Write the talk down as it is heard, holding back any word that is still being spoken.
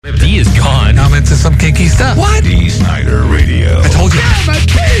He is gone. I'm into some kinky stuff. What? Dee Snider Radio. I told you. Yeah, but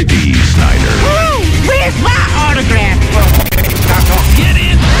Dee Snider. Woo! Where's my autograph book? Get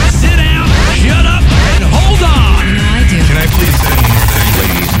in, sit down, shut up, and hold on. I do. Can I please say,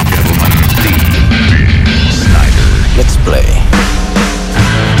 ladies and gentlemen, Dee Snider. Let's play.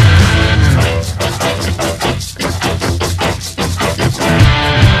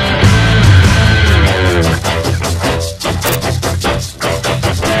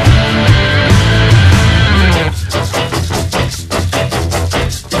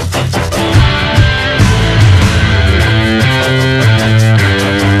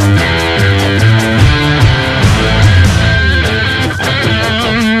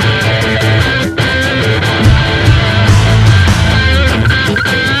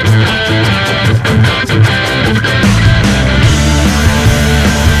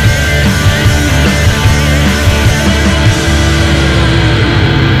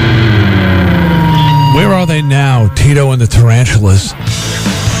 Where are they now, Tito and the Tarantulas?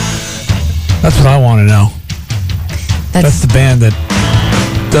 That's what I want to know. That's the band that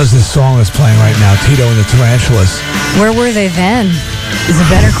does this song that's playing right now, Tito and the Tarantulas. Where were they then? Is a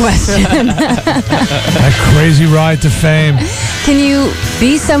better question. That crazy ride to fame. Can you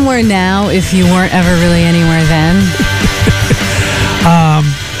be somewhere now if you weren't ever really anywhere then?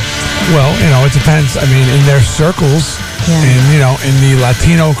 Well, it depends. I mean, in their circles, and, in the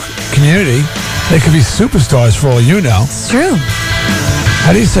Latino community, they could be superstars for all you know. It's true.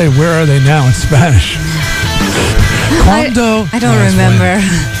 How do you say, where are they now in Spanish? Cuando? I don't remember.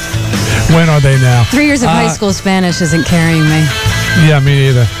 When are they now? 3 years of high school Spanish isn't carrying me. Yeah, me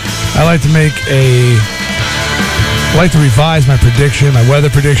neither. I like to revise my prediction, my weather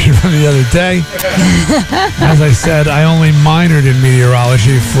prediction from the other day. As I said, I only minored in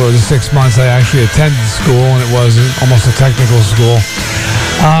meteorology for the 6 months I actually attended school, and it was almost a technical school.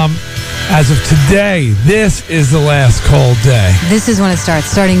 As of today, this is the last cold day. This is when it starts.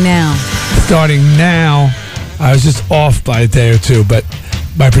 Starting now. Starting now. I was just off by a day or two, but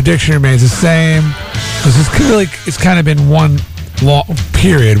my prediction remains the same because it's kind of been one long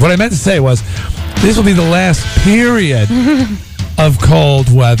period. What I meant to say was this will be the last period of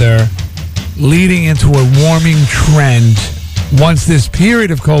cold weather leading into a warming trend once this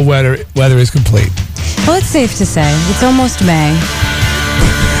period of cold weather is complete. Well, it's safe to say. It's almost May.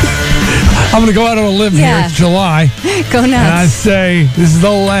 I'm going to go out on a limb here. It's July. Go nuts. And I say this is the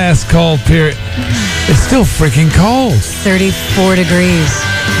last cold period. It's still freaking cold. 34 degrees.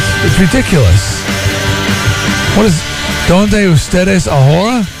 It's ridiculous. What is... Donde ustedes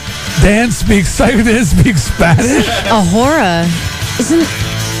ahora? Dan speaks Spanish? Ahora? Isn't...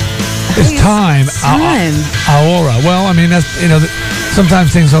 It's time. Ahora. Well, I mean, that's,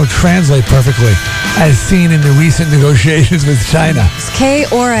 sometimes things don't translate perfectly, as seen in the recent negotiations with China. It's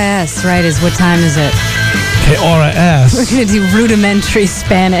K-O-R-A-S, right, is what time is it? K-O-R-A-S. We're going to do rudimentary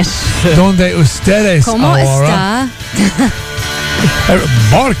Spanish. Donde ustedes ¿Cómo ahora? está?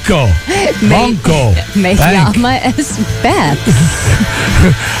 Marco. Me llama es Beth.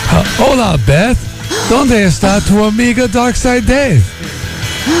 Hola, Beth. ¿Dónde está tu amiga Darkside Dave?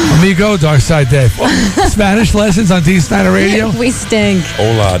 Amigo, Darkside Dave. Spanish lessons on Dee Snider Radio. We stink.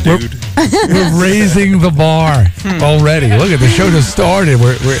 Hola, dude. We're raising the bar already. Look at the show just started.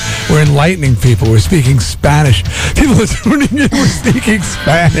 We're enlightening people. We're speaking Spanish. People are tuning in. We're speaking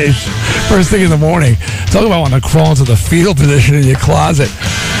Spanish first thing in the morning. Talk about wanting to crawl into the fetal position in your closet.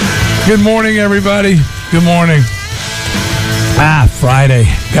 Good morning, everybody. Good morning. Friday.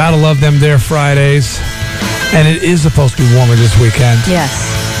 Gotta love them there Fridays. And it is supposed to be warmer this weekend. Yes.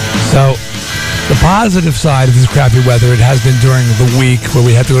 So, the positive side of this crappy weather, it has been during the week where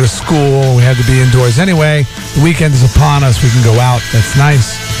we had to go to school, we had to be indoors anyway. The weekend is upon us. We can go out. That's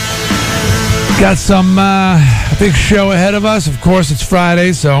nice. Got some big show ahead of us. Of course, it's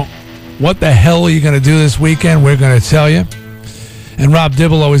Friday, so what the hell are you going to do this weekend? We're going to tell you. And Rob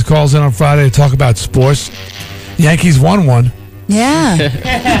Dibble always calls in on Friday to talk about sports. Yankees won one.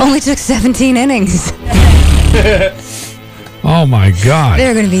 Yeah. Only took 17 innings. Oh, my God.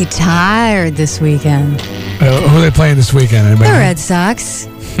 They're going to be tired this weekend. Who are they playing this weekend? Anybody The know? Red Sox.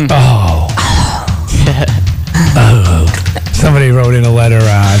 Oh. Somebody wrote in a letter.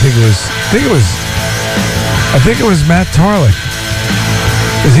 I think it was Matt Tarlick.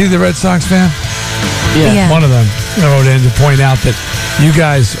 Is he the Red Sox fan? Yeah. One of them wrote in to point out that you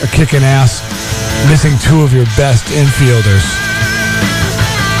guys are kicking ass, missing two of your best infielders,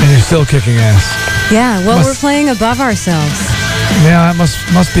 and you're still kicking ass. Yeah, well, we're playing above ourselves. Yeah, that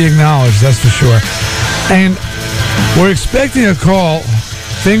must be acknowledged, that's for sure. And we're expecting a call,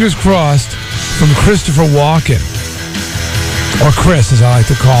 fingers crossed, from Christopher Walken. or Chris, as I like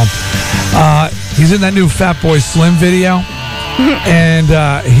to call him. He's in that new Fat Boy Slim video, and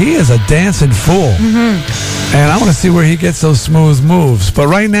he is a dancing fool. And I want to see where he gets those smooth moves. But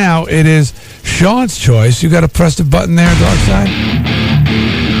right now, it is Sean's choice. You got to press the button there, Darkside.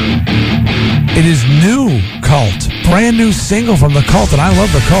 It is New Cult, brand new single from the Cult, and I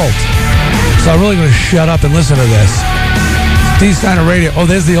love the Cult. So I'm really going to shut up and listen to this. Dee Snider Radio. Oh,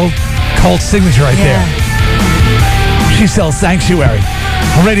 there's the old Cult signature right there. She sells Sanctuary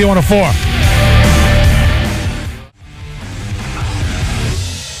on Radio 104.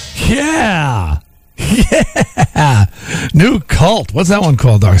 Yeah. Yeah. New Cult. What's that one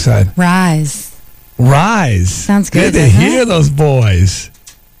called, Darkside? Rise. Sounds good. Good to hear those boys.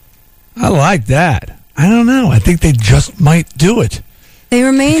 I like that. I don't know. I think they just might do it. They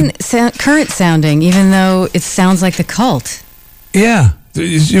remain current sounding, even though it sounds like the Cult. Yeah.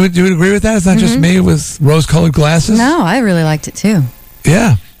 You would agree with that? It's not just me with rose-colored glasses? No, I really liked it too.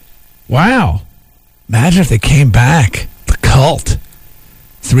 Yeah. Wow. Imagine if they came back. The Cult.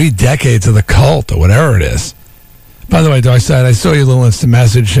 3 decades of the Cult or whatever it is. By the way, Darkside, I saw your little instant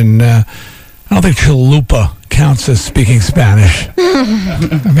message, and I don't think chalupa counts as speaking Spanish.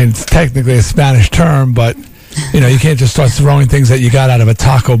 I mean, it's technically a Spanish term, but you can't just start throwing things that you got out of a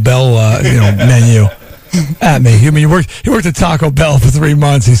Taco Bell menu at me. I mean, he worked at Taco Bell for 3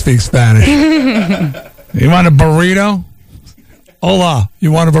 months. He speaks Spanish. You want a burrito? Hola,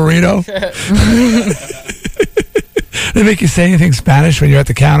 you want a burrito? They make you say anything Spanish when you're at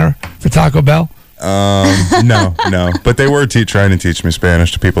the counter for Taco Bell? No. But they were trying to teach me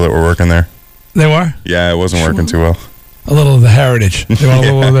Spanish to people that were working there. They were? Yeah, it wasn't working too well. A little of the heritage. They want a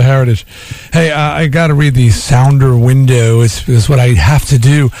little of the heritage. Hey, I got to read the sounder window. It's what I have to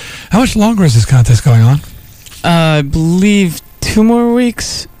do. How much longer is this contest going on? I believe 2 more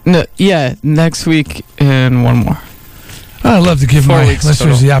weeks. No, yeah, next week and 1 more. I'd love to give 4 my weeks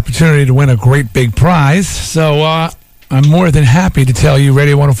listeners total. the opportunity to win a great big prize. So I'm more than happy to tell you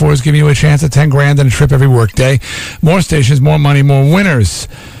Radio 104 is giving you a chance at 10 grand and a trip every workday. More stations, more money, more winners.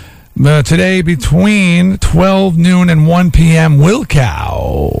 Today between 12 noon and 1 p.m.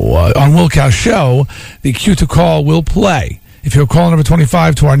 Wilcow, on Wilcow Show, the Q to Call will play. If you'll call number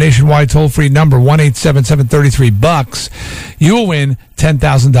 25 to our nationwide toll-free number, 1-877-33-BUCKS, you will win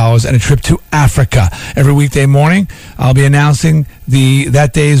 $10,000 and a trip to Africa. Every weekday morning, I'll be announcing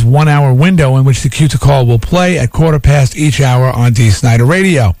that day's 1-hour window in which the Q to Call will play at 1/4 each hour on Dee Snider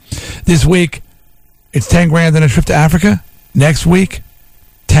Radio. This week, it's 10 grand and a trip to Africa. Next week,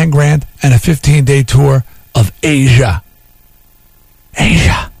 10 grand and a 15-day tour of Asia.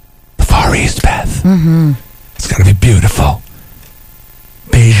 Asia. The Far East, Beth. It's going to be beautiful.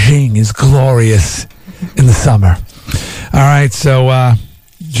 Beijing is glorious in the summer. All right, so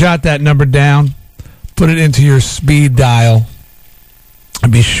jot that number down. Put it into your speed dial.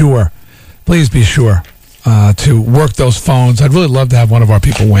 And be sure, please be sure, to work those phones. I'd really love to have one of our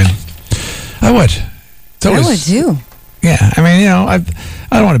people win. I would. I would too. Yeah, I mean, I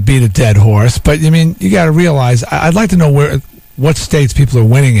don't want to beat a dead horse, but I mean, you got to realize, I'd like to know what states people are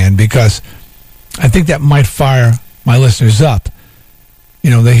winning in, because I think that might fire my listeners up.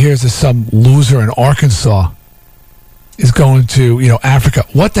 They hear that some loser in Arkansas is going to, Africa.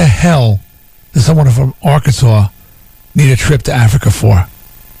 What the hell does someone from Arkansas need a trip to Africa for?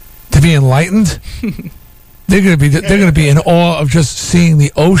 To be enlightened? They're going to be in awe of just seeing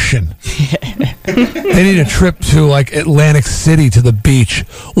the ocean. They need a trip to like Atlantic City to the beach.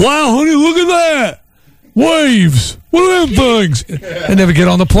 Wow, honey, look at that. Waves. What are them things? They never get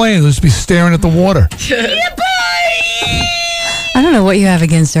on the plane. They'll just be staring at the water. I don't know what you have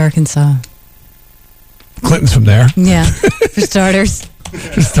against Arkansas. Clinton's from there. Yeah, for starters.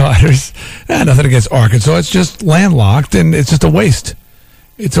 Nothing against Arkansas. It's just landlocked, and it's just a waste.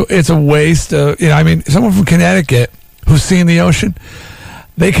 It's a waste. I mean, someone from Connecticut who's seen the ocean,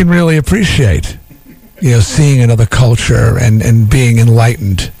 they can really appreciate, seeing another culture and being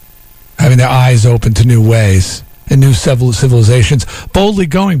enlightened, having their eyes open to new ways and new civilizations, boldly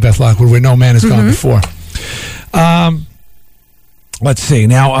going, Beth Lockwood, where no man has gone before. Let's see.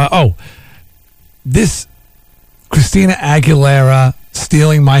 Now, this Christina Aguilera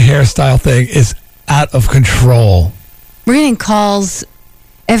stealing my hairstyle thing is out of control. We're getting calls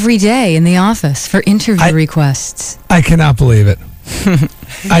every day in the office for interview requests. I cannot believe it.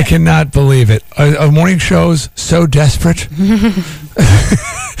 I cannot believe it. Are morning shows so desperate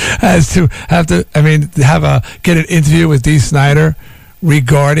as to get an interview with Dee Snider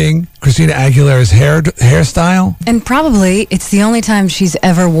regarding Christina Aguilera's hairstyle? And probably it's the only time she's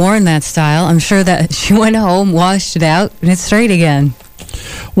ever worn that style. I'm sure that she went home, washed it out, and it's straight again.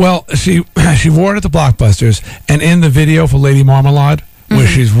 Well, she wore it at the Blockbusters, and in the video for Lady Marmalade, where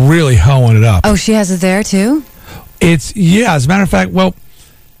she's really hoeing it up. Oh, she has it there too? As a matter of fact, well,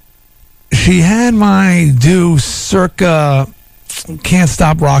 she had my do circa Can't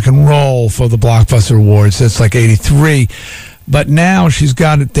Stop Rock and Roll for the Blockbuster Awards. That's like 83. But now she's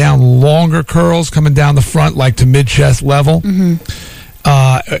got it down longer curls coming down the front, like to mid-chest level.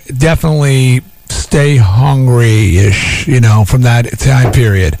 Definitely stay hungry-ish, from that time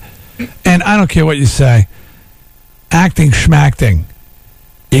period. And I don't care what you say. Acting schmacting.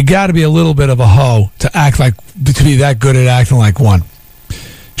 You got to be a little bit of a hoe to be that good at acting like one.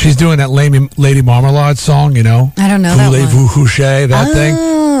 She's doing that Lady Marmalade song, I don't know that one. Voulez-vous coucher, that thing.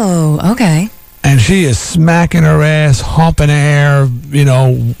 Oh, okay. And she is smacking her ass, humping air,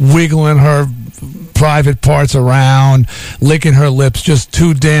 wiggling her private parts around, licking her lips, just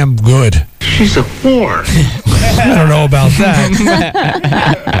too damn good. She's a whore. I don't know about that.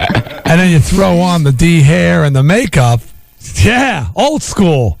 And then you throw on the Dee Hair and the makeup. Yeah, old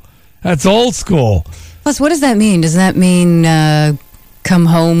school. That's old school. Plus, what does that mean? Does that mean come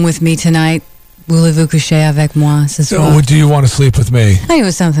home with me tonight? Voulez-vous coucher avec moi ce soir? Do you want to sleep with me? I think it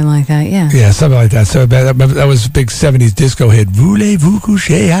was something like that, yeah. Yeah, something like that. So that was a big 70s disco hit. Voulez-vous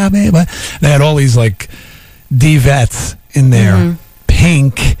coucher avec moi? They had all these like divettes in there.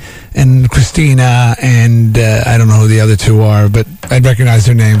 Pink and Christina and I don't know who the other two are, but I'd recognize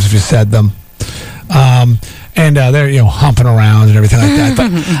their names if you said them. And they're humping around and everything like that. But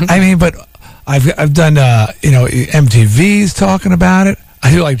but I've done MTV's talking about it. I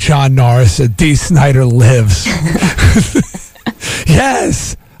feel like John Norris said, Dee Snider lives.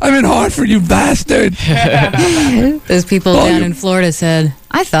 Yes, I'm in Hartford, you bastard. Those people down in Florida said,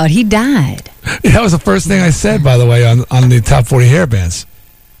 I thought he died. Yeah, that was the first thing I said, by the way, on the Top 40 hair bands.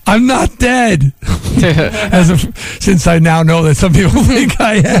 I'm not dead. Since I now know that some people think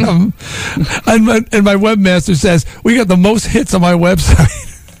I am. And my webmaster says, we got the most hits on my website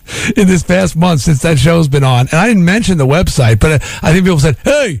in this past month since that show's been on. And I didn't mention the website, but I think people said,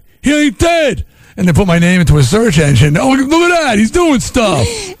 hey, he ain't dead. And they put my name into a search engine. Oh, look at that. He's doing stuff.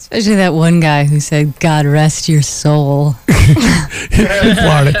 Especially that one guy who said, God rest your soul. In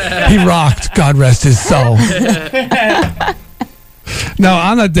Florida. He rocked. God rest his soul. No,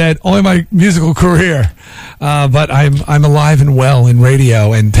 I'm not dead. Only my musical career. But I'm alive and well in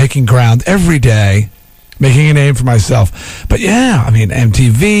radio and taking ground every day, making a name for myself. But yeah,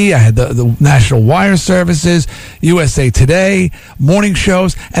 MTV, I had the National Wire Services, USA Today, morning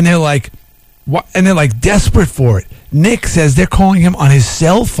shows, and they're like desperate for it. Nick says they're calling him on his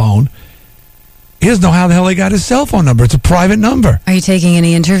cell phone. He doesn't know how the hell they got his cell phone number. It's a private number. Are you taking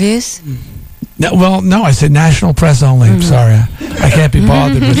any interviews? No, I said national press only. I'm sorry. I can't be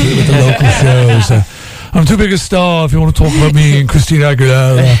bothered with the local shows. I'm too big a star if you want to talk about me and Christina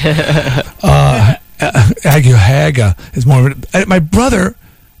Aguilera is more. My brother,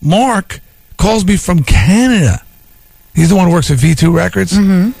 Mark, calls me from Canada. He's the one who works at V2 Records.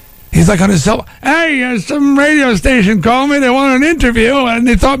 He's like on his cell. Hey, some radio station called me. They wanted an interview, and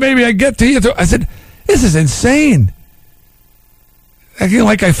they thought maybe I'd get to you. I said, this is insane. I feel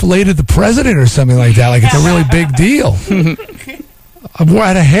like I filleted the president or something like that. Like it's a really big deal. I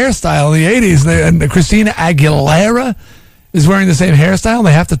had a hairstyle in the 80s, and Christina Aguilera is wearing the same hairstyle, and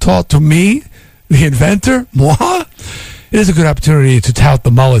they have to talk to me, the inventor. Moi? It is a good opportunity to tout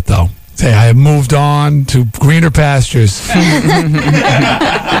the mullet, though. Say, I have moved on to greener pastures.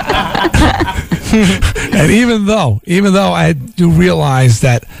 And even though I do realize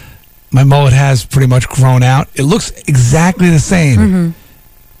that my mullet has pretty much grown out, it looks exactly the same.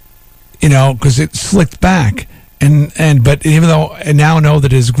 Because it slicked back. But even though I now know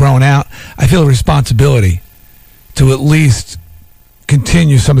that it has grown out, I feel a responsibility to at least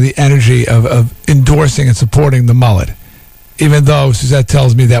continue some of the energy of endorsing and supporting the mullet. Even though Suzette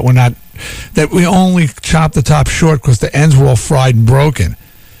tells me that we only chopped the top short because the ends were all fried and broken.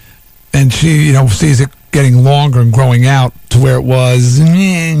 And she, sees it getting longer and growing out to where it was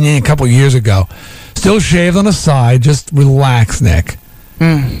a couple of years ago. Still shaved on the side. Just relax, Nick.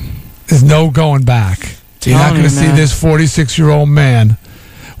 There's no going back. You're not going to see this 46-year-old man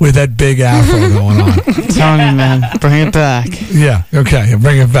with that big afro going on. Tell me, man. Bring it back. Yeah, okay.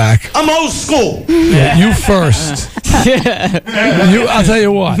 Bring it back. I'm old school. Yeah, you first. I'll tell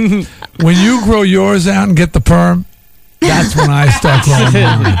you what. When you grow yours out and get the perm, that's when I start growing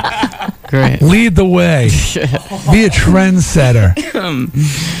mine. Great. Lead the way. Be a trendsetter.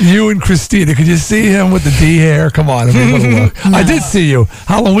 You and Christina, could you see him with the Dee Hair? Come on, a little look. No. I did see you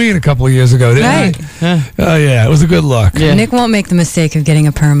Halloween a couple of years ago, didn't I? Oh, yeah, it was a good look. Yeah. Nick won't make the mistake of getting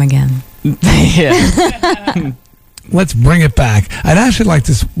a perm again. Yeah. let's bring it back. I'd actually like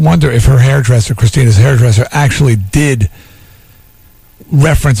to wonder if her hairdresser, Christina's hairdresser, actually did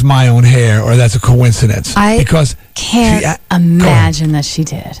reference my own hair, or that's a coincidence. Because can't imagine that she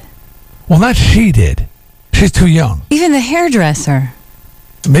did. Well, not she did. She's too young. Even the hairdresser.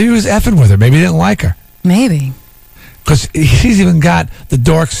 Maybe he was effing with her. Maybe he didn't like her. Maybe. Because she's even got the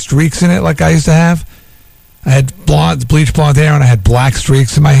dark streaks in it like I used to have. I had bleach blonde hair, and I had black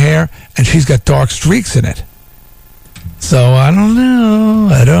streaks in my hair, and she's got dark streaks in it. So I don't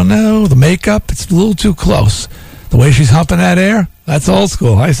know. The makeup, it's a little too close. The way she's humping that hair, that's old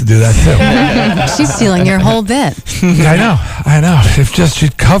school. I used to do that too. She's stealing your whole bit. I know. If just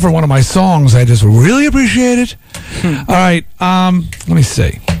she'd cover one of my songs, I just really appreciate it. All right, let me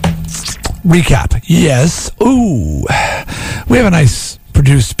see. Recap. Yes. Ooh. We have a nice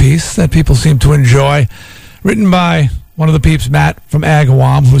produced piece that people seem to enjoy, written by one of the peeps, Matt from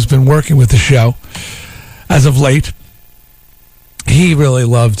Agawam, who's been working with the show as of late. He really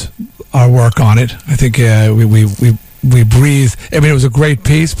loved our work on it. I think we breathed. I mean, it was a great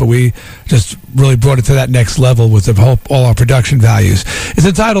piece, but we just really brought it to that next level with all our production values. It's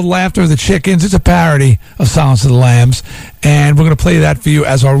entitled Laughter of the Chickens. It's a parody of Silence of the Lambs, and we're going to play that for you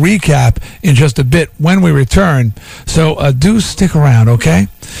as our recap in just a bit when we return. So do stick around, okay?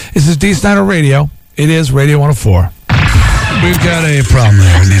 This is Dee Snider Radio. It is Radio 104. We've got a problem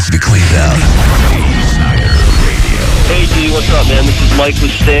there. It needs to be cleaned out. Hey, Dee, what's up, man? This is Mike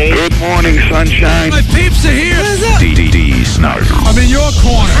with Stay. Good morning, sunshine. My peeps are here. Dee Snider. I'm in your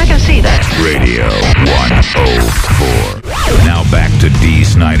corner. I can see that. Radio 104. Now back to Dee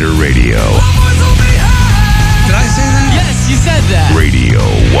Snider Radio. Did I say that? Yes, you said that. Radio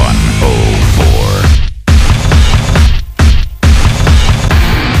 104.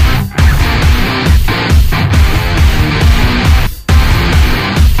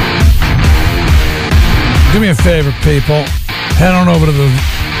 Do me a favor, people. Head on over to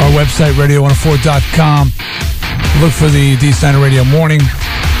our website, radio104.com. Look for the Dee Snider Radio morning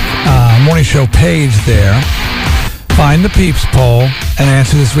show page there. Find the Peeps poll and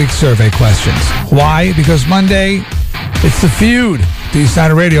answer this week's survey questions. Why? Because Monday, it's the feud. Dee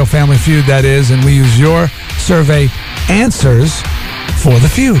Snider Radio Family Feud, that is, and we use your survey answers for the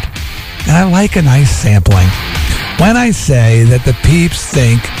feud. And I like a nice sampling. When I say that the Peeps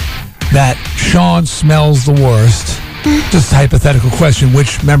think that Sean smells the worst, just a hypothetical question,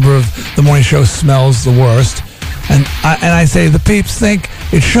 which member of the morning show smells the worst? And I say the Peeps think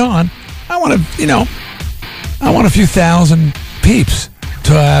it's Sean. I want a few thousand Peeps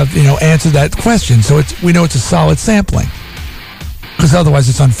to have, answer that question. So we know it's a solid sampling. Because otherwise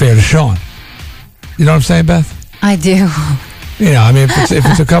it's unfair to Sean. You know what I'm saying, Beth? I do. If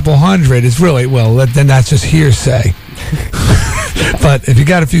it's a couple hundred, it's really, then that's just hearsay. But if you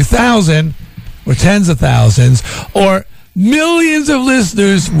got a few thousand, or tens of thousands, or millions of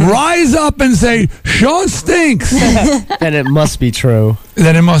listeners rise up and say, Sean stinks, Then it must be true.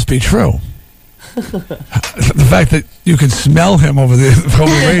 then it must be true. The fact that you can smell him over the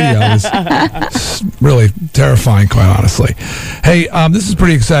radio is really terrifying, quite honestly. Hey, this is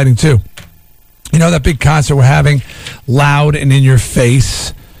pretty exciting, too. You know that big concert we're having, Loud and In Your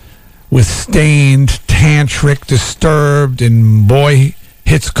Face, with Stained, Tantric, Disturbed, and Boy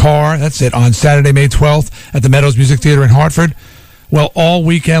Hits Car. That's it, on Saturday, May 12th at the Meadows Music Theater in Hartford. Well, all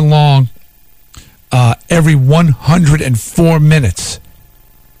weekend long, every 104 minutes,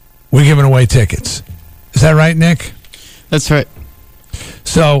 we're giving away tickets. Is that right, Nick? That's right.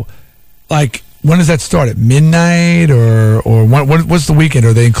 So, when does that start? At midnight, or what's the weekend?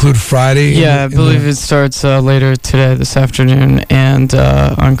 Or they include Friday? Yeah, I believe it starts later today, this afternoon, and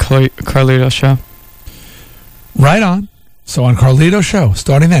on Carlito's show. Right on. So on Carlito's show,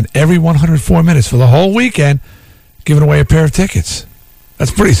 starting then, every 104 minutes for the whole weekend, giving away a pair of tickets.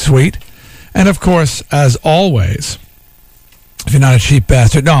 That's pretty sweet. And of course, as always, if you're not a cheap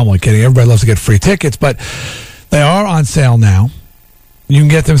bastard, no, I'm only kidding. Everybody loves to get free tickets, but they are on sale now. You can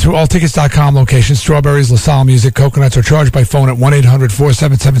get them through alltickets.com locations. Strawberries, LaSalle Music, coconuts are charged by phone at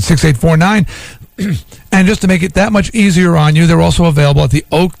 1-800-477-6849. And just to make it that much easier on you, they're also available at the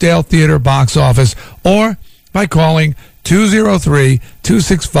Oakdale Theater box office or by calling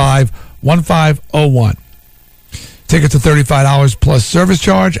 203-265-1501. Tickets are $35 plus service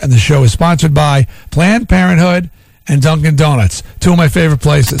charge, and the show is sponsored by Planned Parenthood and Dunkin' Donuts, two of my favorite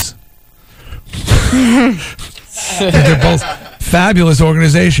places. They're both fabulous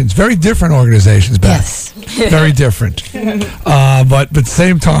organizations, very different organizations, Beth. Yes. Very different. But at the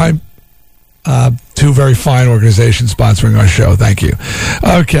same time, two very fine organizations sponsoring our show. Thank you.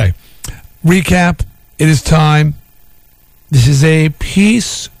 Okay. Recap. It is time. This is a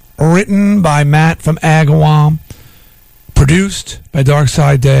piece written by Matt from Agawam. Produced by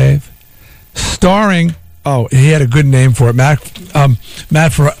Darkside Dave. Starring, he had a good name for it. Matt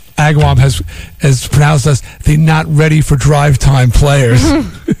for Agawam has pronounced us the not ready for drive time players.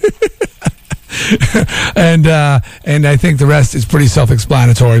 And I think the rest is pretty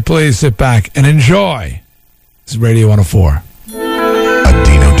self-explanatory. Please sit back and enjoy. This is Radio 104. A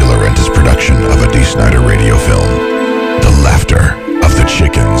Dino De Laurentiis production of a Dee Snider radio film. The Laughter of the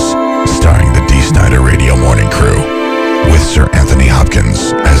Chickens, starring the Dee Snider Radio Morning Crew, with Sir Anthony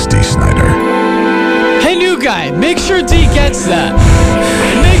Hopkins as Dee Snider. Hey, new guy, make sure Dee gets that.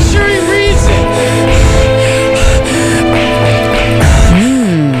 And make sure he reads it.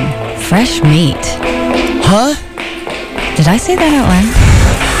 Fresh meat. Huh? Did I say that out loud?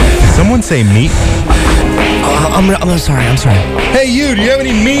 Did someone say meat? I'm sorry. Hey, you, do you have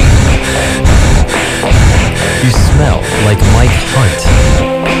any meat? You smell like Mike Hunt.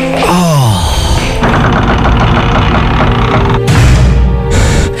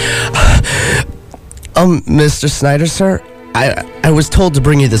 Mr. Snider, sir, I was told to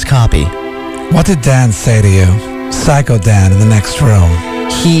bring you this copy. What did Dan say to you? Psycho Dan in the next room.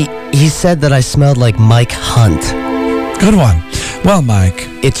 He said that I smelled like Mike Hunt. Good one. Well, Mike.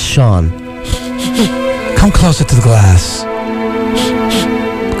 It's Sean. Come closer to the glass.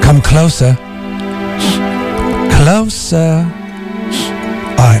 Come closer. Closer.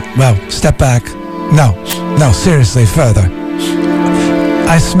 All right, well, step back. No, seriously, further.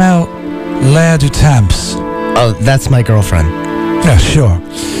 I smell L'air du Temps. Oh, that's my girlfriend. Yeah, sure.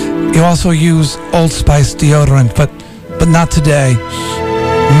 You also use Old Spice deodorant, but not today.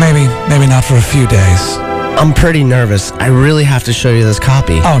 Maybe not for a few days. I'm pretty nervous. I really have to show you this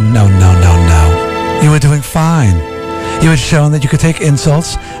copy. Oh, no. You were doing fine. You had shown that you could take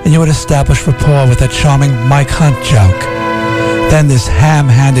insults, and you would establish rapport with that charming Mike Hunt joke. Then this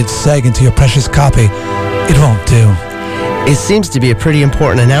ham-handed seg into your precious copy. It won't do. It seems to be a pretty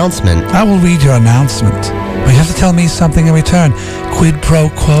important announcement. I will read your announcement. But you have to tell me something in return. Quid pro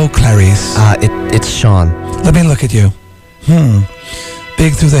quo, Clarice. It's Sean. Let me look at you.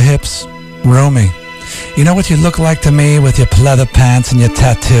 Big through the hips. Roomy. You know what you look like to me with your pleather pants and your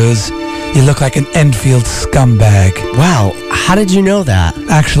tattoos? You look like an Enfield scumbag. Wow, how did you know that?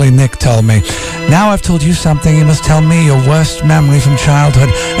 Actually, Nick told me. Now I've told you something, you must tell me your worst memory from childhood,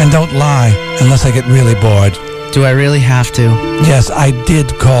 and don't lie, unless I get really bored. Do I really have to? Yes, I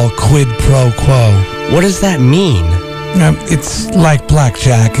did call quid pro quo. What does that mean? It's like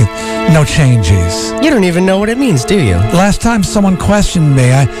blackjack. No changes. You don't even know what it means, do you? Last time someone questioned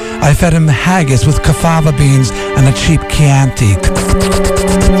me, I fed him haggis with kafava beans and a cheap Chianti.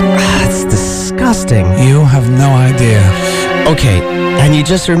 That's disgusting. You have no idea. Okay, and you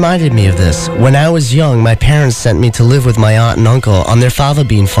just reminded me of this. When I was young, my parents sent me to live with my aunt and uncle on their fava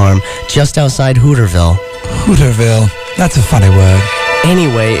bean farm just outside Hooterville. Hooterville. That's a funny word.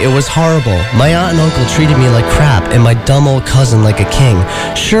 Anyway, it was horrible. My aunt and uncle treated me like crap, and my dumb old cousin like a king.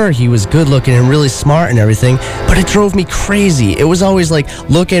 Sure, he was good looking and really smart and everything, but it drove me crazy. It was always like,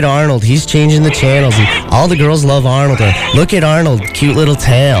 look at Arnold, he's changing the channels, and all the girls love Arnold, or look at Arnold, cute little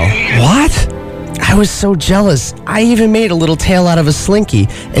tail. What? I was so jealous. I even made a little tail out of a slinky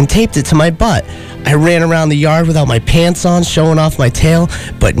and taped it to my butt. I ran around the yard without my pants on, showing off my tail.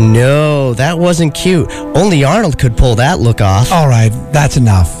 But no, that wasn't cute. Only Arnold could pull that look off. All right, that's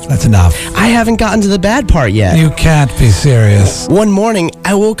enough. I haven't gotten to the bad part yet. You can't be serious. One morning,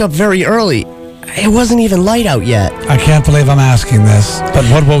 I woke up very early. It wasn't even light out yet. I can't believe I'm asking this, but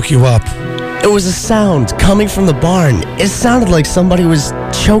what woke you up? It was a sound coming from the barn. It sounded like somebody was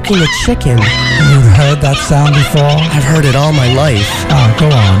choking a chicken. You've heard that sound before? I've heard it all my life. Oh, go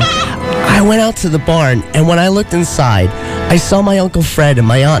on. I went out to the barn, and when I looked inside, I saw my Uncle Fred and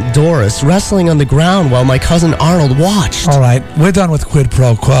my Aunt Doris wrestling on the ground while my cousin Arnold watched. All right, we're done with quid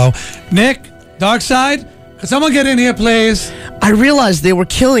pro quo. Nick, Darkside, could someone get in here, please? I realized they were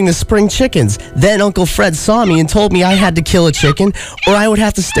killing the spring chickens. Then Uncle Fred saw me and told me I had to kill a chicken or I would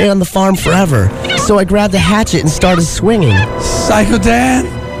have to stay on the farm forever. So I grabbed the hatchet and started swinging. Psycho Dan?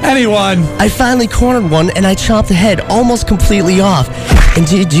 Anyone? I finally cornered one and I chopped the head almost completely off. And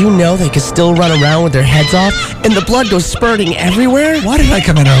did you know they could still run around with their heads off and the blood goes spurting everywhere? Why did I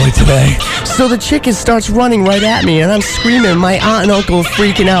come in early today? So the chicken starts running right at me and I'm screaming. My aunt and uncle are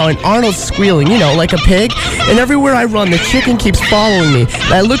freaking out and Arnold's squealing, like a pig. And everywhere I run, the chicken keeps following me.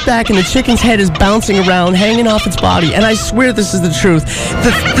 And I look back and the chicken's head is bouncing around, hanging off its body. And I swear this is the truth.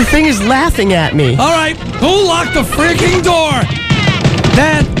 The thing is laughing at me. All right, who locked the freaking door?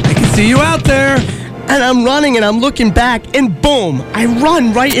 Dad, I can see you out there. And I'm running and I'm looking back, and boom, I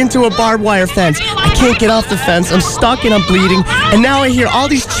run right into a barbed wire fence. I can't get off the fence. I'm stuck and I'm bleeding. And now I hear all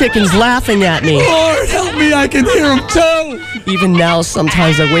these chickens laughing at me. Lord, help me, I can hear them too. Even now,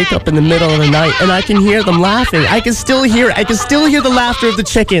 sometimes I wake up in the middle of the night and I can hear them laughing. I can still hear the laughter of the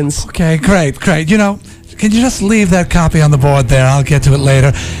chickens. Okay, great. You know, can you just leave that copy on the board there? I'll get to it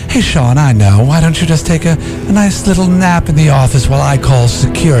later. Hey, Sean, I know. Why don't you just take a nice little nap in the office while I call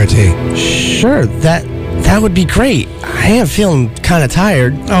security? Sure, that would be great. I am feeling kind of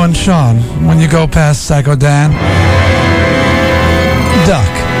tired. Oh, and Sean, when you go past Psycho Dan, duck.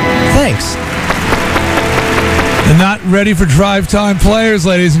 Thanks. The not ready for drive time players,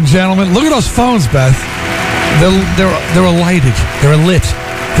 ladies and gentlemen. Look at those phones, Beth. They're lighted. They're lit.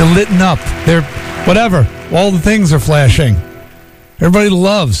 They're lit up. They're whatever. All the things are flashing. Everybody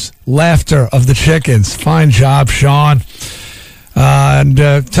loves laughter of the chickens. Fine job, Sean. And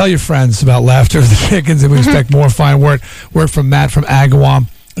tell your friends about laughter of the chickens, and we expect more fine work from Matt from Agawam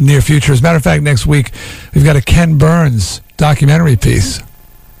in the near future. As a matter of fact, next week we've got a Ken Burns documentary piece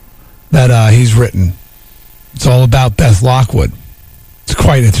that he's written. It's all about Beth Lockwood. It's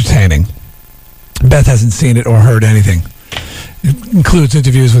quite entertaining. Beth hasn't seen it or heard anything. It includes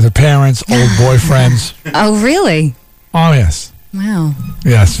interviews with her parents, old boyfriends. Oh, really? Oh, yes. Wow.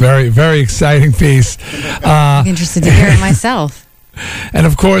 Yes, very, very exciting piece. I'm interested to hear it myself. And,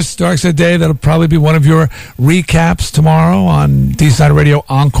 of course, Darkside Day, that'll probably be one of your recaps tomorrow on Dee Snider Radio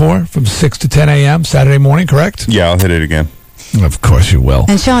Encore from 6 to 10 a.m. Saturday morning, correct? Yeah, I'll hit it again. Of course you will.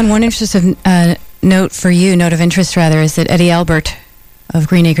 And, Sean, one interesting note of interest, is that Eddie Albert of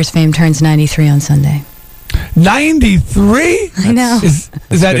Green Acres fame turns 93 on Sunday. 93? I know. Is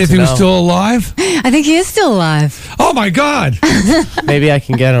that if he was still alive? I think he is still alive. Oh, my God. Maybe I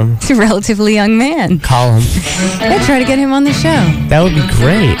can get him. He's a relatively young man. Call him. Yeah, try to get him on the show. That would be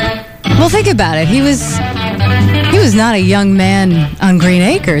great. Well, think about it. He was not a young man on Green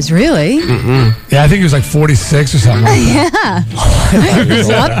Acres, really. Mm-mm. Yeah, I think he was like 46 or something like that. Yeah. He was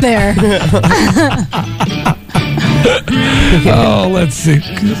up there. Oh, let's see.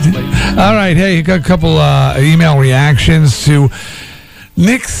 All right. Hey, you got a couple email reactions to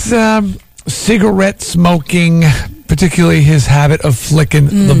Nick's cigarette smoking, particularly his habit of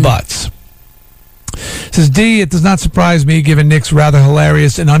flicking the butts. Says, Dee, it does not surprise me, given Nick's rather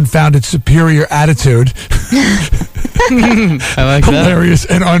hilarious and unfounded superior attitude. I like that. Hilarious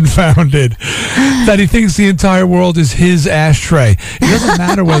and unfounded. That he thinks the entire world is his ashtray. It doesn't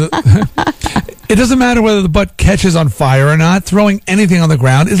matter whether... It doesn't matter whether the butt catches on fire or not. Throwing anything on the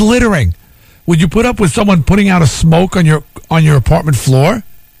ground is littering. Would you put up with someone putting out a smoke on your apartment floor?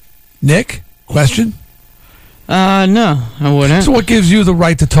 Nick? Question? No, I wouldn't. So what gives you the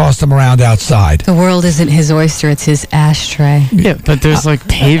right to toss them around outside? The world isn't his oyster, it's his ashtray. Yeah, but there's like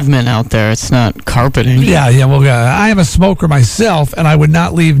pavement out there. It's not carpeting. Yeah, well, I am a smoker myself, and I would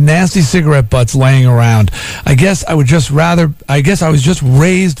not leave nasty cigarette butts laying around. I guess I was just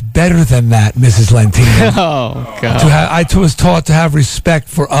raised better than that, Mrs. Lentino. Oh, God. I was taught to have respect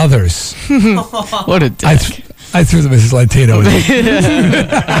for others. What a dick. I threw the Mrs. Lentino in.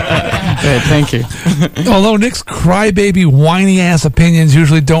 Hey, thank you. Although Nick's crybaby, whiny-ass opinions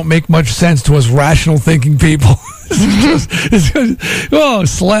usually don't make much sense to us rational thinking people.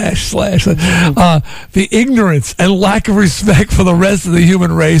 Slash. The ignorance and lack of respect for the rest of the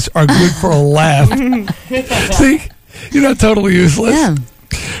human race are good for a laugh. See? You're not totally useless. Yeah.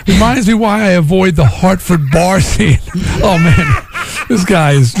 Reminds me why I avoid the Hartford bar scene. Oh, man. This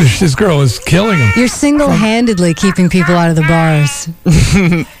girl is killing him. You're single-handedly keeping people out of the bars.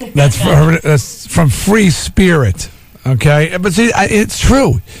 That's from Free Spirit, okay? But see, it's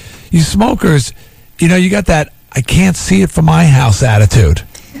true. You smokers, you got that I can't see it from my house attitude.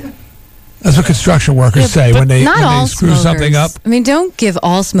 That's what construction workers say when they screw something up. I mean, don't give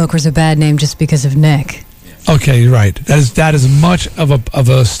all smokers a bad name just because of Nick. Okay, you're right. That is as much of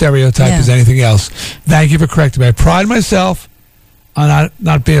a stereotype as anything else. Thank you for correcting me. I pride myself on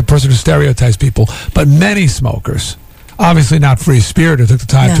not being a person who stereotypes people, but many smokers, obviously not Free Spirit, who took the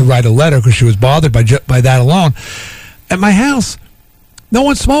time to write a letter because she was bothered by that alone. At my house, no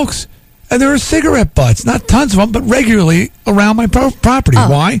one smokes, and there are cigarette butts, not tons of them, but regularly around my property.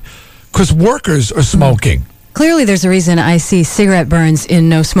 Oh. Why? Because workers are smoking. Clearly, there's a reason I see cigarette burns in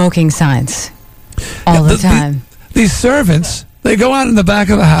no smoking signs all the time. These servants, they go out in the back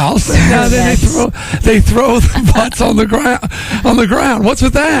of the house and they throw the butts on the ground. What's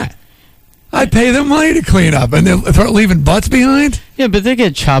with that? I pay them money to clean up, and they're leaving butts behind? Yeah, but they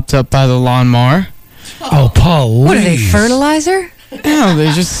get chopped up by the lawnmower. Oh, please. What are they, fertilizer? Yeah,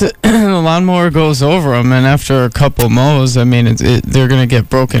 they just the lawnmower goes over them, and after a couple mows, I mean, they're gonna get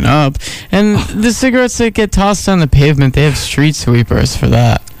broken up. And the cigarettes that get tossed on the pavement, they have street sweepers for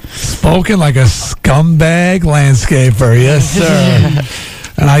that. Spoken like a scumbag landscaper, yes, sir.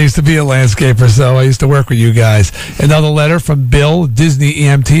 And I used to be a landscaper, so I used to work with you guys. Another letter from Bill, Disney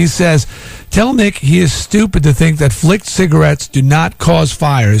EMT, says, "Tell Nick he is stupid to think that flicked cigarettes do not cause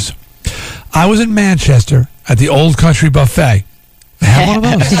fires. I was in Manchester at the Old Country Buffet. I had one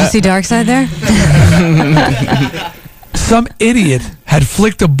of those. Did you see Darkside there? Some idiot had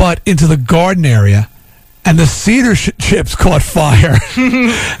flicked a butt into the garden area, and the cedar chips caught fire.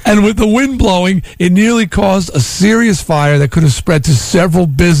 And with the wind blowing, it nearly caused a serious fire that could have spread to several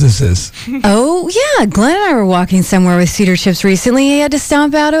businesses." Oh, yeah. Glenn and I were walking somewhere with cedar chips recently. He had to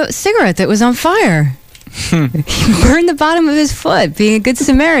stomp out a cigarette that was on fire. He burned the bottom of his foot, being a good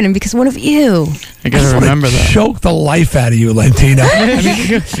Samaritan because one of you. I gotta remember that. Choke the life out of you, Lentino.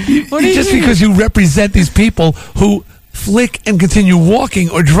 Just because you represent these people who flick and continue walking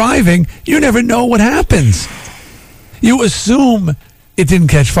or driving, you never know what happens. You assume it didn't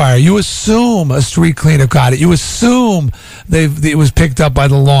catch fire. You assume a street cleaner got it. You assume it was picked up by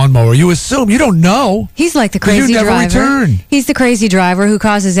the lawnmower. You assume. You don't know. He's like the crazy never driver. Return. He's the crazy driver who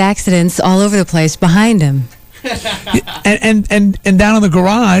causes accidents all over the place behind him. and down in the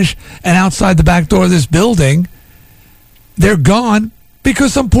garage and outside the back door of this building, they're gone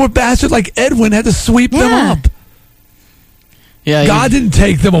because some poor bastard like Edwin had to sweep them up. Yeah, God didn't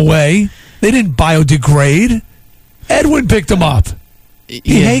take them away. They didn't biodegrade. Edwin picked them up.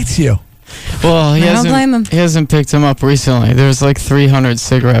 He hates you. Well, I don't blame him. He hasn't picked them up recently. There's like 300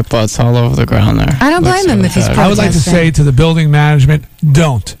 cigarette butts all over the ground there. I don't blame him if he's protesting. I would like to say to the building management,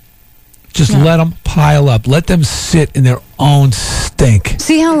 don't. Just let them pile up. Let them sit in their own stink.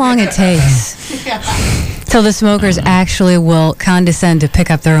 See how long it takes till the smokers actually will condescend to pick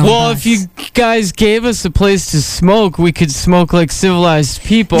up their own butts. If you guys gave us a place to smoke, we could smoke like civilized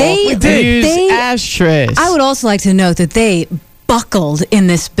people. They use ashtrays. I would also like to note that they buckled in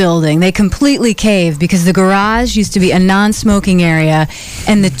this building. They completely caved because the garage used to be a non-smoking area,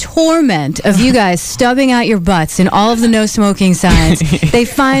 and the torment of you guys stubbing out your butts in all of the no smoking signs, they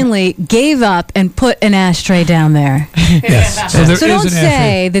finally gave up and put an ashtray down there. Yes. So don't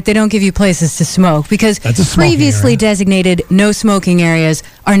say that they don't give you places to smoke, because previously designated no smoking areas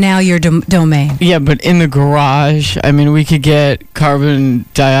are now your domain. Yeah, but in the garage, I mean, we could get carbon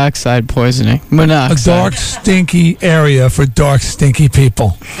dioxide poisoning. Monoxide. A dark, stinky area for dark, stinky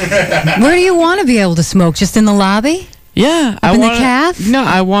people. Where do you want to be able to smoke? Just in the lobby? Yeah. In the calf? No,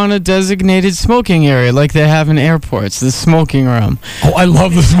 I want a designated smoking area like they have in airports, the smoking room. Oh, I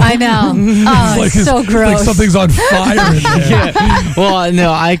love the smoking I know. room. Oh, it's so gross. Like something's on fire in there. Yeah. Well,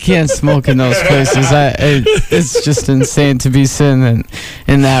 no, I can't smoke in those places. It's just insane to be sitting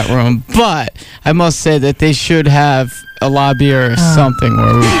in that room. But I must say that they should have a lobby or something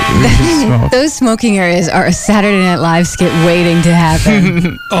where we can smoke. Those smoking areas are a Saturday Night Live skit waiting to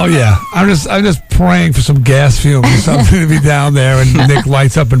happen. Oh yeah, I'm just praying for some gas fumes or something to be down there, and Nick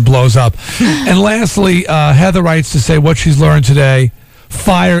lights up and blows up. And lastly, Heather writes to say what she's learned today: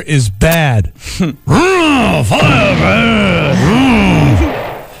 fire is bad. Fire bad.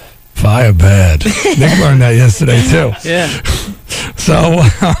 Fire bad. Nick learned that yesterday too. Yeah. So,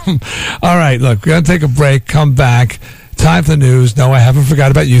 all right, look, we're gonna take a break. Come back. Time for the news. No, I haven't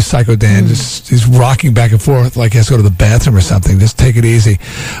forgot about you, Psycho Dan. He's rocking back and forth like he has to go to the bathroom or something. Just take it easy.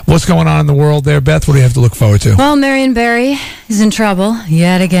 What's going on in the world there, Beth? What do you have to look forward to? Well, Marion Barry is in trouble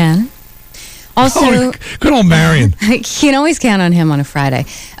yet again. Also, good old Marion. You can always count on him on a Friday.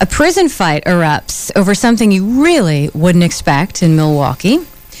 A prison fight erupts over something you really wouldn't expect in Milwaukee.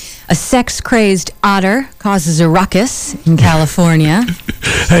 A sex-crazed otter causes a ruckus in California.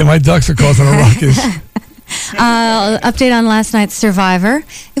 Hey, my ducks are causing a ruckus. Update on last night's Survivor.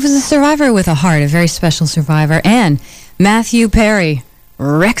 It was a survivor with a heart, a very special survivor. And Matthew Perry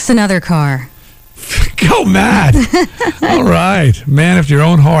wrecks another car. Go mad. All right. Man after your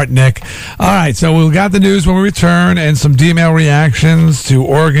own heart, Nick. All right, so we've got the news when we return and some Dee Mail reactions to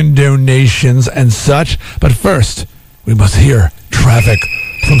organ donations and such. But first, we must hear traffic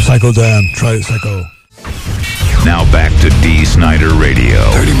from Psycho Dan. Try it, Psycho. Now back to Dee Snider Radio.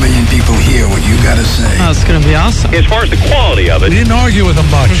 30 million people hear what you gotta say. Oh, it's going to be awesome. As far as the quality of We it, didn't argue with him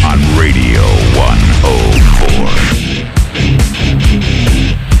much. On Radio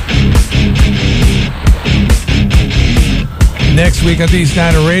 104. Next week on Dee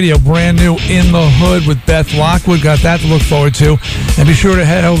Snider Radio, brand new In the Hood with Beth Lockwood. Got that to look forward to. And be sure to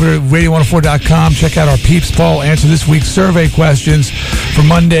head over to radio104.com. Check out our Peeps poll. Answer this week's survey questions for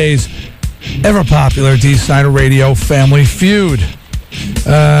Monday's ever popular Dee Snider Radio Family Feud.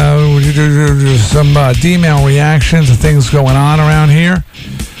 Some Dee Mail reactions and things going on around here.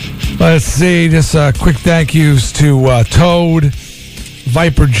 Let's see. Just quick thank yous to Toad,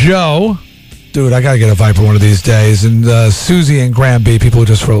 Viper Joe. Dude, I got to get a Viper one of these days. And Susie and Graham B, people who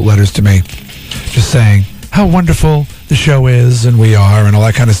just wrote letters to me. Just saying how wonderful the show is and we are and all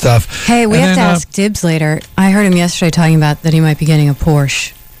that kind of stuff. Hey, we have to ask Dibs later. I heard him yesterday talking about that he might be getting a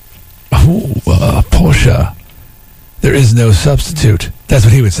Porsche. Oh, Porsche. There is no substitute. That's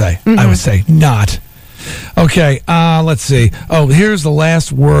what he would say. I would say not. Okay, let's see. Oh, here's the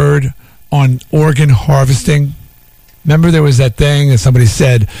last word on organ harvesting. Remember there was that thing that somebody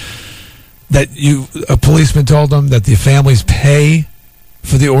said that a policeman told them that the families pay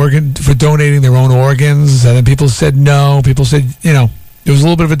for donating their own organs, and then people said no. People said, there was a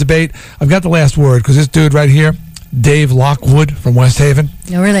little bit of a debate. I've got the last word because this dude right here, Dave Lockwood from West Haven.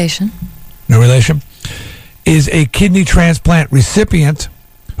 No relation. Is a kidney transplant recipient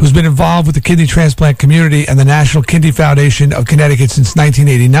who's been involved with the kidney transplant community and the National Kidney Foundation of Connecticut since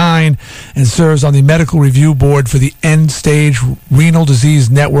 1989 and serves on the medical review board for the End-Stage Renal Disease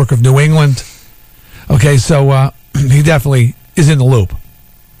Network of New England. Okay, so he definitely is in the loop.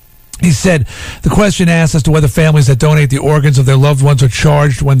 He said, the question asked as to whether families that donate the organs of their loved ones are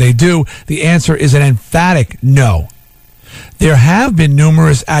charged when they do, the answer is an emphatic no. There have been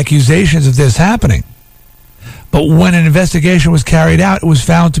numerous accusations of this happening. But when an investigation was carried out, it was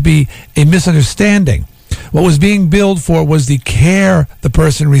found to be a misunderstanding. What was being billed for was the care the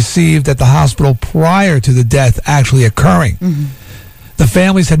person received at the hospital prior to the death actually occurring. The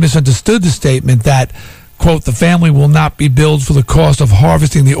families had misunderstood the statement that, quote, the family will not be billed for the cost of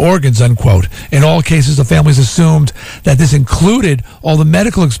harvesting the organs, unquote. In all cases, the families assumed that this included all the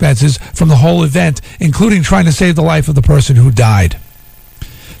medical expenses from the whole event, including trying to save the life of the person who died.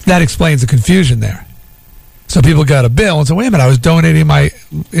 That explains the confusion there. So people got a bill and said, wait a minute, I was donating my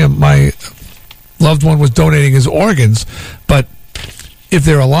loved one was donating his organs, but if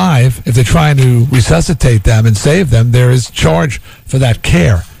they're alive, if they're trying to resuscitate them and save them, there is charge for that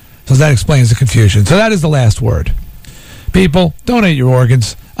care. So that explains the confusion. So that is the last word. People, donate your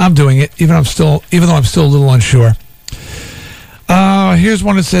organs. I'm doing it, even though I'm still a little unsure. Here's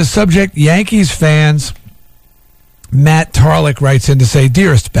one that says, subject, Yankees fans. Matt Tarlick writes in to say,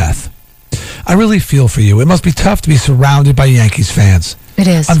 Dearest Beth, I really feel for you. It must be tough to be surrounded by Yankees fans. It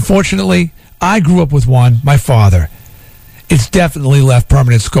is. Unfortunately, I grew up with one, my father. It's definitely left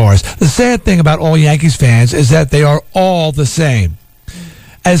permanent scars. The sad thing about all Yankees fans is that they are all the same.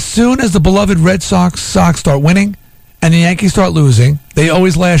 As soon as the beloved Red Sox start winning and the Yankees start losing, they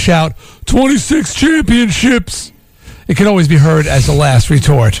always lash out, 26 championships. It can always be heard as the last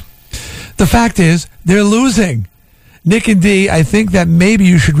retort. The fact is, they're losing. Nick and Dee, I think that maybe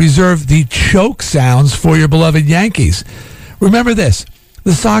you should reserve the choke sounds for your beloved Yankees. Remember this.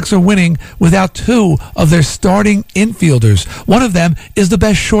 The Sox are winning without two of their starting infielders. One of them is the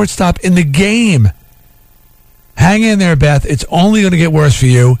best shortstop in the game. Hang in there, Beth. It's only going to get worse for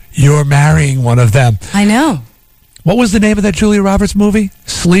you. You're marrying one of them. I know. What was the name of that Julia Roberts movie?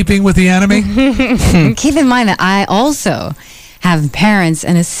 Sleeping with the Enemy? Keep in mind that I also have parents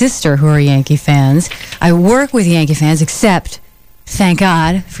and a sister who are Yankee fans. I work with Yankee fans, except, thank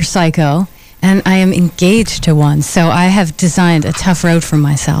God, for Psycho. And I am engaged to one, so I have designed a tough road for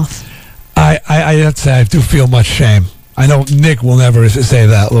myself. I have to say, I do feel much shame. I know Nick will never say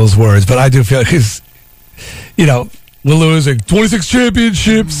those words, but I do feel, because, we're losing 26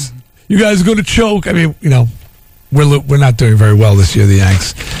 championships. You guys are going to choke. I mean, we're not doing very well this year, the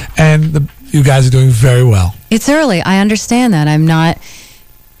Yanks. And you guys are doing very well. It's early. I understand that. I'm not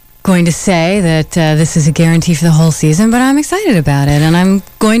going to say that this is a guarantee for the whole season, but I'm excited about it, and I'm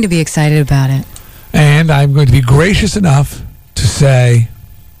going to be excited about it. And I'm going to be gracious enough to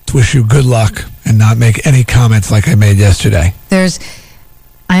wish you good luck and not make any comments like I made yesterday.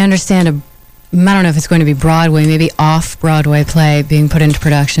 I understand I don't know if it's going to be Broadway, maybe off-Broadway play being put into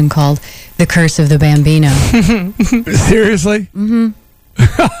production called The Curse of the Bambino. Seriously? Mm-hmm.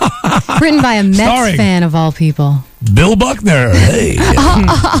 Written by a Mets fan of all people. Bill Buckner. Hey.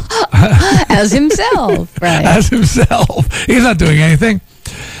 As himself. Right. As himself. He's not doing anything.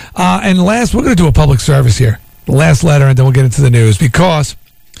 And last, we're going to do a public service here. The last letter, and then we'll get into the news, because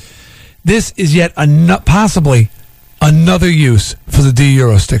this is yet possibly another use for the DEE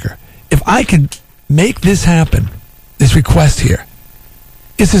Euro sticker. If I can make this happen, this request here,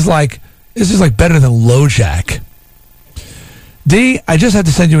 this is like better than Lojack. Dee, I just had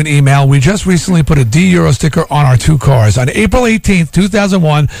to send you an email. We just recently put a DEE Euro sticker on our two cars. On April 18th,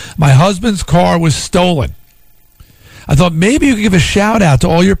 2001, my husband's car was stolen. I thought maybe you could give a shout out to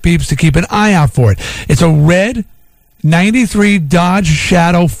all your peeps to keep an eye out for it. It's a red 93 Dodge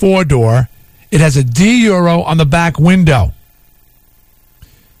Shadow 4-door. It has a DEE Euro on the back window.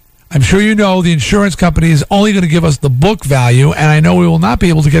 I'm sure you know the insurance company is only going to give us the book value, and I know we will not be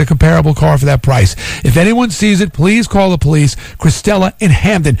able to get a comparable car for that price. If anyone sees it, please call the police. Christella in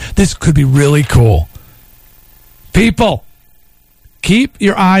Hamden. This could be really cool. People, keep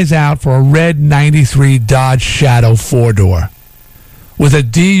your eyes out for a red 93 Dodge Shadow 4-door with a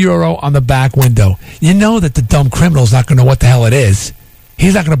DEE Euro on the back window. You know that the dumb criminal's not going to know what the hell it is.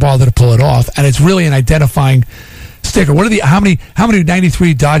 He's not going to bother to pull it off, and it's really an identifying sticker. What are how many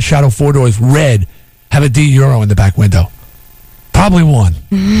 93 Dodge Shadow 4-doors red have a DEE Euro in the back window? Probably one.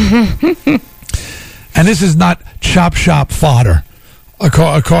 And this is not chop shop fodder. A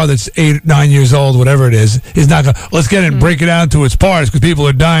car that's 8, 9 years old, whatever it is not going to, let's get it and break it down to its parts because people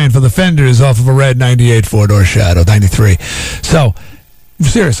are dying for the fenders off of a red 98 4-door Shadow, 93. So,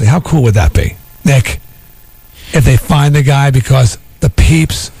 seriously, how cool would that be? Nick, if they find the guy because the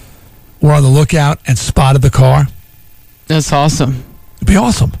peeps were on the lookout and spotted the car? That's awesome. It'd be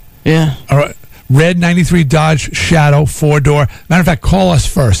awesome. Yeah. All right. Red 93 Dodge Shadow 4-door. Matter of fact, call us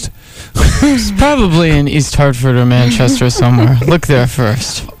first. It's probably in East Hartford or Manchester somewhere. Look there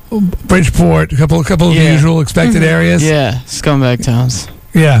first. Bridgeport, a couple of usual expected areas. Yeah, scumbag towns.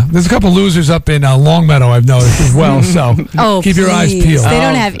 Yeah, there's a couple losers up in Longmeadow I've noticed as well, so keep your eyes peeled. They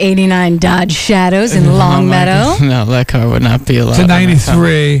don't have 89 Dodge Shadows in Longmeadow. No, that car would not be allowed. It's a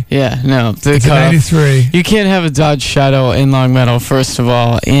 93. Yeah, no. It's a 93. You can't have a Dodge Shadow in Longmeadow, first of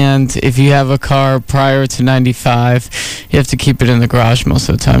all, and if you have a car prior to 95, you have to keep it in the garage most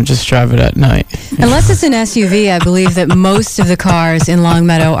of the time. Just drive it at night. Unless it's an SUV, I believe that most of the cars in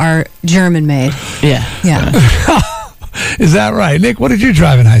Longmeadow are German-made. Yeah. Is that right? Nick, what did you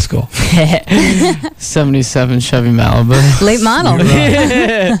drive in high school? 77 Chevy Malibu. Late model.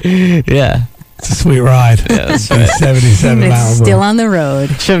 Yeah. It's a sweet ride. Yeah, that's right. 77 It's Malibu. still on the road.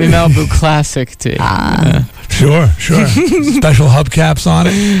 Chevy Malibu Classic, too. Sure. Special hubcaps on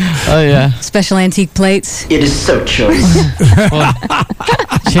it. Oh, yeah. Special antique plates. It is so choice. Well,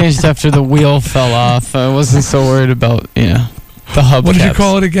 changed after the wheel fell off. I wasn't so worried about, the hubcaps. What did you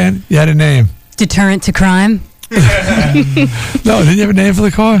call it again? You had a name. Deterrent to crime. No, didn't you have a name for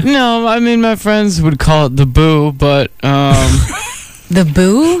the car? No, I mean, my friends would call it the Boo, but, The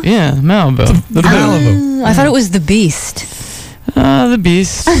Boo? yeah, Malibu. The Malibu. I thought it was the Beast. The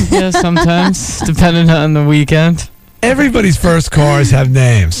Beast. Yeah, sometimes, depending on the weekend. Everybody's first cars have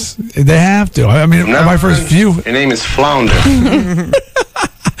names. They have to. I mean, my first few. Your name is Flounder.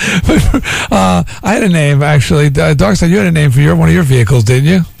 I had a name, actually. Darkside, you had a name for one of your vehicles, didn't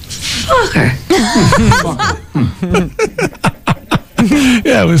you? Fucker.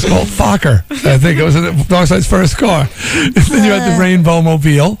 Yeah, it was called Fokker. I think it was Darkside's first car. Then you had the Rainbow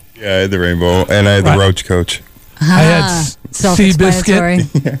Mobile. Yeah, I had the Rainbow, and I had the Roach Coach. I had Self-explanatory.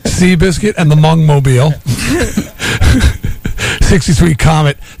 Seabiscuit, and the Mung Mobile. 63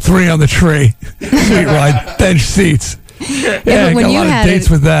 Comet, 3 on the tree. Sweet ride, bench seats. Yeah, but when got a you lot had of dates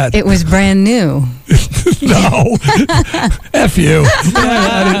it, with that. It was brand new. No. F you.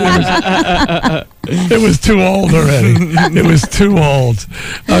 It was too old already. It was too old.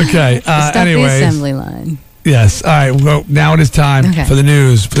 Okay. Stop Anyways. the assembly line. Yes. All right. Well, now it is time for the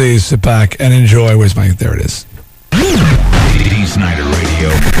news. Please sit back and enjoy. There it is. Dee Snider Radio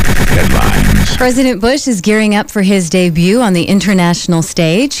headlines. President Bush is gearing up for his debut on the international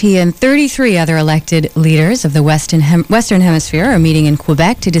stage. He and 33 other elected leaders of the Western Hemisphere are meeting in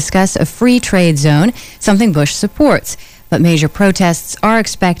Quebec to discuss a free trade zone, something Bush supports. But major protests are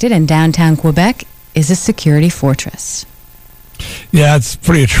expected, and downtown Quebec is a security fortress. Yeah, it's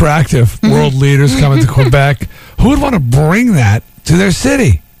pretty attractive. World leaders coming to Quebec. Who would want to bring that to their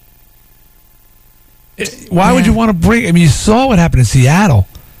city? Why would you want to bring? I mean, you saw what happened in Seattle.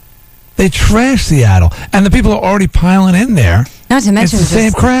 They trashed Seattle, and the people are already piling in there. Not to mention it's the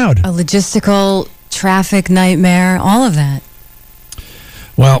same crowd. A logistical traffic nightmare, all of that.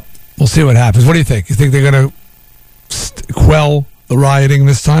 Well, we'll see what happens. What do you think? You think they're going to quell the rioting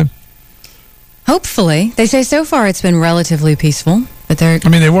this time? Hopefully. They say so far it's been relatively peaceful, but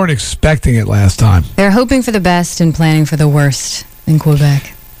they weren't expecting it last time. They're hoping for the best and planning for the worst in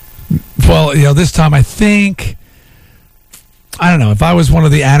Quebec. Well, this time I think, I don't know, if I was one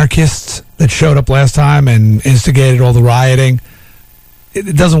of the anarchists that showed up last time and instigated all the rioting,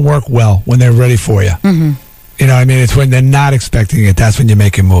 it doesn't work well when they're ready for you. Mm-hmm. It's when they're not expecting it, that's when you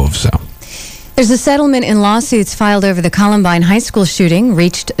make a move, so. There's a settlement in lawsuits filed over the Columbine High School shooting,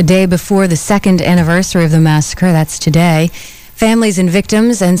 reached a day before the second anniversary of the massacre. That's today. Families and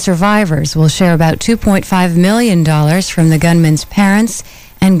victims and survivors will share about $2.5 million from the gunman's parents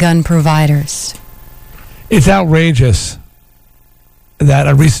and gun providers. It's outrageous that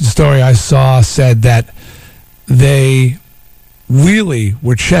a recent story I saw said that they really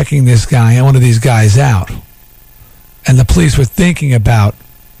were checking this guy and one of these guys out. And the police were thinking about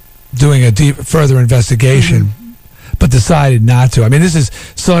doing a further investigation, but decided not to. I mean, this is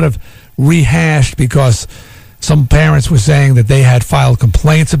sort of rehashed because some parents were saying that they had filed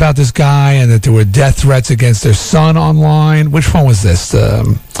complaints about this guy and that there were death threats against their son online. Which one was this? I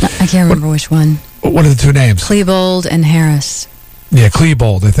can't remember which one. What are the two names? Klebold and Harris. Yeah,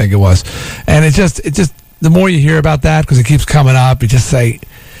 Klebold, I think it was. And it just, the more you hear about that, because it keeps coming up, you just say,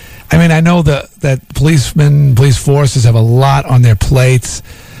 I mean, I know that police forces have a lot on their plates,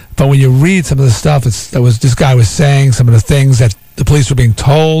 but when you read some of the stuff this guy was saying, some of the things that the police were being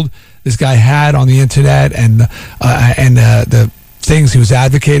told this guy had on the internet, and the things he was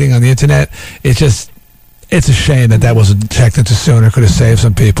advocating on the internet, it's a shame that wasn't checked into sooner. Could have saved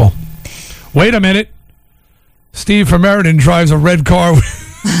some people. Wait a minute. Steve from Meriden drives a red car with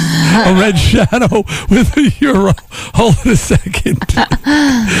a red Shadow with a Euro. Hold it a second.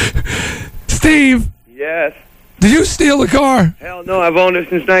 Steve. Yes. Did you steal a car? Hell no, I've owned it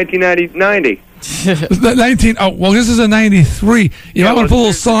since 1990. Well, this is a 93. You might want to put a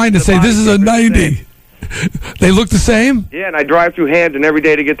little sign to say this is a 90. They look the same? Yeah, and I drive through Hampton every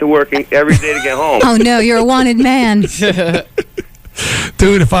day to get to work and every day to get home. Oh, no, you're a wanted man.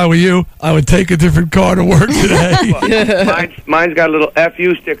 Dude, if I were you, I would take a different car to work today. Mine's got a little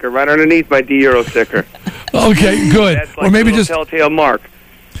FU sticker right underneath my DEE Euro sticker. Okay, good. That's like or maybe a just telltale mark.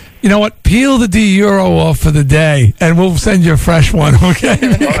 You know what? Peel the DEE Euro off for the day, and we'll send you a fresh one, okay?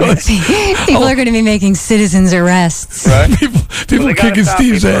 Because people are going to be making citizens arrests. Right? People are kicking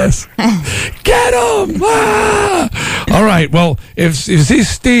Steve's ass. Get him! Ah! All right. Well, if you see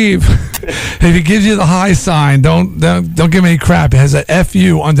Steve, if he gives you the high sign, don't give him any crap. It has a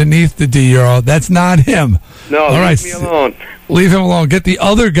FU underneath the DEE Euro. That's not him. No, all right, leave me alone. Leave him alone. Get the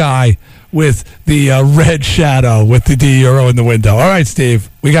other guy with the red Shadow with the DEE Euro in the window. All right, Steve,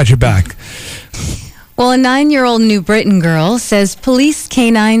 we got your back. Well, a 9-year-old New Britain girl says police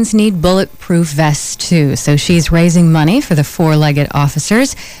canines need bulletproof vests too, so she's raising money for the four-legged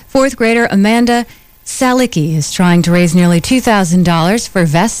officers. Fourth grader Amanda Salicki is trying to raise nearly $2,000 for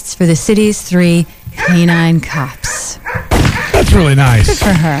vests for the city's 3 canine cops. That's really nice. Good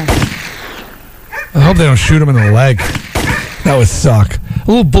for her. I hope they don't shoot him in the leg. That would suck. A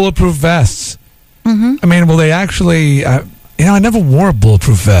little bulletproof vests. Mm-hmm. I mean, will they actually... I never wore a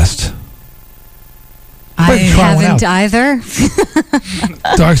bulletproof vest. I haven't either.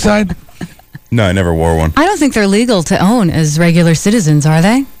 Darkside? No, I never wore one. I don't think they're legal to own as regular citizens, are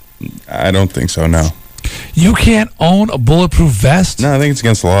they? I don't think so, no. You can't own a bulletproof vest? No, I think it's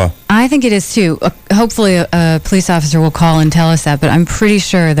against the law. I think it is too. Hopefully a police officer will call and tell us that, but I'm pretty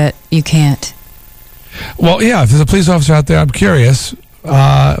sure that you can't. Well, yeah, if there's a police officer out there, I'm curious.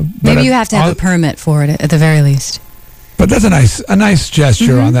 Maybe you have to have a permit for it at the very least. But that's a nice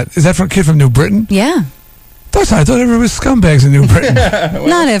gesture on that. Is that from a kid from New Britain? Yeah. I thought everybody was scumbags in New Britain. Well,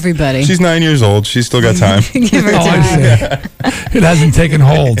 not everybody. She's 9 years old. She's still got time. Give her time. I see. It hasn't taken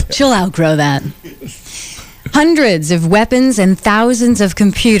hold. She'll outgrow that. Hundreds of weapons and thousands of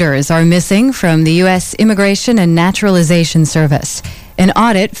computers are missing from the U.S. Immigration and Naturalization Service. An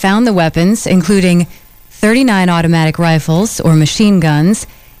audit found the weapons, including 39 automatic rifles or machine guns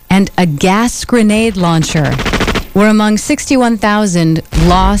and a gas grenade launcher, were among 61,000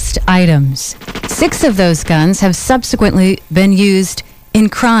 lost items. 6 of those guns have subsequently been used in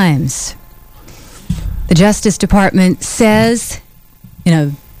crimes. The Justice Department says,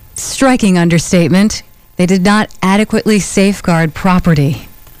 striking understatement, they did not adequately safeguard property.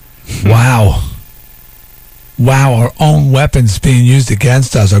 Wow. Wow, our own weapons being used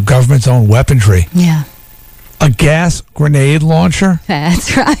against us, our government's own weaponry. Yeah. A gas grenade launcher?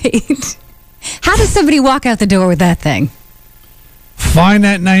 That's right. How does somebody walk out the door with that thing? Find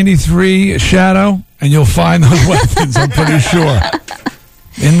that 93 Shadow, and you'll find those weapons, I'm pretty sure.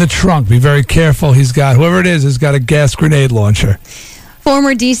 In the trunk. Be very careful. Whoever it is, has got a gas grenade launcher.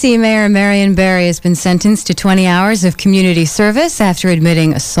 Former D.C. Mayor Marion Barry has been sentenced to 20 hours of community service after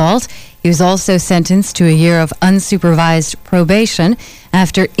admitting assault. He was also sentenced to a year of unsupervised probation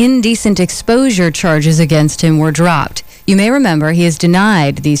after indecent exposure charges against him were dropped. You may remember he has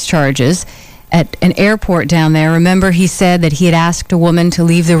denied these charges at an airport down there. Remember, he said that he had asked a woman to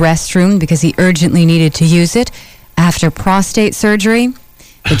leave the restroom because he urgently needed to use it after prostate surgery,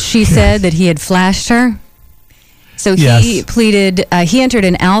 but she said that he had flashed her. So he pleaded, he entered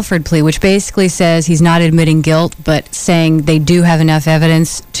an Alford plea, which basically says he's not admitting guilt, but saying they do have enough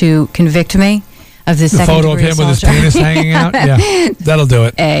evidence to convict me of the second photo of him with his penis hanging out? Yeah, that'll do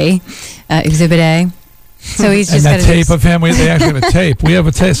it. Exhibit A. So he's And just that got tape of him, they actually have a tape. We have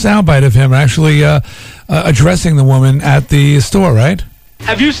a soundbite of him actually addressing the woman at the store, right?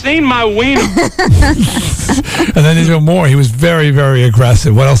 Have you seen my wiener? And then there's even more. He was very, very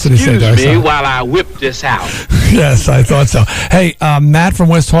aggressive. What else did he say, Excuse me Darkside? while I whip this out. Yes, I thought so. Hey, Matt from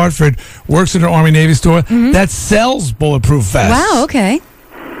West Hartford works at an Army-Navy store that sells bulletproof vests. Wow, okay.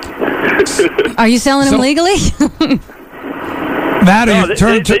 Are you selling them legally? Matt, No, they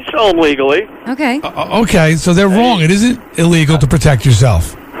sell them legally. Okay. okay, so they're wrong. It isn't illegal to protect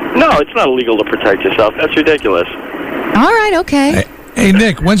yourself. No, it's not illegal to protect yourself. That's ridiculous. All right, okay. Hey,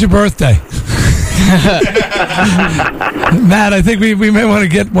 Nick, when's your birthday? Matt, I think we may want to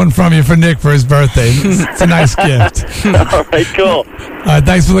get one from you for Nick for his birthday. It's a nice gift. All right, cool.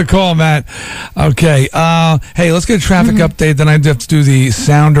 Thanks for the call, Matt. Okay. Hey, let's get a traffic update. Then I have to do the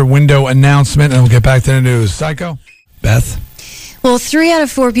sounder window announcement, and we'll get back to the news. Psycho? Beth? Well, 3 out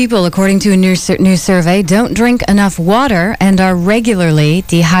of 4 people, according to a new survey, don't drink enough water and are regularly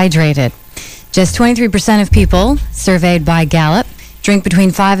dehydrated. Just 23% of people surveyed by Gallup drink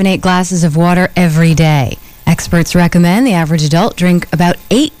between 5 and 8 glasses of water every day. Experts recommend the average adult drink about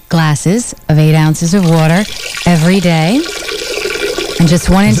 8 glasses of 8 ounces of water every day. And just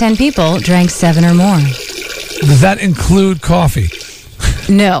 1 in 10 people drank 7 or more. Does that include coffee?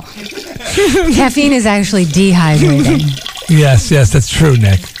 No. Caffeine is actually dehydrating. Yes, that's true,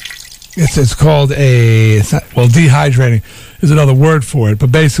 Nick. It's called dehydrating is another word for it,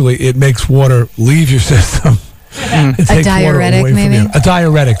 but basically it makes water leave your system. It takes diuretic, water away maybe? from you. A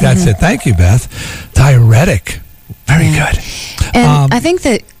diuretic, that's it. Thank you, Beth. Diuretic. Very good. And I think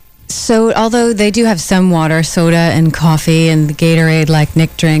that although they do have some water, soda and coffee and the Gatorade like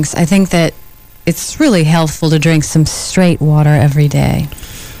Nick drinks, I think that it's really healthful to drink some straight water every day.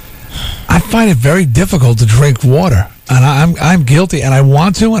 I find it very difficult to drink water, and I'm guilty, and I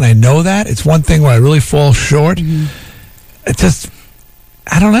want to, and I know that. It's one thing where I really fall short. It just,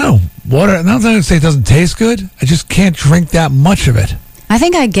 I don't know. Water, I'm not going to say it doesn't taste good. I just can't drink that much of it. I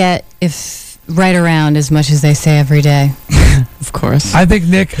think I get right around as much as they say every day. Of course. I think,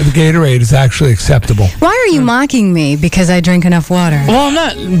 Nick, the Gatorade is actually acceptable. Why are you mocking me because I drink enough water? Well, I'm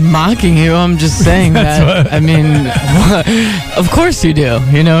not mocking you. I'm just saying that. I mean, of course you do.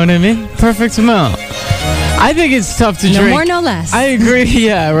 You know what I mean? Perfect amount. I think it's tough to drink. No more, no less. I agree.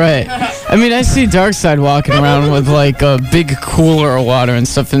 Yeah, right. I mean, I see Darkside walking around with like a big cooler of water and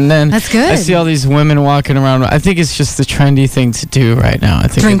stuff, and then that's good. I see all these women walking around. I think it's just the trendy thing to do right now. I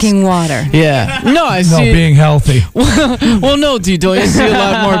think drinking water. Yeah. No, I see. being healthy. Well, no, dude. Don't you see a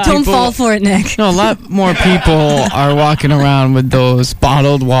lot more people? Don't fall for it, Nick. No, a lot more people are walking around with those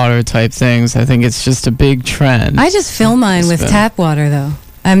bottled water type things. I think it's just a big trend. I just fill mine with tap water, though.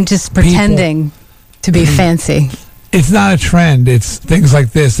 I'm just pretending to be fancy. It's not a trend. It's things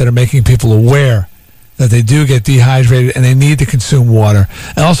like this that are making people aware that they do get dehydrated and they need to consume water.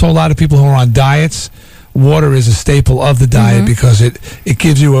 And also a lot of people who are on diets, water is a staple of the diet because it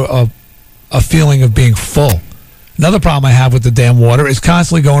gives you a feeling of being full. Another problem I have with the damn water is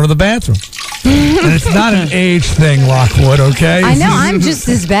constantly going to the bathroom. And it's not an age thing, Lockwood, okay? I know. I'm just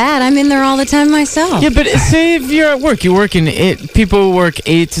as bad. I'm in there all the time myself. Yeah, but say if you're at work, you work people work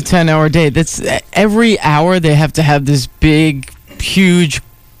 8 to 10 hour day. That's every hour they have to have this big, huge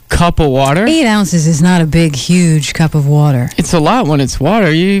cup of water. 8 ounces is not a big, huge cup of water. It's a lot when it's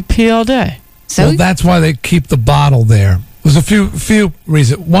water. You pee all day. So that's why they keep the bottle there. There's a few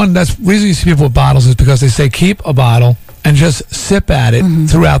reasons. One, that's reason you see people with bottles is because they say keep a bottle and just sip at it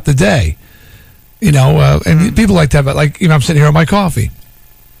throughout the day. You know, and people like to have it, like, you know, I'm sitting here on my coffee.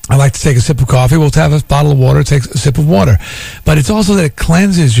 I like to take a sip of coffee. We'll have a bottle of water, take a sip of water. But it's also that it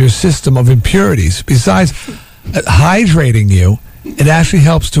cleanses your system of impurities. Besides hydrating you, it actually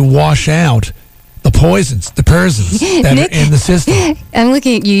helps to wash out the poisons, the persons that Nick, are in the system. I'm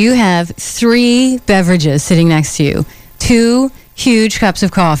looking at you. You have 3 beverages sitting next to you. 2 huge cups of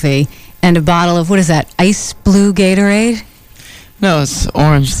coffee and a bottle of, what is that, ice blue Gatorade? No, it's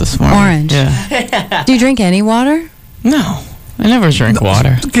orange this morning. Orange. Yeah. Do you drink any water? No, I never drink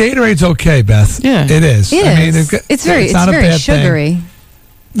water. Gatorade's okay, Beth. Yeah. It is. It is. It's very sugary.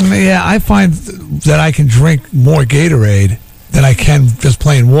 Yeah, I find that I can drink more Gatorade than I can just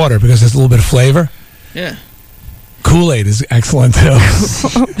plain water because there's a little bit of flavor. Yeah. Kool-Aid is excellent too.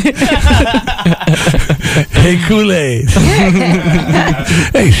 Hey, Kool-Aid.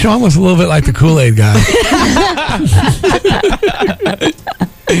 Hey, Sean was a little bit like the Kool-Aid guy.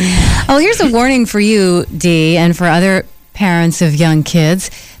 Oh, here's a warning for you, Dee, and for other parents of young kids.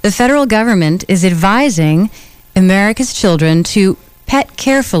 The federal government is advising America's children to pet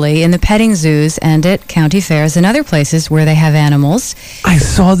carefully in the petting zoos and at county fairs and other places where they have animals. I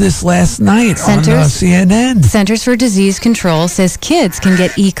saw this last night on CNN. Centers for Disease Control says kids can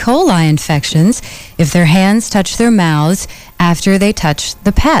get E. coli infections if their hands touch their mouths after they touch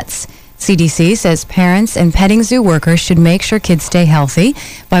the pets. CDC says parents and petting zoo workers should make sure kids stay healthy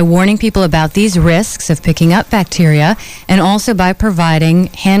by warning people about these risks of picking up bacteria, and also by providing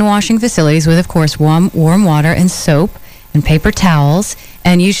hand-washing facilities with, of course, warm water and soap and paper towels.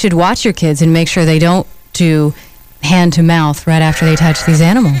 And you should watch your kids and make sure they don't do hand-to-mouth right after they touch these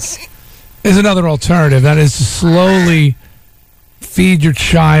animals. There's another alternative. That is to slowly feed your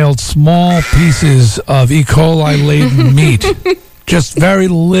child small pieces of E. coli-laden meat. Just very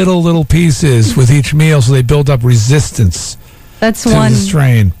little pieces with each meal, so they build up resistance. That's to the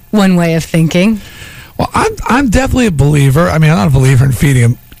strain. One way of thinking. Well, I'm definitely a believer. I mean, I'm not a believer in feeding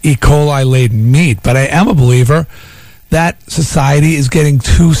them E. coli-laden meat, but I am a believer that society is getting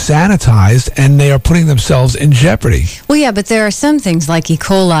too sanitized and they are putting themselves in jeopardy. Well, yeah, but there are some things like E.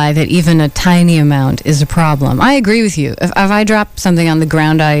 coli that even a tiny amount is a problem. I agree with you. If I drop something on the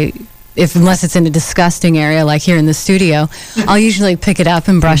ground, unless it's in a disgusting area like here in the studio, I'll usually pick it up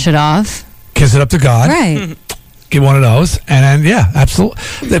and brush it off. Kiss it up to God. Right. Get one of those. And then, yeah,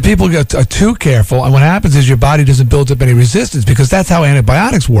 absolutely. The people are too careful. And what happens is your body doesn't build up any resistance, because that's how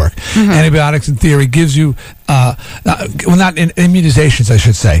antibiotics work. Mm-hmm. Antibiotics, in theory, gives you, not in immunizations, I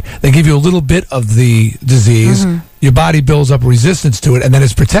should say. They give you a little bit of the disease. Mm-hmm. Your body builds up resistance to it, and then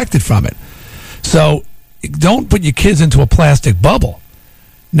it's protected from it. So don't put your kids into a plastic bubble.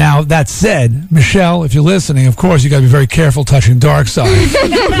 Now, that said, Michelle, if you're listening, of course, you got to be very careful touching Darkside.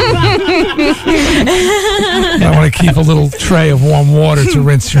 I want to keep a little tray of warm water to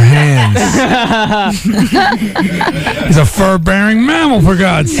rinse your hands. He's a fur-bearing mammal, for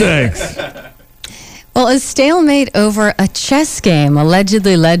God's sakes. Well, a stalemate over a chess game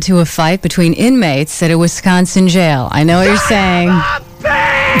allegedly led to a fight between inmates at a Wisconsin jail. I know what you're saying.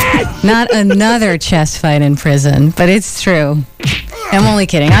 Not another chess fight in prison, but it's true. I'm only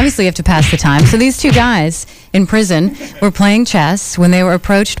kidding. Obviously, you have to pass the time. So these two guys in prison were playing chess when they were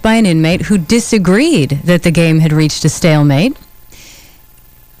approached by an inmate who disagreed that the game had reached a stalemate.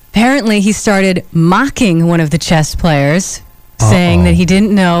 Apparently, he started mocking one of the chess players, saying that he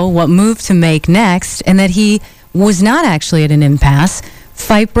didn't know what move to make next and that he was not actually at an impasse.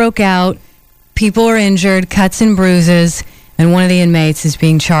 Fight broke out. People were injured, cuts and bruises, and one of the inmates is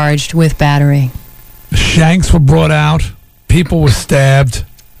being charged with battery. Shanks were brought out. People were stabbed.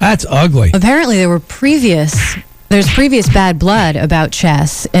 That's ugly. Apparently, there's previous bad blood about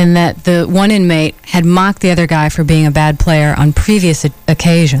chess, in that the one inmate had mocked the other guy for being a bad player on previous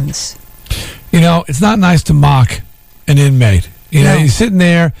occasions. You know, it's not nice to mock an inmate. You know, you're sitting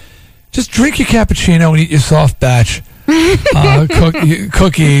there, just drink your cappuccino and eat your soft batch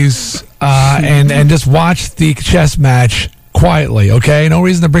cookies, and just watch the chess match quietly. Okay, no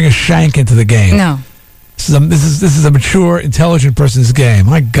reason to bring a shank into the game. No. This is a mature, intelligent person's game.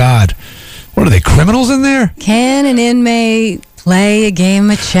 My God. What are they, criminals in there? Can an inmate play a game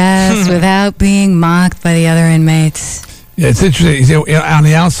of chess without being mocked by the other inmates? Yeah, it's interesting. You know, on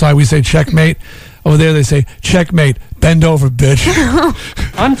the outside, we say checkmate. Over there, they say checkmate. Bend over, bitch.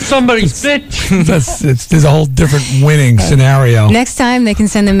 I'm somebody's bitch. There's a whole different winning scenario. Next time, they can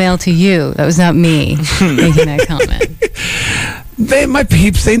send the mail to you. That was not me making that comment. My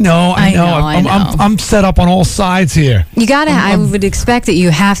peeps, they know. I know. I'm set up on all sides here. You gotta. I would expect that you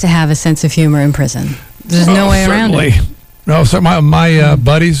have to have a sense of humor in prison. There's no way around it. No, so my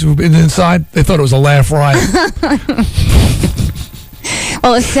buddies who've been inside, they thought it was a laugh riot.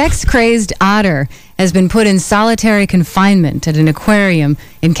 Well, a sex-crazed otter has been put in solitary confinement at an aquarium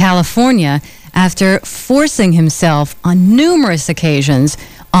in California after forcing himself on numerous occasions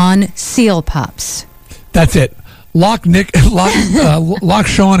on seal pups. That's it. Lock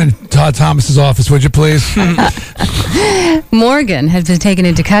Sean in Todd Thomas's office, would you please? Morgan has been taken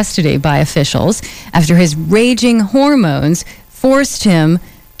into custody by officials after his raging hormones forced him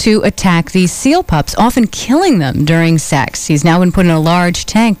to attack these seal pups, often killing them during sex. He's now been put in a large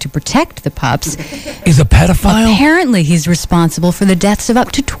tank to protect the pups. He's a pedophile? Apparently, he's responsible for the deaths of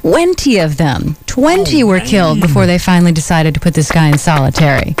up to 20 of them. 20 were killed before they finally decided to put this guy in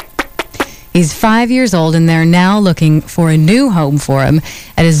solitary. He's 5 years old, and they're now looking for a new home for him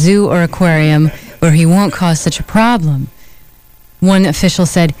at a zoo or aquarium where he won't cause such a problem. One official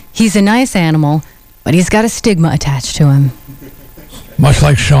said, he's a nice animal, but he's got a stigma attached to him. Much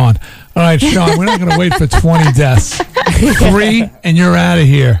like Sean. All right, Sean, we're not going to wait for 20 deaths. 3, and you're out of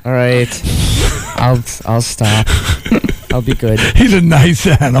here. All right. I'll stop. I'll be good. He's a nice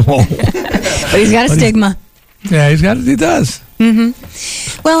animal. But he's got a stigma. Yeah, he does.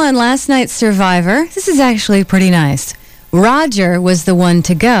 Mm-hmm. Well, on last night's Survivor, this is actually pretty nice. Roger was the one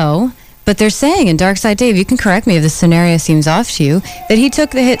to go, but they're saying, and Darkside Dave, you can correct me if this scenario seems off to you, that he took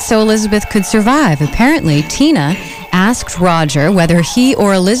the hit so Elizabeth could survive. Apparently, Tina asked Roger whether he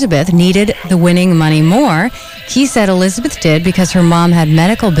or Elizabeth needed the winning money more. He said Elizabeth did because her mom had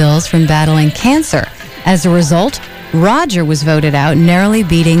medical bills from battling cancer. As a result, Roger was voted out, narrowly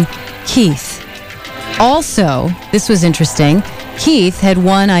beating Keith. Also, this was interesting, Keith had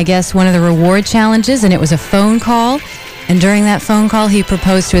won, I guess, one of the reward challenges, and it was a phone call. And during that phone call, he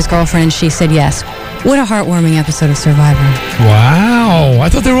proposed to his girlfriend, and she said yes. What a heartwarming episode of Survivor. Wow. I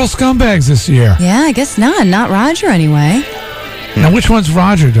thought they were all scumbags this year. Yeah, I guess not. Not Roger, anyway. Now, which one's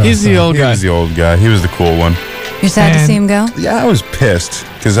Roger, though? He's the old guy. He was the old guy. He was the cool one. You're sad to see him go? Yeah, I was pissed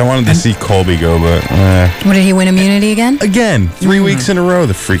because I wanted to see Colby go, but... What, did he win immunity again? Again, 3 weeks in a row,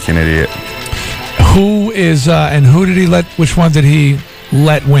 the freaking idiot. Who is, and who did he let, which one did he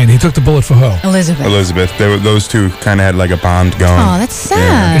let win? He took the bullet for who? Elizabeth. Those two kind of had like a bond going. Oh, that's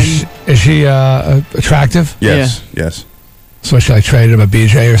sad. Is she attractive? Yes, yes. So should I trade him a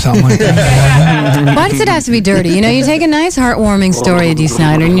BJ or something like that? Why does it have to be dirty? You know, you take a nice, heartwarming story, Dee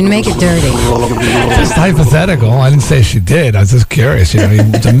Snider, and you make it dirty. Just hypothetical. I didn't say she did. I was just curious. You know,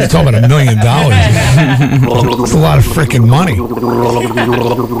 you're talking about $1 million. It's a lot of freaking money.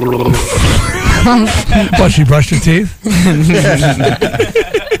 But she brushed her teeth?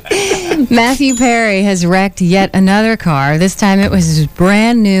 Matthew Perry has wrecked yet another car. This time it was his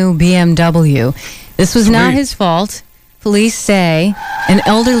brand new BMW. This was not his fault. Police say an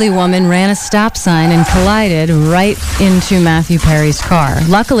elderly woman ran a stop sign and collided right into Matthew Perry's car.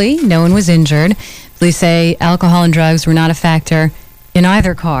 Luckily, no one was injured. Police say alcohol and drugs were not a factor in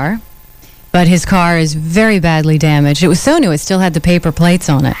either car, but his car is very badly damaged. It was so new, it still had the paper plates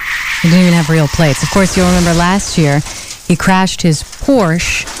on it. It didn't even have real plates. Of course, you'll remember last year, he crashed his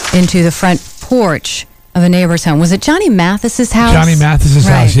Porsche into the front porch of a neighbor's home. Was it Johnny Mathis's house? Johnny Mathis's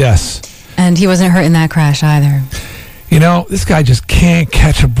house, yes. And he wasn't hurt in that crash either. You know, this guy just can't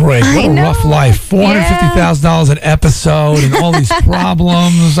catch a break. What a rough life. $450,000 an episode and all these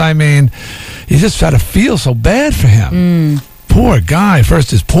problems. I mean, you just try to feel so bad for him. Poor guy.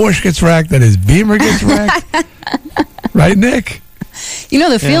 First his Porsche gets wrecked, then his Beamer gets wrecked. Right, Nick? You know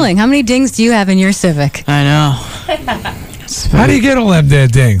the feeling. How many dings do you have in your Civic? I know. How do you get all them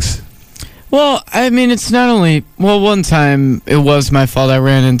dead dings? Well, I mean, it's not only... Well, one time, it was my fault. I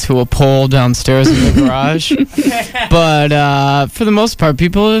ran into a pole downstairs in the garage. But for the most part,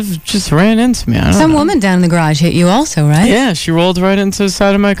 people have just ran into me. Some woman down in the garage hit you also, right? Yeah, she rolled right into the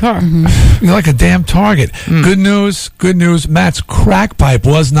side of my car. You're like a damn target. Good news. Matt's crack pipe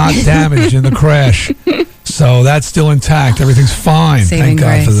was not damaged in the crash. So that's still intact. Everything's fine. Saving Thank God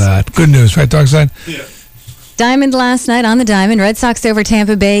grace. for that. Good news, right, Darkside? Yeah. Diamond last night on the Diamond. Red Sox over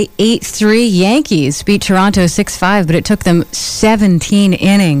Tampa Bay 8-3. Yankees beat Toronto 6-5, but it took them 17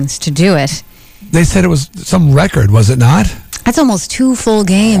 innings to do it. They said it was some record, was it not? That's almost 2 full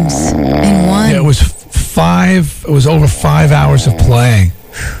games in one. Yeah, it was 5. It was over 5 hours of playing.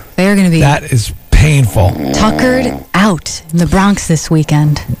 They're going to be That is painful. tuckered out in the Bronx this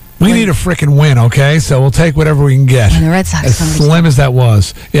weekend. We need a freaking win, okay? So we'll take whatever we can get. And the Red Sox. As slim as that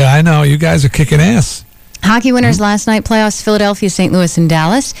was. Yeah, I know. You guys are kicking ass. Hockey winners last night, playoffs, Philadelphia, St. Louis, and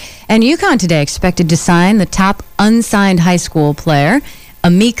Dallas. And UConn today expected to sign the top unsigned high school player,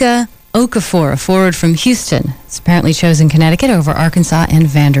 Emeka Okafor, a forward from Houston. It's apparently chosen Connecticut over Arkansas and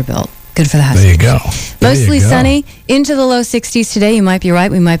Vanderbilt. Good for the Huskies. There you go. Mostly sunny, into the low 60s today. You might be right.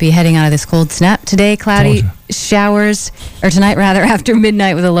 We might be heading out of this cold snap. Today, cloudy showers, or tonight rather, after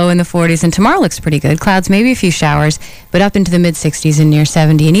midnight with a low in the 40s. And tomorrow looks pretty good. Clouds, maybe a few showers, but up into the mid-60s and near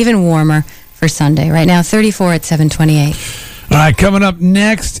 70, and even warmer for Sunday. Right now, 34 at 728. All right, coming up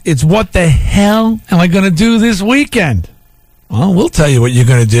next, it's what the hell am I going to do this weekend? Well, we'll tell you what you're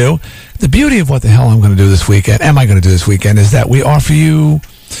going to do. The beauty of what the hell am I going to do this weekend is that we offer you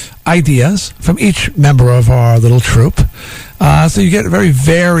ideas from each member of our little troupe. So you get very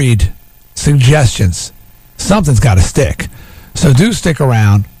varied suggestions. Something's got to stick. So do stick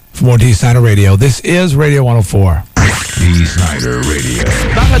around for more Dee Snider Radio. This is Radio 104. Dee Snider Radio.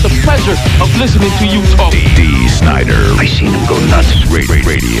 I've had the pleasure of listening to you talk. Dee Snider. I seen him go nuts.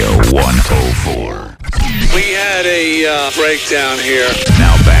 Radio 104. We had a breakdown here.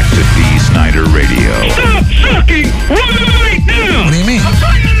 Now back to Dee Snider Radio. Stop sucking right now! What do you mean? I'm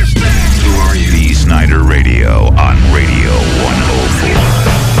trying to understand. Who are you? Dee Snider Radio on Radio 104.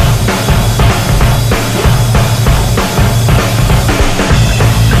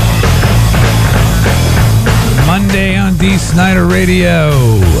 Monday on Dee Snider Radio.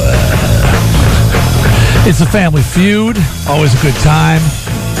 It's a family feud. Always a good time.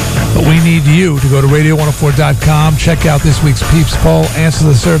 But we need you to go to radio104.com, check out this week's Peeps poll, answer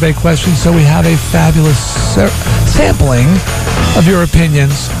the survey questions so we have a fabulous sampling of your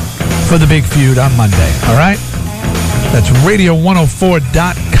opinions for the big feud on Monday. All right? That's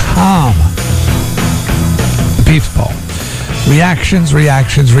radio104.com. The Peeps poll. Reactions.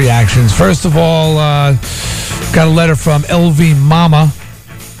 First of all, got a letter from LV Mama,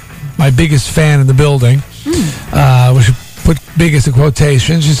 my biggest fan in the building. We should put biggest in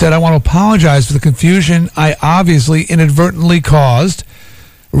quotations. She said, I want to apologize for the confusion I obviously inadvertently caused.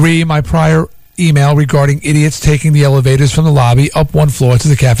 My prior email regarding idiots taking the elevators from the lobby up one floor to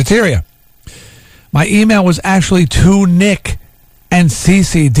the cafeteria. My email was actually to Nick and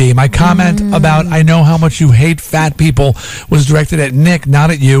CCD. My comment about I know how much you hate fat people was directed at Nick, not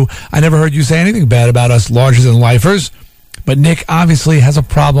at you. I never heard you say anything bad about us larger-than-lifers. But Nick obviously has a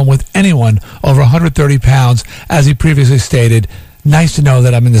problem with anyone over 130 pounds, as he previously stated. Nice to know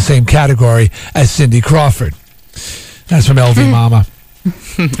that I'm in the same category as Cindy Crawford. That's from LV Mama.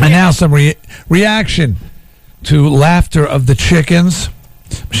 And now some reaction to Laughter of the Chickens.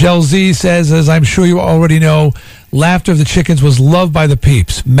 Michelle Z says, as I'm sure you already know, Laughter of the Chickens was loved by the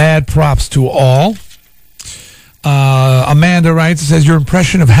peeps. Mad props to all. Amanda writes, says, your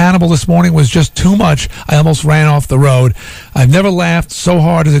impression of Hannibal this morning was just too much. I almost ran off the road. I've never laughed so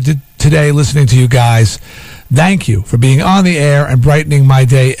hard as I did today listening to you guys. Thank you for being on the air and brightening my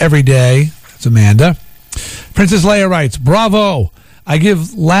day every day. That's Amanda. Princess Leia writes, bravo. I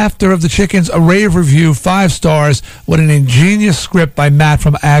give Laughter of the Chickens a rave review, 5 stars. What an ingenious script by Matt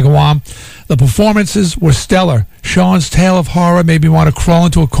from Agawam. The performances were stellar. Sean's tale of horror made me want to crawl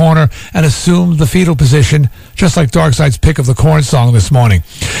into a corner and assume the fetal position, just like Darkside's pick of the corn song this morning.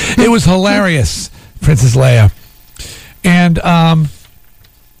 It was hilarious, Princess Leia. And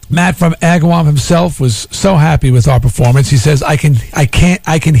Matt from Agawam himself was so happy with our performance. He says, I can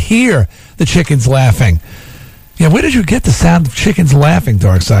hear the chickens laughing. Yeah, where did you get the sound of chickens laughing,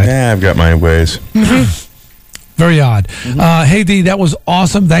 Darkside? Yeah, I've got my ways. Very odd. Hey, Dee, that was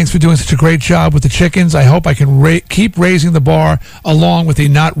awesome. Thanks for doing such a great job with the chickens. I hope I can keep raising the bar along with the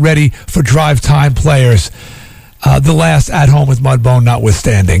not ready for drive time players. The last at home with Mudbone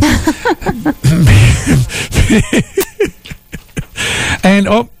notwithstanding. And,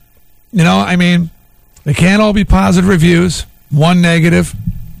 they can't all be positive reviews. One negative.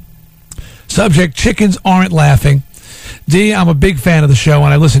 Subject, chickens aren't laughing. Dee, I'm a big fan of the show,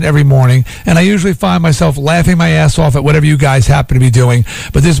 and I listen every morning, and I usually find myself laughing my ass off at whatever you guys happen to be doing.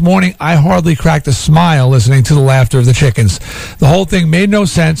 But this morning, I hardly cracked a smile listening to the Laughter of the Chickens. The whole thing made no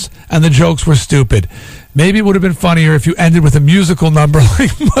sense, and the jokes were stupid. Maybe it would have been funnier if you ended with a musical number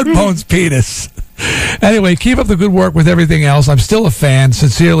like Mudbone's penis. Anyway, keep up the good work with everything else. I'm still a fan.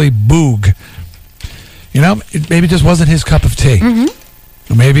 Sincerely, Boog. Maybe it just wasn't his cup of tea.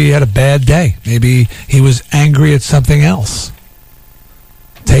 Or maybe he had a bad day. Maybe he was angry at something else.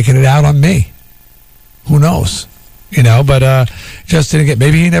 Taking it out on me. Who knows? But just didn't get...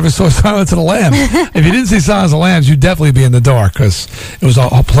 Maybe he never saw Silence of the Lambs. If you didn't see Silence of the Lambs, you'd definitely be in the dark because it was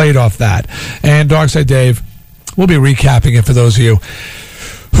all played off that. And Darkside Dave, we'll be recapping it for those of you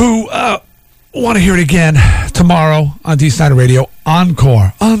who want to hear it again tomorrow on Dee Snider Radio.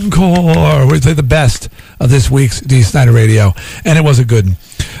 Encore. We play the best of this week's Dee Snider Radio. And it was a good one.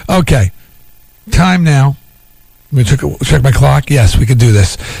 Okay. Time now. Let me check my clock. Yes, we can do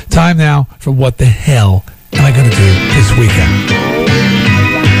this. Time now for What the Hell Am I Going to Do This Weekend?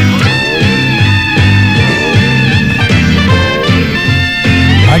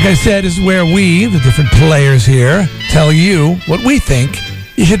 Like I said, this is where we, the different players here, tell you what we think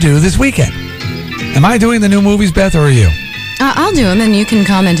you should do this weekend. Am I doing the new movies, Beth, or are you? I'll do them, and you can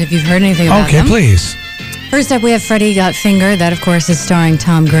comment if you've heard anything about them. Okay, please. First up, we have Freddy Got Fingered. That, of course, is starring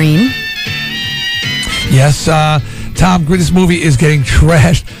Tom Green. Yes, Tom Green. This movie is getting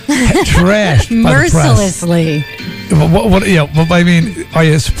trashed mercilessly. I mean, are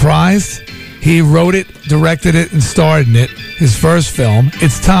you surprised? He wrote it, directed it, and starred in it. His first film.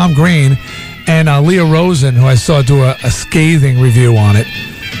 It's Tom Green, and Leah Rosen, who I saw do a scathing review on it,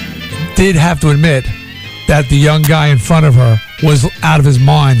 did have to admit that the young guy in front of her was out of his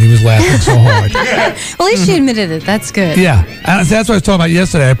mind. He was laughing so hard. Well, at least she admitted it. That's good. Yeah. And that's what I was talking about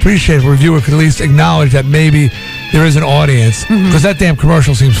yesterday. I appreciate if a reviewer could at least acknowledge that maybe there is an audience, because that damn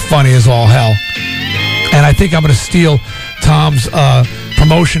commercial seems funny as all hell. And I think I'm going to steal Tom's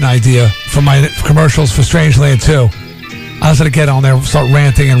promotion idea from my commercials for Strangeland 2. I was going to get on there and start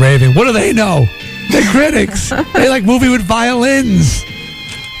ranting and raving. What do they know? They're critics. They like movie with violins.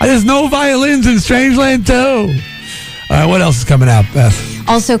 There's no violins in Strangeland 2. All right, what else is coming out, Beth?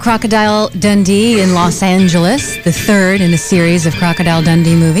 Also, Crocodile Dundee in Los Angeles, the third in a series of Crocodile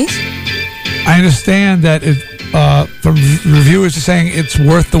Dundee movies. I understand that from reviewers are saying it's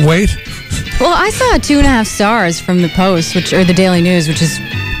worth the wait. Well, I saw 2.5 stars from the Post, or the Daily News, which is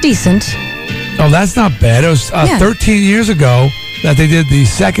decent. Oh, that's not bad. It was 13 years ago that they did the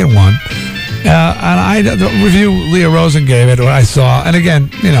second one. And the review Leah Rosen gave it, what I saw. And again,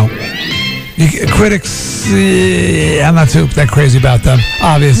 critics, I'm not too that crazy about them,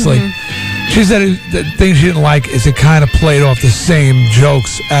 obviously. Mm-hmm. She said the thing she didn't like is it kind of played off the same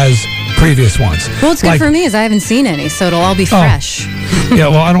jokes as previous ones. Well, what's good for me is I haven't seen any, so it'll all be fresh. Yeah,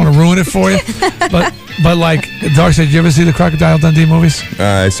 well, I don't want to ruin it for you. But like, Darkside, did you ever see the Crocodile Dundee movies?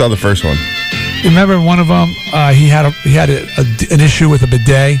 I saw the first one. You remember one of them, he had an issue with a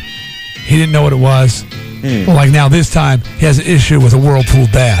bidet. He didn't know what it was. Well, like now this time, he has an issue with a whirlpool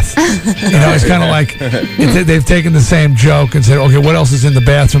bath. It's kind of like they've taken the same joke and said, okay, what else is in the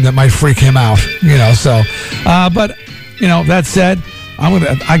bathroom that might freak him out? So. But that said,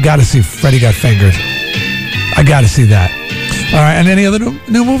 I got to see Freddy Got Fingered. I got to see that. All right, and any other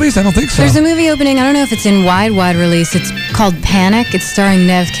new movies? I don't think so. There's a movie opening. I don't know if it's in wide release. It's called Panic. It's starring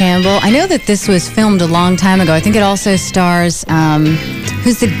Nev Campbell. I know that this was filmed a long time ago. I think it also stars,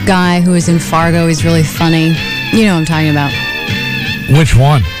 who's the guy who was in Fargo? He's really funny. You know what I'm talking about. Which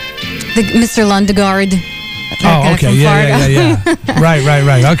one? Mr. Lundegaard. Oh, okay. Yeah.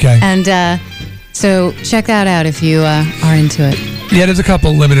 Right. Okay. And so check that out if you are into it. Yeah, there's a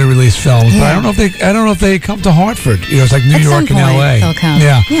couple limited release films, but I don't know if they come to Hartford. It's like New York and LA. They'll come.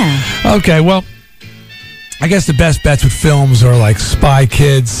 Yeah. Okay. Well, I guess the best bets with films are like Spy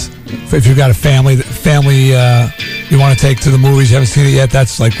Kids. If you've got a family you want to take to the movies, you haven't seen it yet,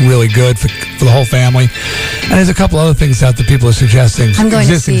 that's like really good for the whole family. And there's a couple other things out that people are suggesting. I'm going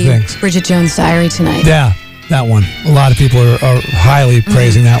to see Bridget Jones' Diary tonight. Yeah, that one. A lot of people are highly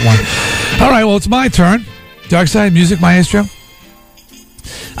praising that one. All right, well, it's my turn. Darkside, music maestro.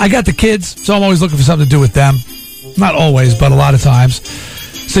 I got the kids, so I'm always looking for something to do with them. Not always, but a lot of times.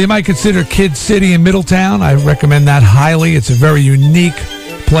 So you might consider Kid City in Middletown. I recommend that highly. It's a very unique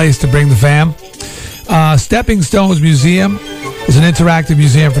place to bring the fam. Stepping Stones Museum is an interactive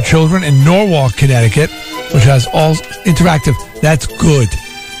museum for children in Norwalk, Connecticut, which has all interactive. That's good.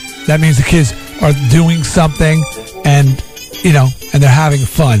 That means the kids are doing something and they're having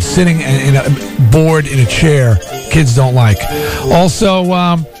fun. Sitting bored in a chair, kids don't like. Also,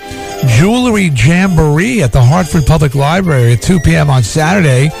 Jewelry Jamboree at the Hartford Public Library at 2 p.m. on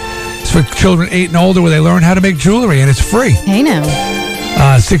Saturday. It's for children 8 and older where they learn how to make jewelry, and it's free. Hey, now.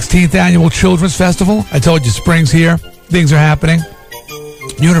 16th Annual Children's Festival. I told you, spring's here. Things are happening.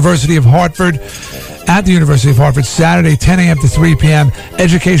 University of Hartford. At the University of Hartford, Saturday, 10 a.m. to 3 p.m.,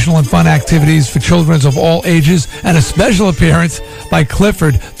 educational and fun activities for children of all ages, and a special appearance by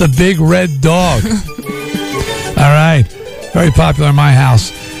Clifford, the big red dog. All right. Very popular in my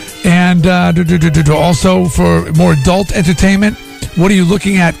house. And also for more adult entertainment, What Are You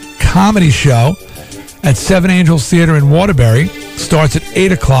Looking At? Comedy show at Seven Angels Theater in Waterbury. Starts at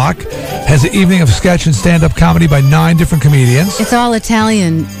 8 o'clock. Has an evening of sketch and stand-up comedy by 9 different comedians. It's all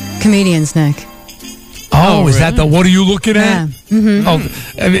Italian comedians, Nick. Oh, is that the What Are You Looking At? Yeah. Mm-hmm. Oh,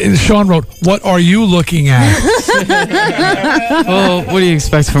 Sean wrote, What Are You Looking At? Well, what do you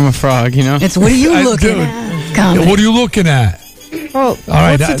expect from a frog, It's What Are You Looking At? Comedy. What are you looking at? Oh, all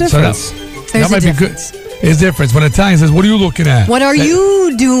right. What's the difference? That might be good. There's a difference. When Italian says, what are you looking at? What are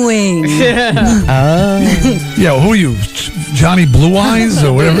you doing? Yeah, who are you? Johnny Blue Eyes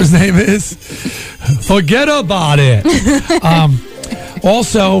or whatever his name is? Forget about it.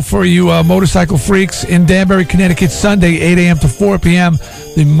 Also, for you motorcycle freaks, in Danbury, Connecticut, Sunday, 8 a.m. to 4 p.m.,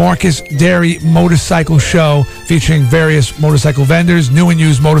 the Marcus Dairy Motorcycle Show featuring various motorcycle vendors, new and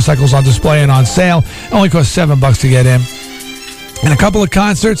used motorcycles on display and on sale. It only costs $7 to get in. And a couple of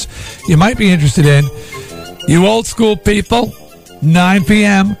concerts you might be interested in. You old school people, 9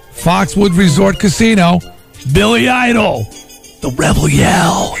 p.m., Foxwood Resort Casino, Billy Idol, the Rebel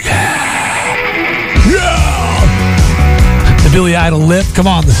Yell. Yeah! The Billy Idol lip, come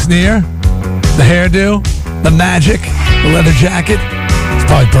on, the sneer, the hairdo, the magic, the leather jacket. It's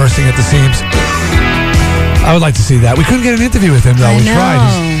probably bursting at the seams. I would like to see that. We couldn't get an interview with him, though. We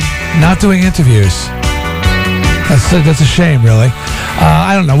tried. He's not doing interviews. That's a shame, really.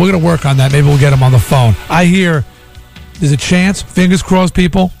 I don't know. We're going to work on that. Maybe we'll get him on the phone. I hear there's a chance, fingers crossed,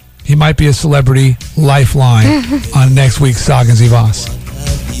 people, he might be a celebrity lifeline on next week's Sagan Zivas.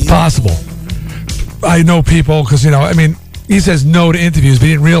 Possible. I know people because, he says no to interviews, but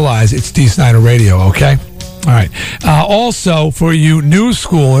he didn't realize it's Dee Snider Radio, okay? All right. Also, for you new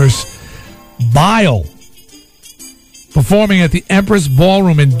schoolers, Bile. performing at the Empress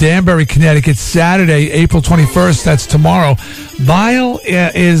Ballroom in Danbury, Connecticut, Saturday, April 21st. That's tomorrow. Bile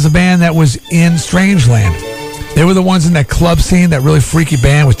is a band that was in Strangeland. They were the ones in that club scene, that really freaky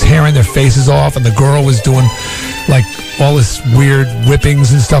band was tearing their faces off, and the girl was doing like all this weird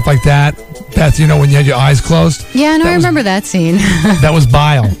whippings and stuff like that. Beth, you know, when you had your eyes closed? Yeah, no, I remember that scene. That was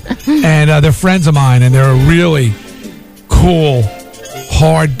Bile. And they're friends of mine, and they're a really cool,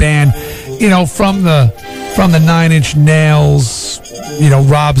 hard band. You know, from the 9 Inch Nails, you know,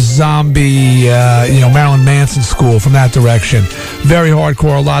 Rob Zombie, you know, Marilyn Manson school, from that direction. Very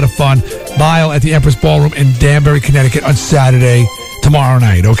hardcore, a lot of fun. Bile at the Empress Ballroom in Danbury, Connecticut on Saturday, tomorrow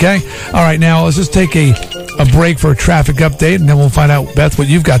night, okay? All right, now let's just take a break for a traffic update, and then we'll find out, Beth, what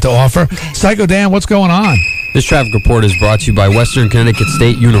you've got to offer. Okay. Psycho Dan, what's going on? This traffic report is brought to you by Western Connecticut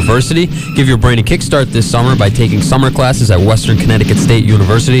State University. Give your brain a kickstart this summer by taking summer classes at Western Connecticut State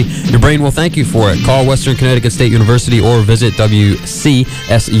University. Your brain will thank you for it. Call Western Connecticut State University or visit wcsu.edu.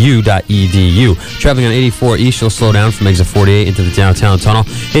 Traveling on 84 East, you'll slow down from exit 48 into the downtown tunnel.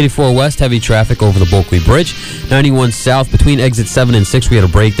 84 West, heavy traffic over the Bulkley Bridge. 91 South, between exit 7 and 6, we had a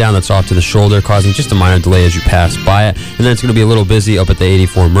breakdown that's off to the shoulder, causing just a minor delay as you pass by it. And then it's going to be a little busy up at the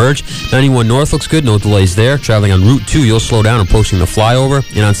 84 Merge. 91 North looks good, no delays there. Traveling on Route 2, you'll slow down approaching the flyover.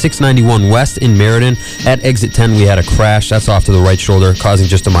 And on 691 West in Meriden, at exit 10, we had a crash. That's off to the right shoulder, causing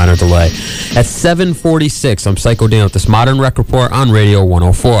just a minor delay. At 7:46, I'm Psycho Dan with this Modern Rec Report on Radio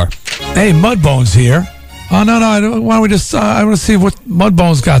 104. Hey, Mudbone's here. Oh, no, why don't we just, I want to see what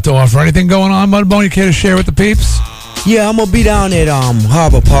Mudbone's got to offer. Anything going on, Mudbone, you care to share with the peeps? Yeah, I'm going to be down at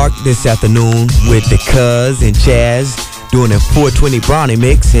Harbor Park this afternoon with the Cuz and Chaz doing a 420 brownie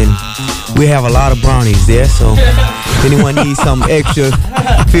mix, and we have a lot of brownies there, so if anyone needs some extra,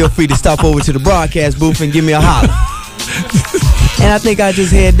 feel free to stop over to the broadcast booth and give me a holler. And I think I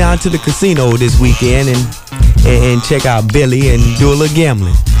just head down to the casino this weekend and check out Billy and do a little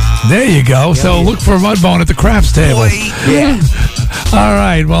gambling. There you go. So look for Mudbone at the craps table. Yeah. All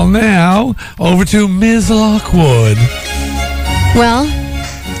right, well now, over to Ms. Lockwood. Well,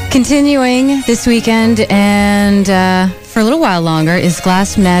 continuing this weekend and for a little while longer is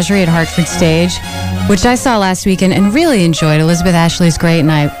Glass Menagerie at Hartford Stage, which I saw last weekend and really enjoyed. Elizabeth Ashley's great,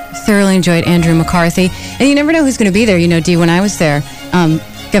 and I thoroughly enjoyed Andrew McCarthy. And you never know who's going to be there. You know, Dee, when I was there,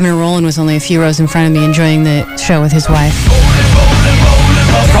 Governor Rowland was only a few rows in front of me enjoying the show with his wife.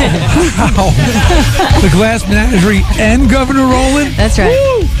 Wow. The Glass Menagerie and Governor Rowland? That's right.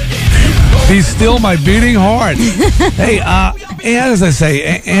 Woo! He's still my beating heart. Hey, as I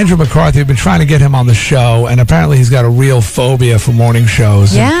say, Andrew McCarthy, we've been trying to get him on the show, and apparently he's got a real phobia for morning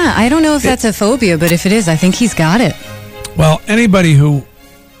shows. Yeah, I don't know if that's a phobia, but if it is, I think he's got it. Well, anybody who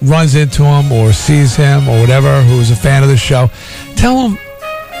runs into him or sees him or whatever who's a fan of the show, tell him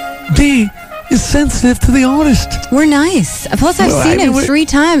Dee is sensitive to the artist. We're nice. Plus, I've seen him 3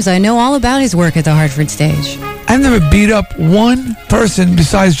 times. I know all about his work at the Hartford Stage. I've never beat up one person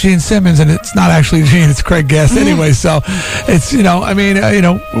besides Gene Simmons, and it's not actually Gene, it's Craig Guest anyway. So it's, we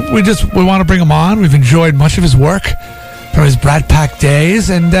want to bring him on. We've enjoyed much of his work from his Brat Pack days,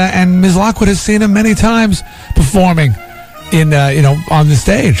 and Ms. Lockwood has seen him many times performing in on the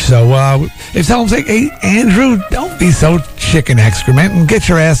stage. So if someone's like, hey, Andrew, don't be so chicken excrement and get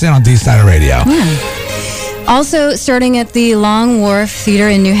your ass in on Dee Snider Radio. Yeah. Also, starting at the Long Wharf Theater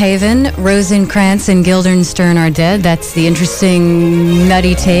in New Haven, Rosencrantz and Guildenstern are dead. That's the interesting,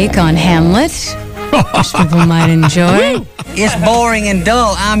 nutty take on Hamlet, which people might enjoy. It's boring and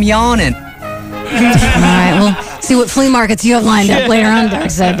dull. I'm yawning. All right, we'll see what flea markets you have lined up later on,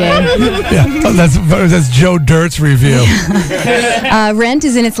 Darkside Day. Yeah, that's Joe Dirt's review. Rent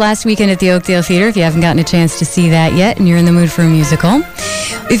is in its last weekend at the Oakdale Theater, if you haven't gotten a chance to see that yet and you're in the mood for a musical.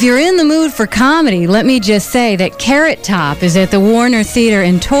 If you're in the mood for comedy, let me just say that Carrot Top is at the Warner Theater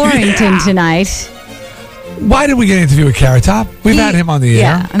in Torrington tonight. Why did we get an interview with Carrot Top? We've had him on the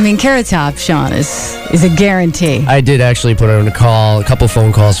air. Yeah, I mean, Carrot Top, Sean, is a guarantee. I did actually put in a couple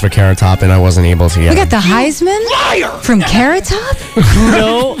phone calls for Carrot Top, and I wasn't able to get We got the Heisman from Carrot Top?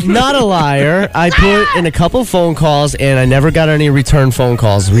 No, not a liar. I put in a couple phone calls, and I never got any return phone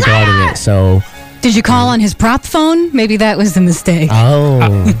calls regarding it, so... Did you call on his prop phone? Maybe that was the mistake.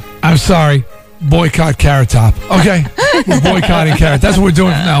 Oh. I'm sorry. Boycott Carrot Top. Okay. We're boycotting Carrot. That's what we're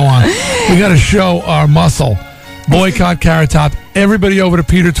doing from now on. We got to show our muscle. Boycott Carrot Top. Everybody over to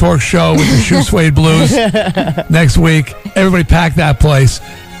Peter Tork's show with the Shoe Suede Blues next week. Everybody pack that place.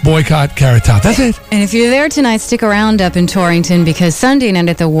 Boycott Carrot Top. That's it. And if you're there tonight, stick around up in Torrington because Sunday night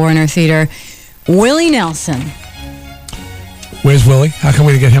at the Warner Theater, Willie Nelson. Where's Willie? How come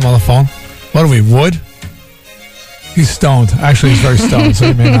we didn't get him on the phone? What are we, Wood? He's stoned. Actually, he's very stoned, so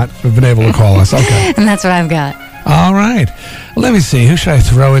he may not have been able to call us. Okay. And that's what I've got. All right. Let me see. Who should I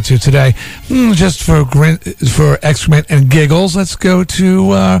throw it to today? Just for excrement and giggles, let's go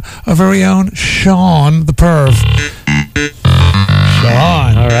to our very own Sean the Perv.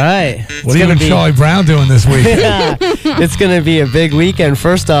 Sean. All right. What are you and Charlie Brown doing this week? It's going to be a big weekend.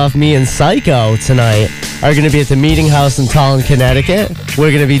 First off, me and Psycho tonight are going to be at the Meeting House in Tallinn, Connecticut.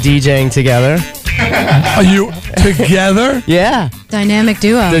 We're going to be DJing together. Are you together? Yeah. Dynamic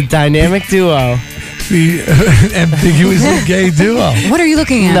duo. The dynamic duo. The ambiguously gay duo. What are you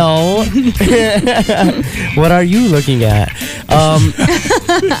looking at? No. What are you looking at?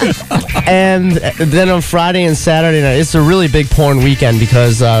 And then on Friday and Saturday night, it's a really big porn weekend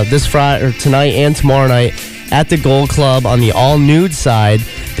because this Friday, or tonight and tomorrow night, at the Gold Club on the all-nude side,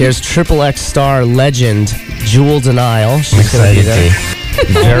 there's XXX star legend Jewel Denial. She's going to be there.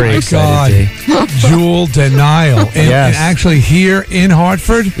 Very excited. Jewel Denial. And actually here in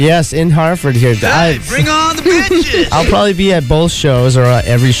Hartford? Yes, in Hartford here. Hey, bring on the bitches! I'll probably be at both shows or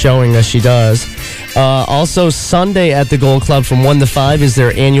every showing that she does. Also, Sunday at the Gold Club from 1 to 5 is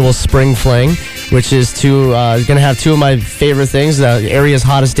their annual Spring Fling, which is going to have two of my favorite things, the area's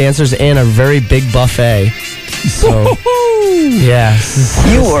hottest dancers and a very big buffet. So, yeah.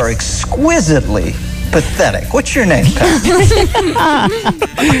 You are exquisitely pathetic. What's your name, pal?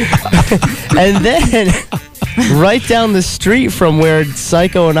 And then, right down the street from where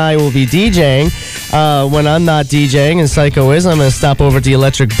Psycho and I will be DJing, when I'm not DJing and Psycho is, I'm going to stop over at the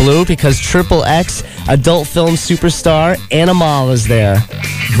Electric Blue because XXX adult film superstar Animal is there.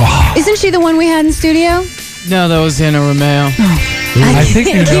 Isn't she the one we had in studio? No, that was Anna Romeo. I think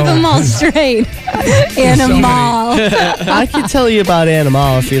you Keep know. them all straight. Animal. I can tell you about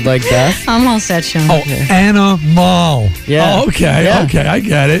Animal if you'd like, Beth. I'm all set, Sean. Oh, Animal. Yeah. Oh, okay, Yeah. okay, I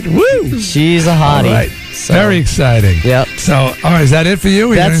get it. Woo! She's a hottie. All right. So- Very exciting. Yep. So, all right, is that it for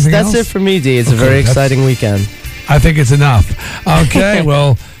you? Or That's anything else? it for me, Dee. It's a Okay, very that's- exciting weekend. I think it's enough. Okay,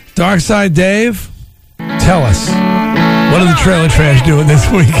 well, Darkside Dave, tell us. What are the trailer trash doing this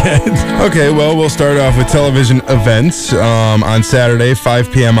weekend? Okay, well, we'll start off with television events. On Saturday,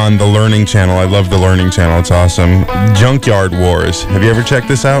 5 p.m. on the Learning Channel. I love the Learning Channel. It's awesome. Junkyard Wars. Have you ever checked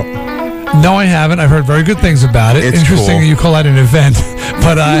this out? No, I haven't. I've heard very good things about it. It's Interesting cool. you call that an event,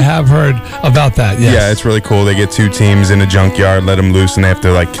 but I have heard about that, yes. Yeah, it's really cool. They get two teams in a junkyard, let them loose, and they have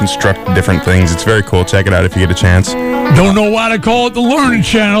to, like, construct different things. It's very cool. Check it out if you get a chance. Don't know why they call it the Learning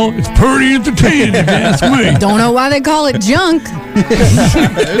Channel. It's pretty entertaining, if you ask me. Don't know why they call it junk.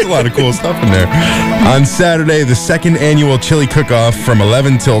 There's a lot of cool stuff in there. On Saturday, the second annual chili cook-off from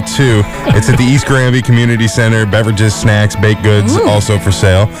 11 till 2. It's at the East Granby Community Center. Beverages, snacks, baked goods, also for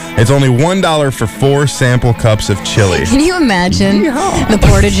sale. It's only $1 for 4 sample cups of chili. Can you imagine the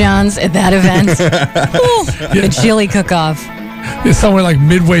Porta-Johns at that event? The chili cook-off. It's somewhere like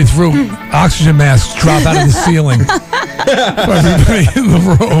midway through, oxygen masks drop out of the ceiling for everybody in the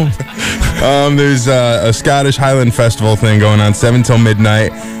room. There's a Scottish Highland Festival thing going on 7 till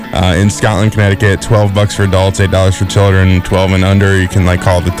midnight in Scotland, Connecticut. $12 for adults, $8 for children, 12 and under. You can like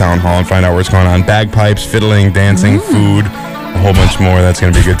call the town hall and find out what's going on. Bagpipes, fiddling, dancing, food, a whole bunch more. That's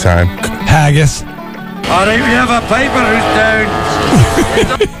going to be a good time. Haggis. I don't even have a paper who's down.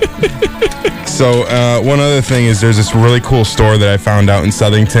 So one other thing is there's this really cool store that I found out in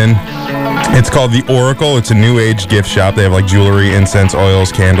Southington. It's called The Oracle. It's a new age gift shop. They have like jewelry, incense,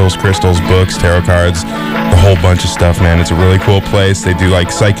 oils, candles, crystals, books, tarot cards, a whole bunch of stuff, man. It's a really cool place. They do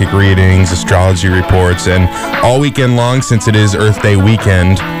like psychic readings, astrology reports, and all weekend long, since it is Earth Day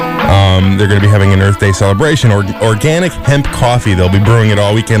weekend, they're going to be having an Earth Day celebration. Organic hemp coffee. They'll be brewing it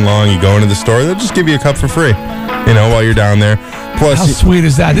all weekend long. You go into the store, they'll just give you a cup for free, you know, while you're down there. Plus, how sweet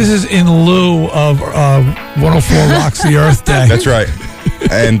is that? This is in lieu of 104 Rocks the Earth Day. That's right.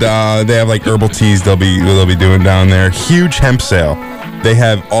 And they have like herbal teas they'll be doing down there. Huge hemp sale. They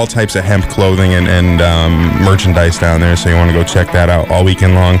have all types of hemp clothing and merchandise down there, so you want to go check that out all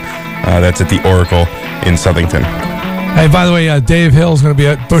weekend long. That's at the Oracle in Southington. Hey, by the way, Dave Hill's going to be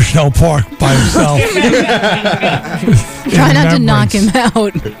at Bushnell Park by himself. Try not to knock him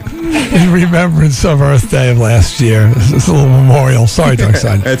out. In remembrance of Earth Day of last year. It's a little memorial. Sorry,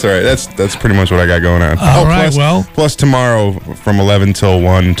 Darkside. That's all right. That's pretty much what I got going on. All right, plus tomorrow from 11 till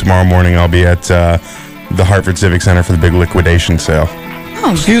 1, tomorrow morning, I'll be at the Hartford Civic Center for the big liquidation sale.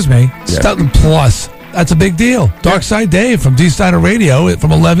 Oh, excuse me. Plus. That's a big deal. Darkside Dave from Dee Snider Radio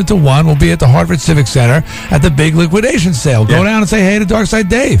from 11 to 1 will be at the Hartford Civic Center at the big liquidation sale. Go down and say hey to Darkside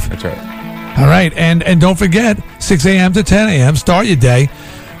Dave. That's right. All right. And don't forget, 6 a.m. to 10 a.m., start your day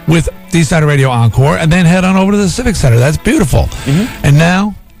with Dee Snider Radio Encore, and then head on over to the Civic Center. That's beautiful. And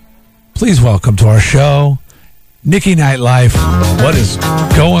now, please welcome to our show, Nickâ Nightlife. What is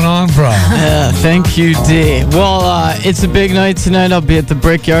going on, bro? Yeah, thank you, Dee. Well, it's a big night tonight. I'll be at the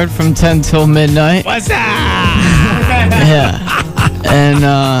Brickyard from 10 till midnight. What's up? Yeah. And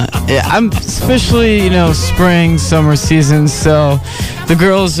I'm especially, spring, summer season, so the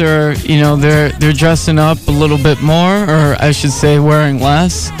girls are, they're dressing up a little bit more, or I should say wearing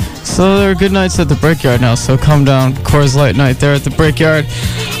less. So there are good nights at the Brickyard now, so come down. Coors Light night there at the Brickyard.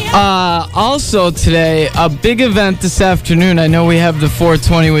 Also today, a big event this afternoon. I know we have the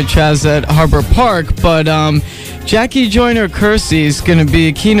 420 with Chaz at Harbor Park, but Jackie Joyner Kersey is going to be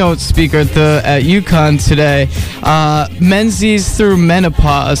a keynote speaker at UConn today. Menses through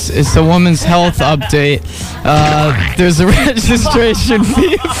menopause. It's a woman's health update. There's a registration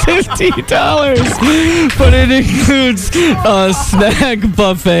fee of $50, but it includes a snack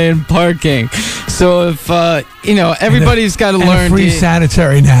buffet and parking. So if everybody's got to learn free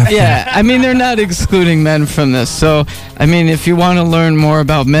sanitary napkin. Yeah, I mean they're not excluding men from this. So I mean, if you want to learn more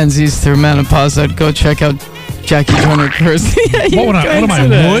about menses through menopause, I'd go check out Jackie Joyner Kersey. What am I,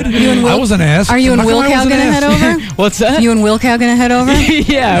 wood? I wasn't asked. Are you and Wilcow going to head over? What's that? You and Wilcow going to head over?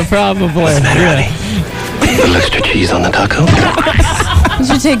 Yeah, probably. Yeah. A little extra cheese on the taco. You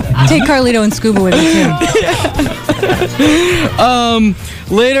should take Carlito and Scuba with you too.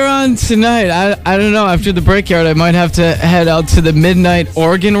 Later on tonight, I don't know, after the Brickyard, I might have to head out to the Midnight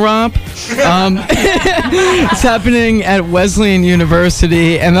Organ Romp. It's happening at Wesleyan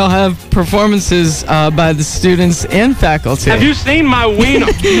University, and they'll have performances by the students and faculty. Have you seen my wiener?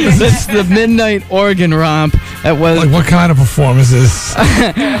 That's the Midnight Organ Romp at Wesleyan. Like what kind of performances?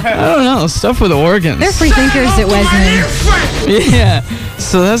 I don't know, stuff with organs. They're free thinkers at Wesleyan. Yeah,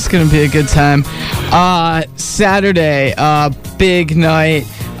 so that's going to be a good time. Saturday, big night.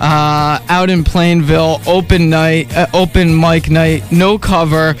 Out in Plainville, open mic night, no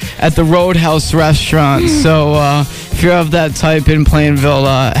cover at the Roadhouse restaurant. So if you're of that type in Plainville,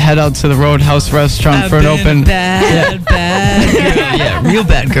 head out to the Roadhouse restaurant for an open. Bad girl. Yeah, real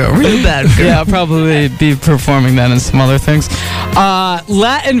bad girl. Yeah, I'll probably be performing that and some other things.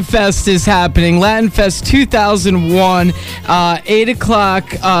 Latin Fest is happening. Latin Fest 2001, 8 o'clock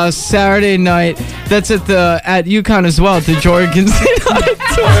Saturday night. That's at UConn as well, at the Jorgensen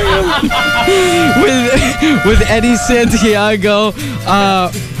Auditorium. with Eddie Santiago,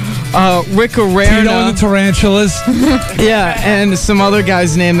 Rick Herrera. Do you know the Tarantulas? Yeah, and some other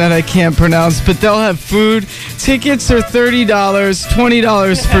guy's name that I can't pronounce, but they'll have food. Tickets are $30,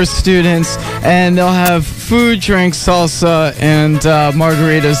 $20 for students, and they'll have food, drink, salsa, and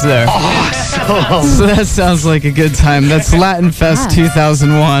margaritas there. Awesome. So that sounds like a good time. That's Latin Fest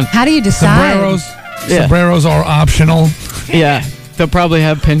 2001. How do you decide? Sombreros are optional. Yeah. They'll probably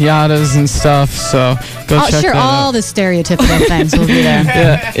have pinatas and stuff, so go check that out. All the stereotypical things will be there.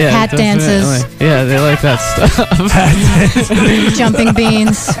 Yeah, hat dances. Yeah, they like that stuff. Jumping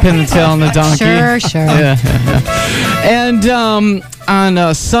beans. Pin the tail on the donkey. Sure. Yeah. And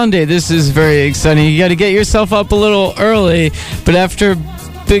on Sunday, this is very exciting. You got to get yourself up a little early, but after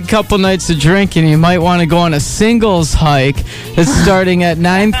big couple nights of drinking, you might want to go on a singles hike that's starting at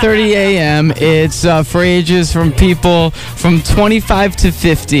 9:30 a.m. It's for ages from people from 25 to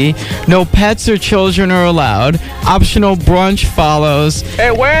 50. No pets or children are allowed. Optional brunch follows.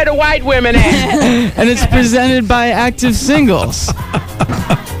 Hey, where are the white women at? And it's presented by Active Singles.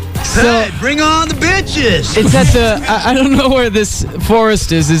 So bring on the bitches. It's at the, I don't know where this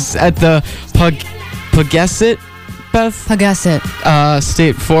forest is. It's at the Pawgasset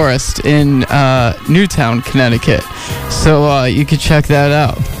State Forest in Newtown, Connecticut. So you can check that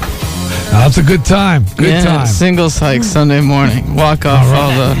out. That's a good time. Good time. Singles hike Sunday morning. Walk off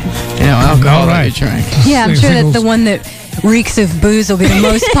all the alcohol that you drink. Yeah, I'm sure that the one that reeks of booze will be the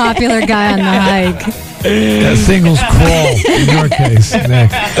most popular guy on the hike. Yeah, singles crawl in your case, Nick.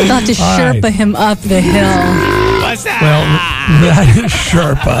 They'll have to Sherpa him up the hill. What's that? Well, that is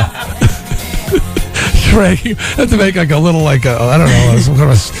Sherpa. You have to make like a little, I don't know, some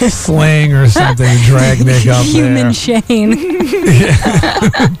kind of sling or something to drag Nick up Human there. chain.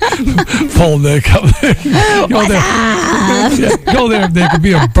 Pull Nick up there. Go there, Nick, and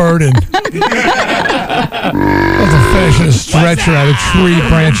be a burden. Have to fashion a stretcher out of tree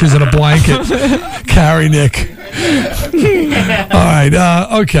branches and a blanket. Carry Nick. All right,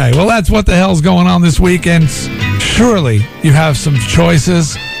 okay. Well, that's what the hell's going on this weekend. Surely you have some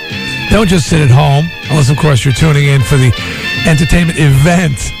choices. Don't just sit at home, unless, of course, you're tuning in for the entertainment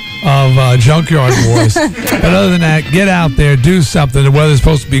event of Junkyard Wars. But other than that, get out there, do something. The weather's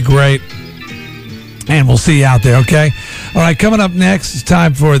supposed to be great, and we'll see you out there, okay? All right, coming up next, it's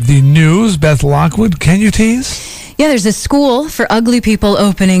time for the news. Beth Lockwood, can you tease? Yeah, there's a school for ugly people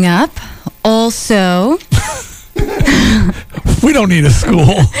opening up. Also, We don't need a school.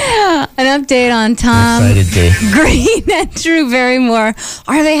 An update on Tom Green and Drew Barrymore.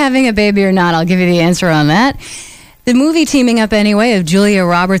 Are they having a baby or not? I'll give you the answer on that. The movie Teaming Up Anyway of Julia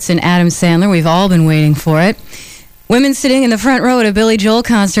Roberts and Adam Sandler. We've all been waiting for it. Women sitting in the front row at a Billy Joel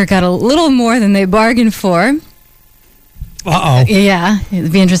concert got a little more than they bargained for. Uh-oh. Yeah,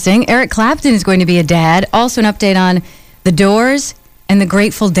 it'd be interesting. Eric Clapton is going to be a dad. Also an update on The Doors and the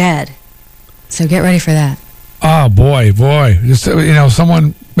Grateful Dead. So get ready for that. Oh, boy. Just,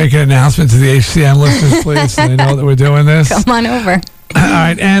 someone make an announcement to the HCN listeners, please, so they know that we're doing this. Come on over. All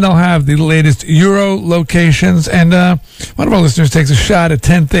right, and I'll have the latest Euro locations. And one of our listeners takes a shot at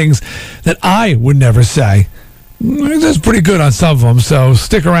 10 things that I would never say. That's pretty good on some of them, so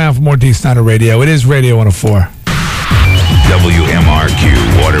stick around for more Dee Snider Radio. It is Radio 104.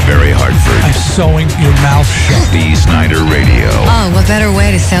 WMRQ, Waterbury, Hartford. I'm sewing your mouth shut. Dee Snider Radio. Oh, what better way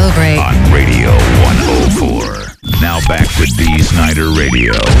to celebrate? On Radio 104. Now back to Dee Snider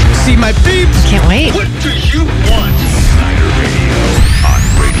Radio. See my peeps? Can't wait. What do you want? Dee Snider Radio. On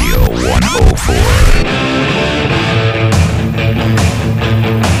Radio 104.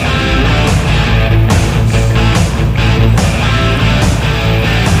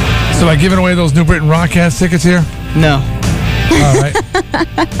 So am I giving away those New Britain Rockcast tickets here? No. All right.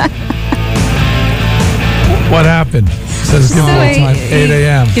 What happened? Says give away time 8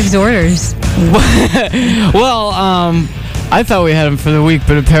 a.m. Gives orders. Well, I thought we had them for the week,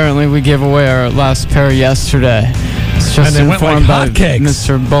 but apparently we gave away our last pair yesterday. It's just And they went like informed by hotcakes.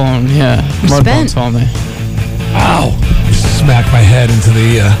 Mr. Bone. Yeah, Mudbone told me. Ow! Just smacked my head into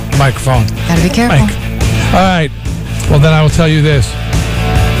the microphone. Gotta be careful. Mike. All right. Well, then I will tell you this.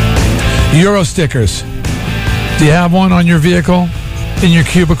 Euro stickers. Do you have one on your vehicle, in your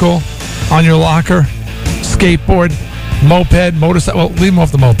cubicle, on your locker, skateboard, moped, motorcycle? Well, leave them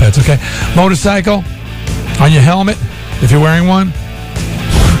off the mopeds, okay? Motorcycle, on your helmet, if you're wearing one.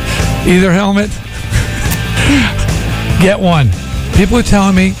 Either helmet. Get one. People are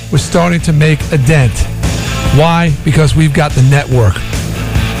telling me we're starting to make a dent. Why? Because we've got the network.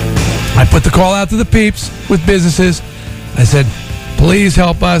 I put the call out to the peeps with businesses. I said, please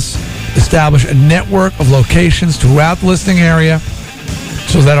help us establish a network of locations throughout the listening area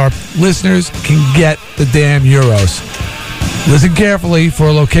so that our listeners can get the damn euros. Listen carefully for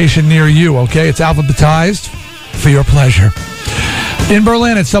a location near you, okay? It's alphabetized for your pleasure. In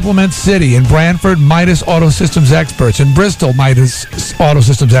Berlin at Supplement City. In Brantford, Midas Auto Systems Experts. In Bristol, Midas Auto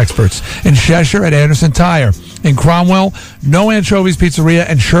Systems Experts. In Cheshire at Anderson Tire. In Cromwell, No Anchovies Pizzeria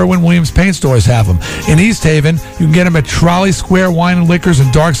and Sherwin-Williams Paint Stores have them. In East Haven, you can get them at Trolley Square Wine and Liquors and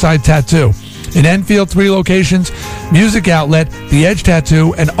Darkside Tattoo. In Enfield, 3 locations, Music Outlet, The Edge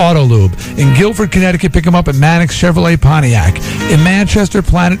Tattoo, and Auto Lube. In Guilford, Connecticut, pick them up at Mannix Chevrolet Pontiac. In Manchester,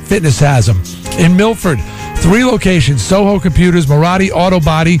 Planet Fitness has them. In Milford, 3 locations, Soho Computers, Marati Auto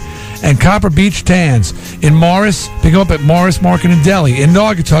Body, and Copper Beach Tans. In Morris, pick them up at Morris Market and Deli. In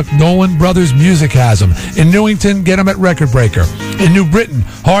Naugatuck, Nolan Brothers Music has them. In Newington, get them at Record Breaker. In New Britain,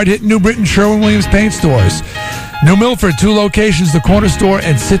 hard-hitting New Britain Sherwin-Williams Paint Stores. New Milford, 2 locations, the Corner Store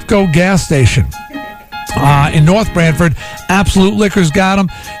and Citgo Gas Station. In North Branford, Absolute Liquors got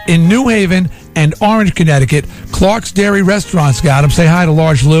them. In New Haven and Orange, Connecticut, Clark's Dairy Restaurants got them. Say hi to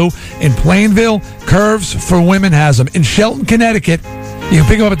Large Lou. In Plainville, Curves for Women has them. In Shelton, Connecticut, you can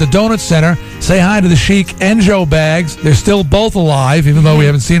pick them up at the Donut Center. Say hi to the Chic and Joe Bags. They're still both alive, even though we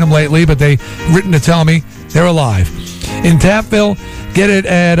haven't seen them lately, but they've written to tell me they're alive. In Tapville, get it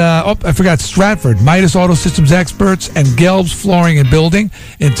at, Stratford, Midas Auto Systems Experts and Gelb's Flooring and Building.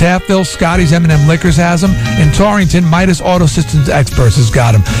 In Tapville, Scotty's M&M Liquors has them. In Torrington, Midas Auto Systems Experts has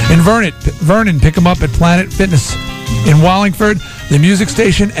got them. In Vernon, pick them up at Planet Fitness. In Wallingford, the Music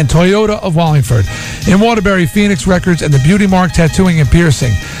Station and Toyota of Wallingford. In Waterbury, Phoenix Records and the Beauty Mark Tattooing and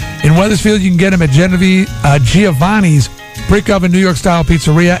Piercing. In Wethersfield, you can get them at Giovanni's Brick Oven New York Style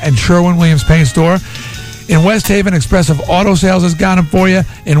Pizzeria and Sherwin-Williams Paint Store. In West Haven, Expressive Auto Sales has got them for you.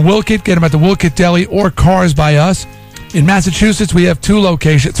 In Wilkett, get them at the Wilkett Deli or Cars by Us. In Massachusetts, we have 3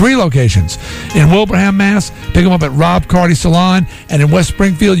 locations. In Wilbraham, Mass, pick them up at Rob Carty Salon. And in West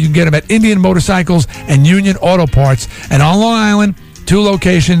Springfield, you can get them at Indian Motorcycles and Union Auto Parts. And on Long Island, 2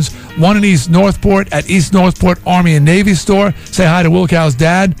 locations, one in East Northport at East Northport Army and Navy Store. Say hi to Wilkow's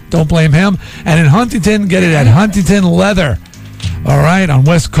dad. Don't blame him. And in Huntington, get it at Huntington Leather. All right, on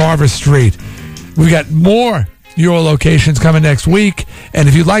West Carver Street. We've got more Euro locations coming next week. And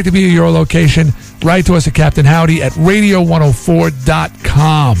if you'd like to be a Euro location, write to us at Captain Howdy at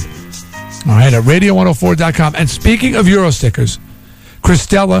radio104.com. All right, at radio104.com. And speaking of Euro stickers,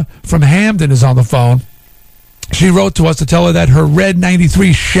 Christella from Hamden is on the phone. She wrote to us to tell her that her red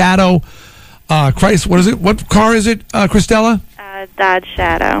 93 Shadow Christ, what is it? What car is it, Christella? Dodge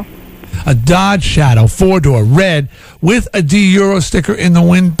Shadow. A Dodge Shadow, 4-door, red, with a DEE Euro sticker in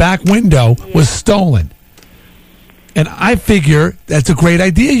the back window was stolen. And I figure that's a great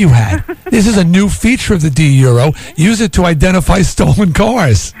idea you had. This is a new feature of the DEE Euro. Use it to identify stolen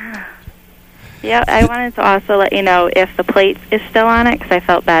cars. Yeah, I wanted to also let you know if the plate is still on it, because I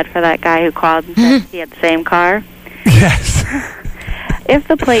felt bad for that guy who called and said he had the same car. Yes. If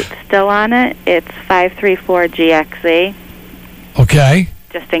the plate's still on it, it's 534GXE. Okay.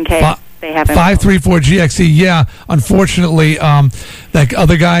 Just in case they haven't. 534GXE, yeah. Unfortunately, that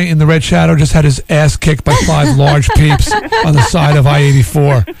other guy in the red shadow just had his ass kicked by 5 large peeps on the side of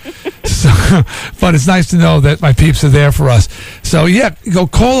I-84. So, but it's nice to know that my peeps are there for us. So, yeah, go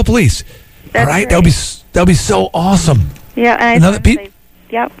call the police. That's all right? great. That'll be so awesome. Yeah, and I Another just want to say,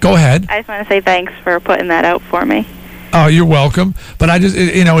 yep. Go ahead. I just want to say thanks for putting that out for me. Oh, you're welcome. But I just,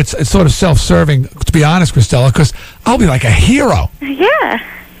 it's sort of self-serving, to be honest, Christella, because I'll be like a hero. Yeah.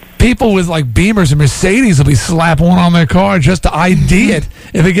 People with like Beamers and Mercedes will be slapping one on their car just to ID it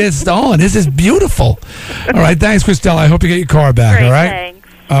if it gets stolen. This is beautiful. All right, thanks, Christella. I hope you get your car back. Great, all right. Thanks.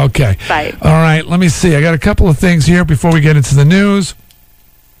 Okay. Bye. All right. Let me see. I got a couple of things here before we get into the news.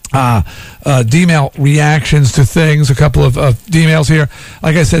 Dee Mail reactions to things. A couple of Dee Mails here.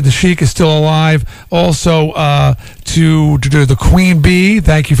 Like I said, the Sheik is still alive. Also, to the Queen Bee,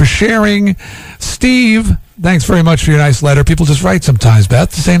 thank you for sharing. Steve, thanks very much for your nice letter. People just write sometimes,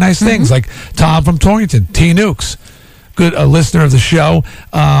 Beth, to say nice things. Like Tom from Torrington, T. Nukes, good listener of the show.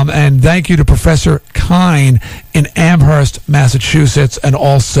 And thank you to Professor Kine in Amherst, Massachusetts, and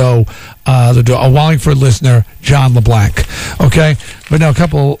also a Wallingford listener, John LeBlanc. Okay, but now a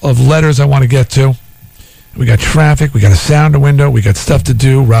couple of letters I want to get to. We got traffic, we got a sounder window, we got stuff to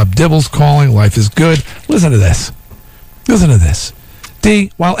do. Rob Dibble's calling, life is good. Listen to this. Listen to this.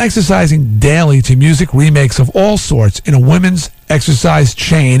 Dee, while exercising daily to music remakes of all sorts in a women's exercise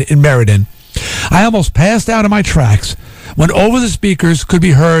chain in Meriden, I almost passed out of my tracks when over the speakers could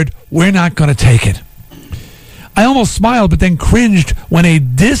be heard, "We're not going to take it." I almost smiled, but then cringed when a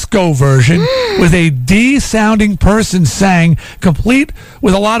disco version with a D-sounding person sang, complete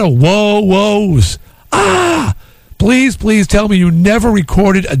with a lot of whoa-whoas. Ah! Please, please tell me you never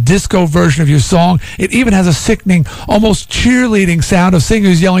recorded a disco version of your song. It even has a sickening, almost cheerleading sound of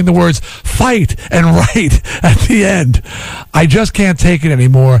singers yelling the words "fight" and "right" at the end. I just can't take it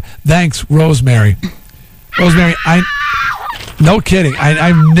anymore. Thanks, Rosemary. Rosemary, no kidding.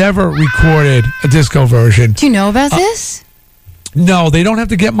 I've never recorded a disco version. Do you know about this? No, they don't have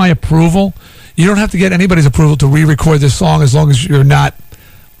to get my approval. You don't have to get anybody's approval to re-record this song as long as you're not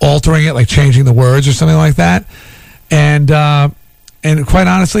altering it, like changing the words or something like that. And quite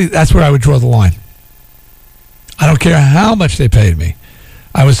honestly, that's where I would draw the line. I don't care how much they paid me.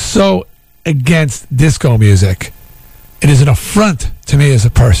 I was so against disco music. It is an affront to me as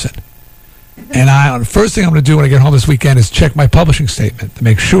a person. And the first thing I'm going to do when I get home this weekend is check my publishing statement to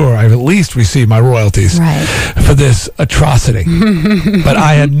make sure I've at least received my royalties for this atrocity. But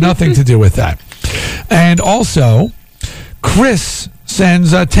I had nothing to do with that. And also, Chris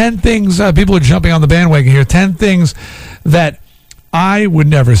sends 10 things. People are jumping on the bandwagon here. 10 things that I would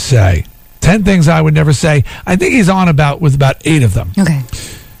never say. 10 things I would never say. I think he's on with about 8 of them. Okay.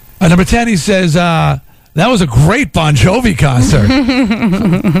 Number 10, he says, that was a great Bon Jovi concert.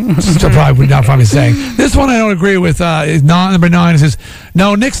 So probably would not find me saying. This one I don't agree with. Number 9, he says,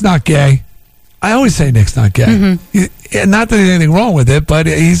 no, Nick's not gay. I always say Nick's not gay. Not that there's anything wrong with it, but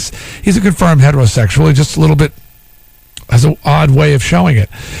he's a confirmed heterosexual. He just a little bit has an odd way of showing it.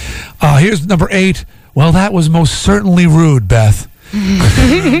 Here's number 8. Well, that was most certainly rude, Beth.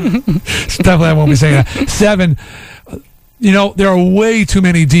 Definitely I won't be saying that. 7. You know, there are way too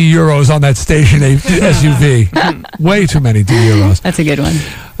many DEE Euros on that station SUV. Way too many DEE Euros. That's a good one.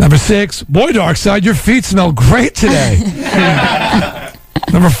 Number 6. Boy, Darkside, your feet smell great today.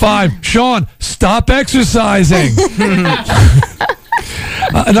 Number 5. Sean, stop exercising.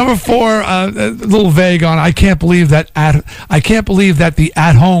 Number 4, a little vague on. I can't believe that the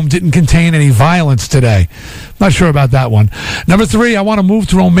at home didn't contain any violence today. Not sure about that one. Number 3, I want to move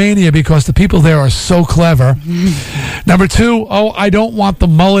to Romania because the people there are so clever. Number 2, I don't want the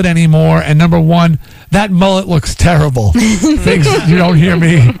mullet anymore. And number 1, that mullet looks terrible. Things you don't hear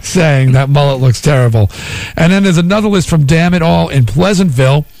me saying, that mullet looks terrible. And then there's another list from Damn It All in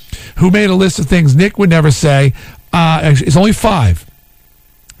Pleasantville, who made a list of things Nick would never say. Actually, it's only 5.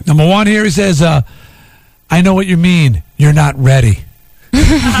 Number 1 here, he says, I know what you mean. You're not ready. I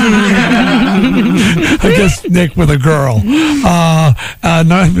guess Nick with a girl.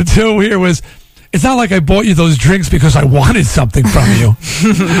 Number 2 here was, it's not like I bought you those drinks because I wanted something from you.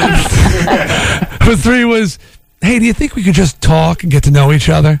 Number 3 was, hey, do you think we could just talk and get to know each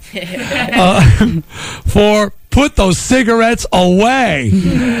other? 4, put those cigarettes away.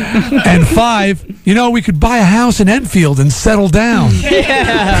 And 5, we could buy a house in Enfield and settle down.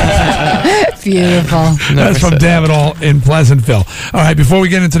 Beautiful. That's from Damn It All in Pleasantville. All right, before we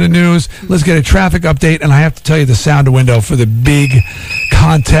get into the news, let's get a traffic update. And I have to tell you the sounder window for the big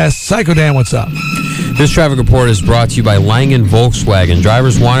contest. Psycho Dan, what's up? This traffic report is brought to you by Langen Volkswagen.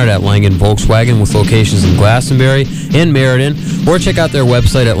 Drivers wanted at Langen Volkswagen with locations in Glastonbury and Meriden, or check out their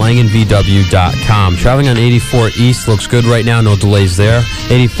website at langenvw.com. Traveling on 84 East looks good right now, no delays there.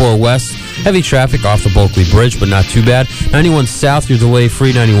 84 West, heavy traffic off the Bulkley Bridge, but not too bad. 91 South, you're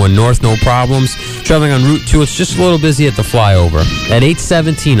delay-free. 91 North, no problems. Traveling on Route 2, it's just a little busy at the flyover. At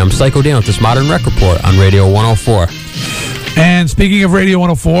 8:17, I'm Psycho Dan with this Modern Rec Report on Radio 104. And speaking of Radio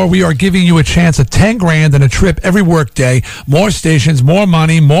 104, we are giving you a chance at 10 grand and a trip every workday. More stations, more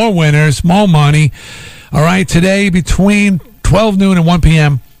money, more winners, more money. All right, today between 12 noon and 1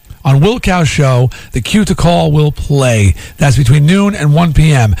 p.m. on Wilkow's show, the cue to call will play. That's between noon and 1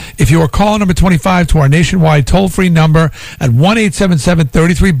 p.m. If you are caller number 25 to our nationwide toll-free number at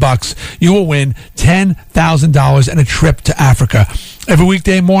 1-877-33-BUCKS, you will win $10,000 and a trip to Africa. Every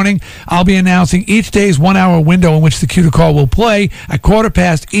weekday morning, I'll be announcing each day's 1 hour window in which the cue to call will play at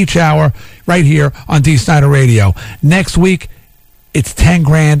 1/4 each hour right here on Dee Snider Radio. Next week, it's 10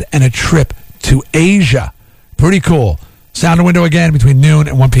 grand and a trip to Asia. Pretty cool. Sounder window again between noon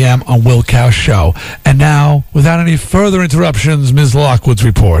and 1 p.m. on Wilkow's show. And now, without any further interruptions, Ms. Lockwood's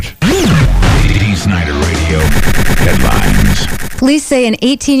report. Dee Snider Radio headlines. Police say an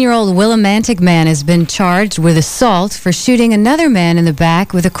 18-year-old Willimantic man has been charged with assault for shooting another man in the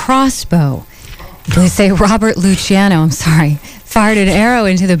back with a crossbow. Police say Robert Luciano, fired an arrow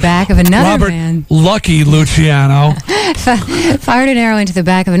into the back of another man. Lucky Luciano. Fired an arrow into the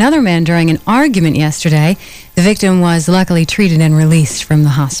back of another man during an argument yesterday. The victim was luckily treated and released from the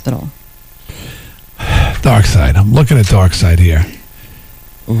hospital. Darkside. I'm looking at Darkside here.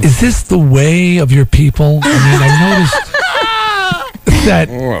 Is this the way of your people? I mean, I've noticed that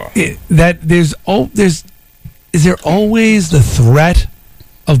is there always the threat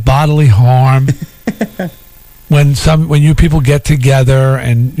of bodily harm when you people get together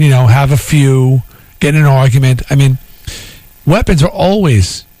and have a few, get in an argument? I mean, weapons are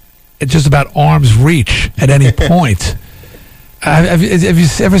always just about arm's reach at any point. Have you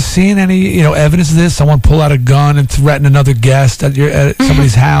ever seen any evidence of this? Someone pull out a gun and threaten another guest at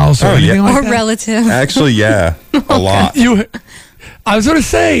somebody's house or anything like that? Or relative. Actually, yeah, a lot. I was going to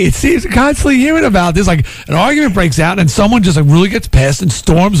say, it seems constantly hearing about this. Like an argument breaks out and someone just really gets pissed and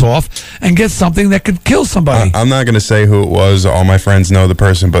storms off and gets something that could kill somebody. I'm not going to say who it was. All my friends know the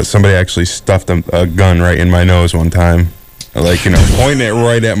person, but somebody actually stuffed a gun right in my nose one time. Pointing it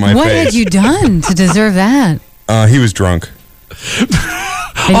right at my face. What had you done to deserve that? He was drunk.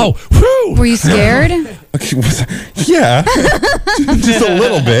 Whew. Were you scared? Yeah, just a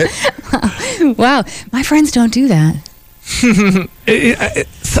little bit. Wow, my friends don't do that.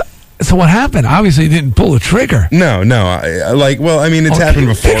 So what happened? Obviously, he didn't pull the trigger. No. It's happened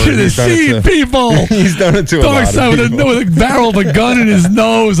before. Picture the scene, people. He's done it to a lot of people. With a barrel of a gun in his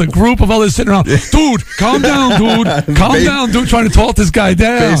nose, a group of others sitting around. Dude, calm down, dude. Calm down, dude. Trying to talk this guy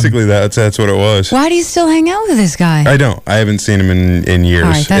down. Basically, that's what it was. Why do you still hang out with this guy? I don't. I haven't seen him in years.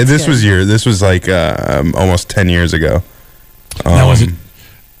 All right, that's good. This was like almost 10 years ago. Now,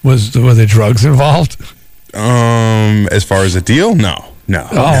 were there drugs involved? As far as a deal, no.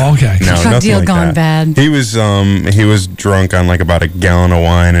 Oh, okay. No, drug deal like gone that. bad. He was drunk on like about a gallon of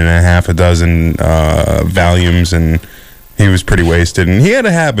wine and a half a dozen Valiums, and he was pretty wasted. And he had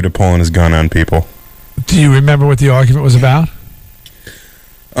a habit of pulling his gun on people. Do you remember what the argument was about?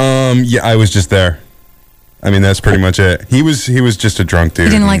 Yeah, I was just there. I mean, that's pretty much it. He was just a drunk dude.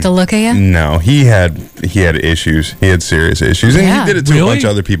 He didn't like the look of you? No, he had issues. He had serious issues, and he did it to a bunch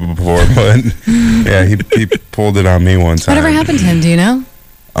of other people before. But yeah, he pulled it on me one time. Whatever happened to him? Do you know?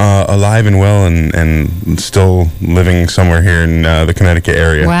 Alive and well, and still living somewhere here in the Connecticut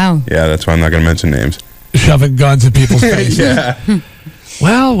area. Wow. Yeah, that's why I'm not going to mention names. Shoving guns in people's faces. Yeah.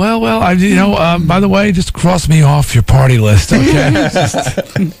 Well. By the way, just cross me off your party list, okay?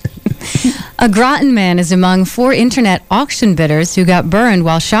 A Groton man is among 4 internet auction bidders who got burned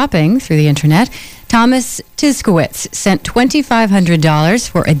while shopping through the internet. Thomas Tiskowitz sent $2,500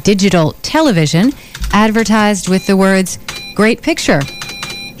 for a digital television advertised with the words, "Great picture."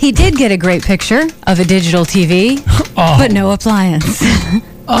 He did get a great picture of a digital TV, but no appliance.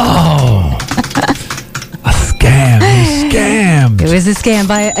 A scam. He scammed. It was was a scam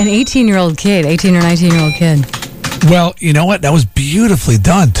by an 18-year-old kid, 18 or 19-year-old kid. Well, you know what? That was beautifully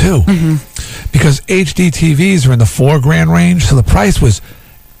done, too. Because HD TVs are in the $4,000 range, so the price was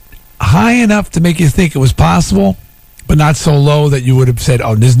high enough to make you think it was possible, but not so low that you would have said,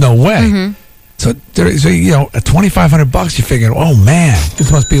 "Oh, there's no way." So at $2,500, you figure, "Oh man,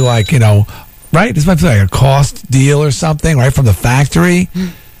 this must be like right? This must be like a cost deal or something, right from the factory."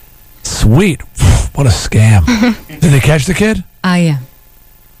 Sweet, what a scam! Did they catch the kid? Yeah.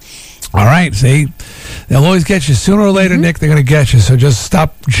 All right, see, they'll always get you sooner or later, Nick. They're going to get you, so just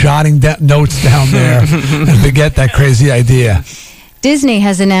stop jotting notes down there and forget that crazy idea. Disney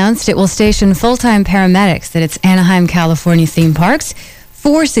has announced it will station full-time paramedics at its Anaheim, California theme parks.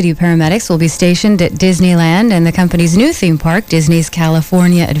 4 city paramedics will be stationed at Disneyland and the company's new theme park, Disney's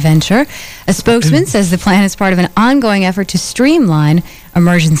California Adventure. A spokesman says the plan is part of an ongoing effort to streamline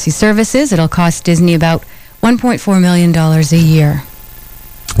emergency services. It'll cost Disney about $1.4 million a year.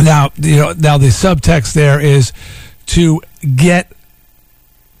 Now the subtext there is to get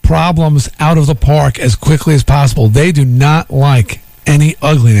problems out of the park as quickly as possible. They do not like any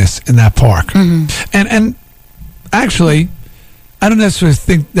ugliness in that park. And actually, I don't necessarily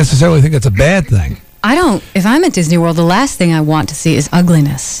think that's a bad thing. I don't. If I'm at Disney World, the last thing I want to see is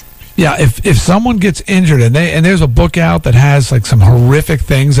ugliness. Yeah, if someone gets injured and there's a book out that has like some horrific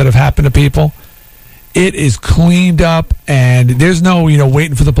things that have happened to people, it is cleaned up and there's no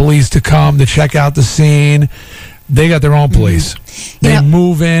waiting for the police to come to check out the scene. They got their own police. They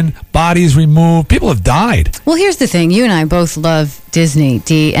move in, bodies removed. People have died. Well, here's the thing. You and I both love Disney,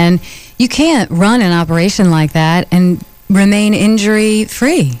 Dee, and you can't run an operation like that and remain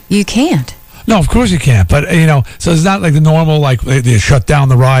injury-free. You can't. No, of course you can't. But, so it's not like the normal, like, they shut down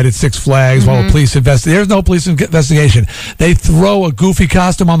the ride at Six Flags while the police investigate. There's no police investigation. They throw a goofy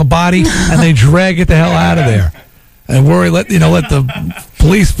costume on the body and they drag it the hell out of there. And let the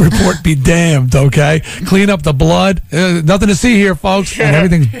police report be damned, okay? Clean up the blood. Nothing to see here, folks. And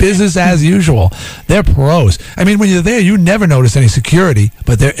everything's business as usual. They're pros. I mean, when you're there, you never notice any security,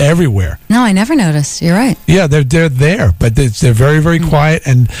 but they're everywhere. No, I never noticed. You're right. Yeah, they're there, but they're very, very quiet,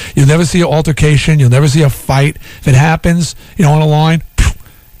 and you'll never see an altercation. You'll never see a fight. If it happens, on a line,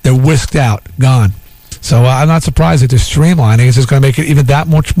 they're whisked out, gone. So I'm not surprised that they're streamlining. It's just going to make it even that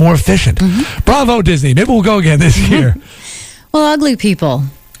much more efficient. Bravo, Disney. Maybe we'll go again this year. Well, ugly people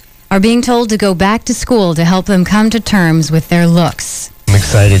are being told to go back to school to help them come to terms with their looks. I'm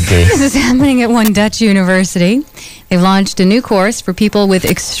excited, Dee. This is happening at one Dutch university. They've launched a new course for people with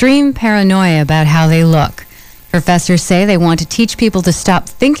extreme paranoia about how they look. Professors say they want to teach people to stop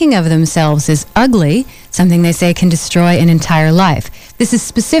thinking of themselves as ugly, something they say can destroy an entire life. This is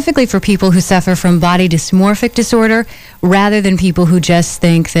specifically for people who suffer from body dysmorphic disorder, rather than people who just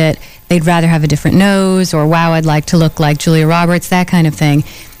think that they'd rather have a different nose, or wow, I'd like to look like Julia Roberts, that kind of thing.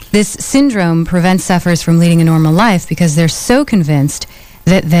 This syndrome prevents sufferers from leading a normal life because they're so convinced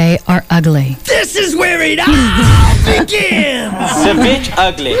that they are ugly. This is where it all begins. The bitch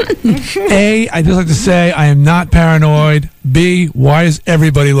ugly. A, I'd just like to say I am not paranoid. B, why is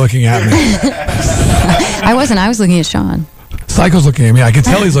everybody looking at me? I wasn't. I was looking at Sean. Psycho's looking at me. I can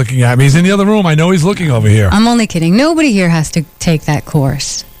tell he's looking at me. He's in the other room. I know he's looking over here. I'm only kidding. Nobody here has to take that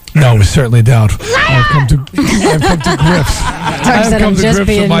course. No, we certainly don't. I've come to grips. I've come to grips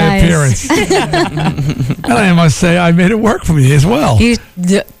with my appearance. And I must say, I made it work for me as well. You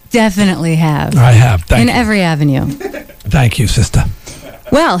definitely have. I have. Thank you. In every avenue. Thank you, sister.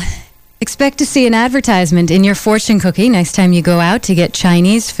 Well, expect to see an advertisement in your fortune cookie next time you go out to get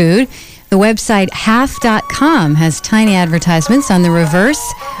Chinese food. The website half.com has tiny advertisements on the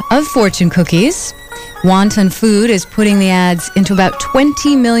reverse of fortune cookies. Wonton Food is putting the ads into about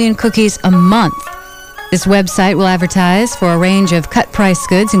 20 million cookies a month. This website will advertise for a range of cut-price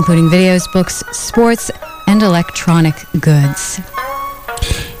goods, including videos, books, sports, and electronic goods.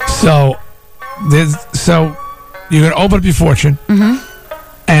 So you're going to open up your fortune,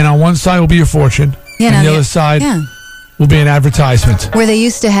 and on one side will be your fortune, and the other side will be an advertisement. Where they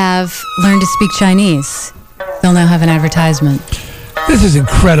used to have Learn to Speak Chinese, they'll now have an advertisement. This is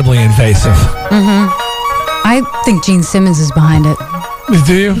incredibly invasive. I think Gene Simmons is behind it.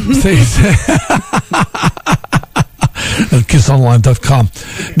 Do you? KissOnline.com.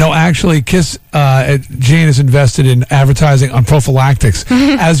 No, actually, Gene is invested in advertising on prophylactics.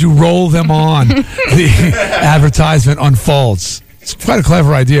 As you roll them on, the advertisement unfolds. It's quite a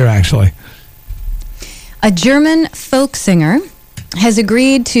clever idea, actually. A German folk singer has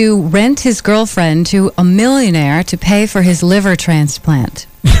agreed to rent his girlfriend to a millionaire to pay for his liver transplant.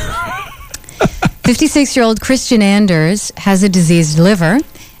 56-year-old Christian Anders has a diseased liver,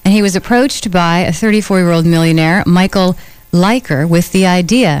 and he was approached by a 34-year-old millionaire, Michael Liker with the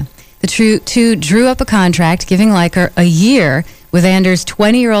idea. The two drew up a contract giving Liker a year with Anders'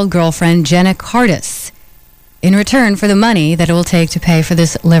 20-year-old girlfriend, Jenna Cardis, in return for the money that it will take to pay for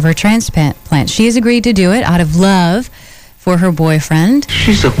this liver transplant. She has agreed to do it out of love for her boyfriend.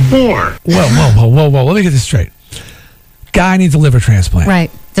 She's a whore. Whoa. Let me get this straight. Guy needs a liver transplant.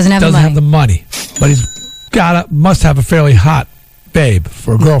 Right. Doesn't have the money. But he's must have a fairly hot babe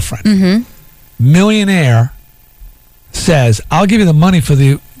for a girlfriend. Mm-hmm. Millionaire says, I'll give you the money for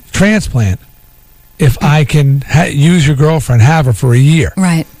the transplant if I can use your girlfriend, have her for a year.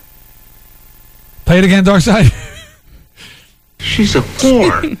 Right. Play it again, Darkside. She's a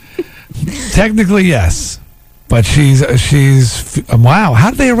whore. Technically, yes. But she's wow.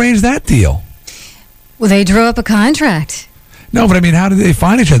 How did they arrange that deal? Well, they drew up a contract. No, but I mean, how did they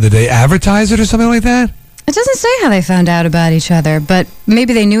find each other? Did they advertise it or something like that? It doesn't say how they found out about each other, but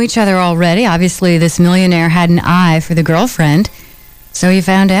maybe they knew each other already. Obviously, this millionaire had an eye for the girlfriend, so he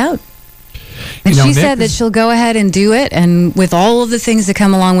found out. And she said that she'll go ahead and do it, and with all of the things that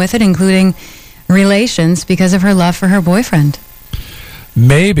come along with it, including relations, because of her love for her boyfriend.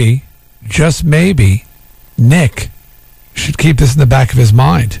 Maybe, just maybe, Nick should keep this in the back of his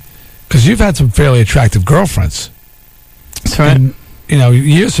mind, because you've had some fairly attractive girlfriends. That's right. And,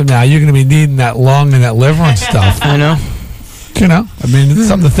 years from now, you're going to be needing that lung and that liver and stuff. I know. I mean, it's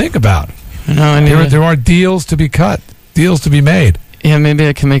something to think about. I know. There are deals to be cut, deals to be made. Yeah, maybe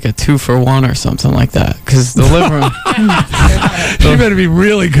I can make a 2-for-1 or something like that. Because the liver... You better be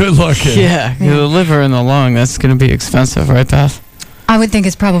really good looking. Yeah, the liver and the lung, that's going to be expensive, right, Beth? I would think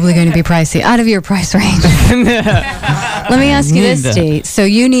it's probably going to be pricey, out of your price range. Let me ask you this, Dee. So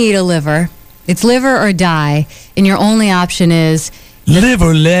you need a liver. It's liver or die, and your only option is... Live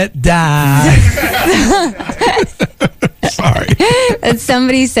or let die. Sorry. And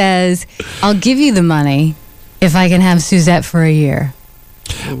somebody says, I'll give you the money if I can have Suzette for a year.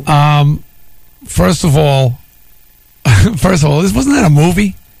 First of all, wasn't that a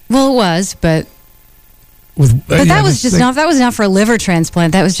movie? Well, it was, but that was just not. That was not for a liver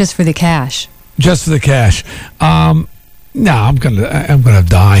transplant. That was just for the cash. Just for the cash. No, I'm gonna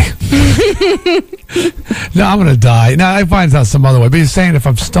die. No, I'm gonna die. Now I find out some other way. But he's saying if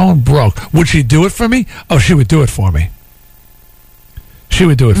I'm stone broke, would she do it for me? Oh, she would do it for me. She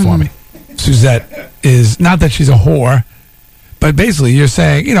would do it for me. Suzette is not that she's a whore, but basically you're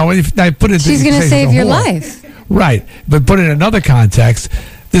saying, if I put it, she's going to save your life, right? But put it in another context,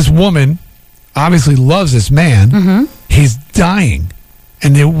 this woman obviously loves this man. Mm-hmm. He's dying,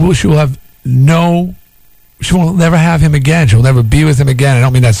 and she will have she won't never have him again. She'll never be with him again. I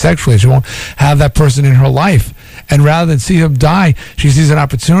don't mean that sexually. She won't have that person in her life. And rather than see him die, she sees an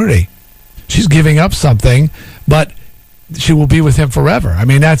opportunity. She's giving up something, but she will be with him forever. I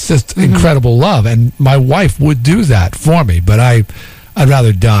mean, that's just incredible love. And my wife would do that for me, but I'd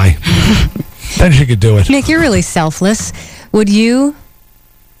rather die. Then she could do it. Nick, you're really selfless. Would you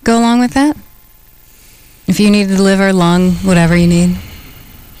go along with that? If you needed liver, lung, whatever you need?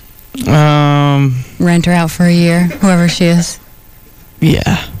 Rent her out for a year, whoever she is.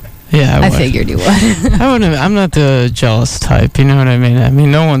 Yeah, I figured you would. I'm not the jealous type. You know what I mean? I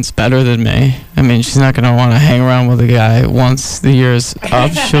mean, no one's better than me. I mean, she's not gonna want to hang around with a guy once the year's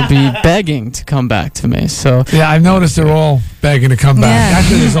up. She'll be begging to come back to me. So yeah, I've noticed they're all begging to come back.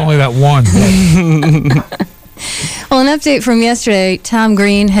 Actually, there's only that one. Well, an update from yesterday. Tom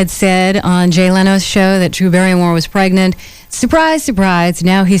Green had said on Jay Leno's show that Drew Barrymore was pregnant. Surprise, surprise.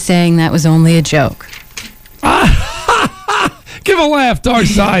 Now he's saying that was only a joke. Give a laugh,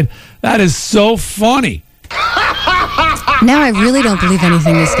 Darkside. That is so funny. Now I really don't believe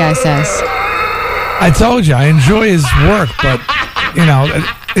anything this guy says. I told you, I enjoy his work, but,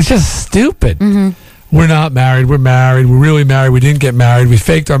 it's just stupid. Mm-hmm. We're not married. We're married. We're really married. We didn't get married. We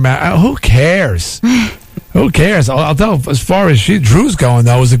faked our marriage. Who cares? Who cares? I'll tell you, as far as Drew's going,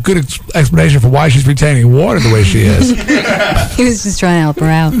 though, is a good explanation for why she's retaining water the way she is. He was just trying to help her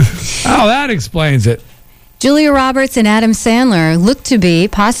out. Oh, that explains it. Julia Roberts and Adam Sandler look to be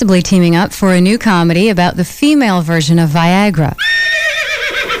possibly teaming up for a new comedy about the female version of Viagra.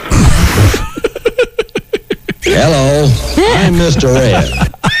 Hello, I'm Mr. Red.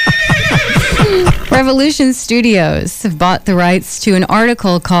 Revolution Studios have bought the rights to an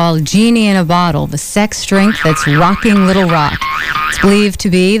article called Genie in a Bottle, the sex drink that's rocking Little Rock. It's believed to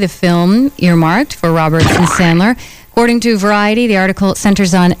be the film earmarked for Roberts and Sandler. According to Variety, the article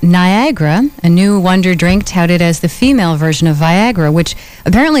centers on Niagara, a new wonder drink touted as the female version of Viagra, which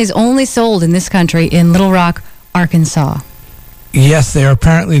apparently is only sold in this country in Little Rock, Arkansas. Yes, they are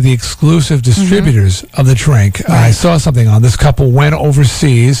apparently the exclusive distributors of the drink. Right. I saw something on this couple went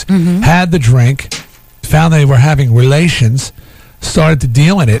overseas, had the drink, found they were having relations, started to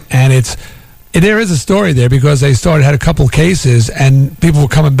deal in it, and there is a story there because they had a couple of cases, and people were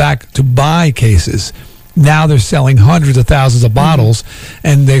coming back to buy cases. Now they're selling hundreds of thousands of bottles,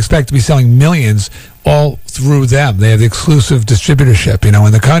 and they expect to be selling millions all through them. They have the exclusive distributorship,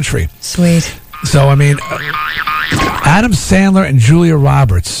 in the country. Sweet. So, I mean, Adam Sandler and Julia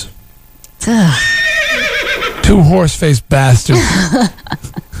Roberts. Two horse-faced bastards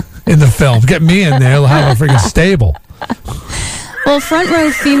in the film. Get me in there, they'll have a freaking stable. Well, front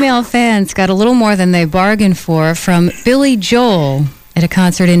row female fans got a little more than they bargained for from Billy Joel at a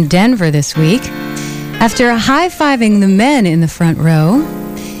concert in Denver this week. After high-fiving the men in the front row,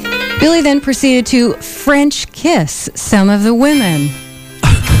 Billy then proceeded to French kiss some of the women.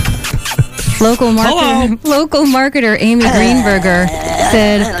 Local marketer Amy Greenberger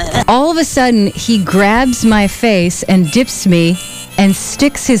said, all of a sudden, he grabs my face and dips me and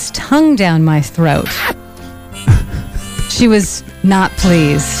sticks his tongue down my throat. She was not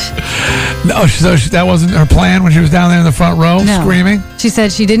pleased. No, so that wasn't her plan when she was down there in the front row screaming? She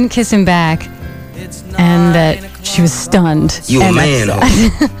said she didn't kiss him back and that she was stunned. You a man.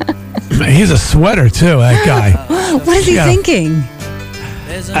 He's a sweater, too, that guy. What is he thinking?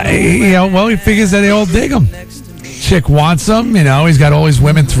 He figures that they all dig him. Chick wants him, he's got all these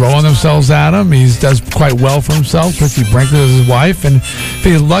women throwing themselves at him. He does quite well for himself. Christy Brinkley is his wife, and if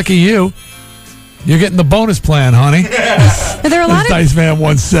he's lucky you're getting the bonus plan, honey. There are a lot as Dice Man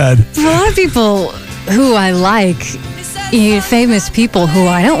once said. There are a lot of people who I like, famous people who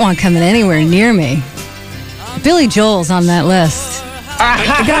I don't want coming anywhere near me. Billy Joel's on that list.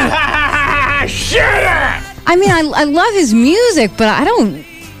 Shut up! I mean, I love his music, but I don't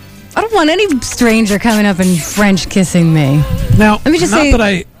want any stranger coming up and French kissing me. Now, let me just say, not that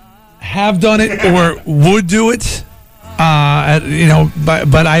I have done it or would do it,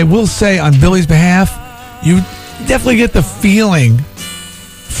 but I will say on Billy's behalf, you definitely get the feeling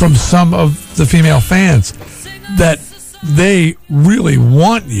from some of the female fans that they really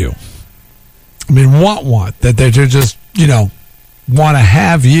want you. I mean, want that they're just want to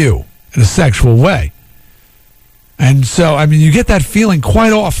have you in a sexual way. And so, I mean, you get that feeling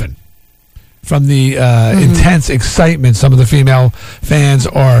quite often from the intense excitement some of the female fans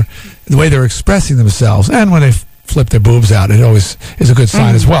are, the way they're expressing themselves. And when they flip their boobs out, it always is a good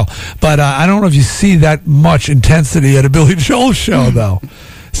sign as well. But I don't know if you see that much intensity at a Billy Joel show, though.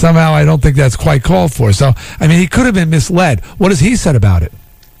 Somehow I don't think that's quite called for. So, I mean, he could have been misled. What has he said about it?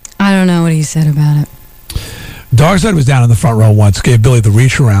 I don't know what he said about it. Darkside was down in the front row once, gave Billy the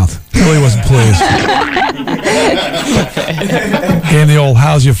reach around. Billy wasn't pleased. Gave him the old,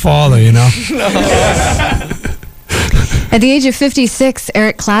 how's your father, At the age of 56,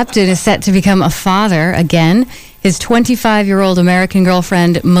 Eric Clapton is set to become a father again. His 25-year-old American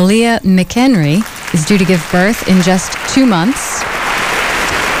girlfriend, Malia McHenry, is due to give birth in just 2 months.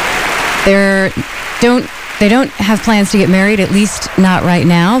 They don't have plans to get married, at least not right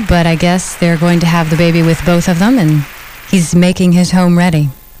now, but I guess they're going to have the baby with both of them, and he's making his home ready.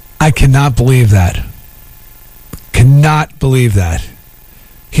 I cannot believe that. Cannot believe that.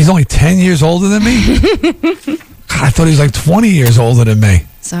 He's only 10 years older than me? God, I thought he was like 20 years older than me.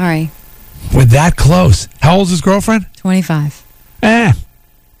 Sorry. We're that close. How old is his girlfriend? 25.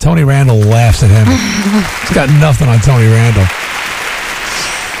 Tony Randall laughs at him. He's got nothing on Tony Randall.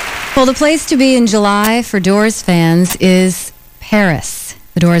 Well, the place to be in July for Doors fans is Paris.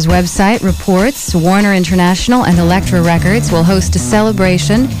 The Doors website reports Warner International and Elektra Records will host a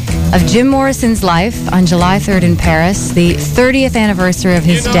celebration of Jim Morrison's life on July 3rd in Paris, the 30th anniversary of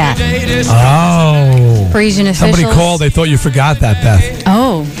his death. Oh. Parisian officials... Somebody called. They thought you forgot that, Beth.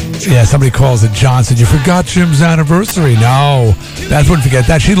 Oh. Yeah, somebody calls it. John said, you forgot Jim's anniversary. No, Beth wouldn't forget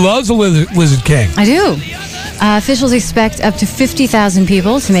that. She loves the Lizard King. I do. Officials expect up to 50,000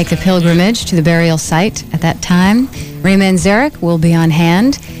 people to make the pilgrimage to the burial site at that time. Ray Manzarek will be on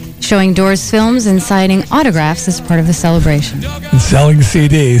hand, showing Doors films and signing autographs as part of the celebration. And selling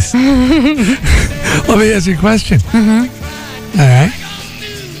CDs. Let me ask you a question. Mm-hmm. All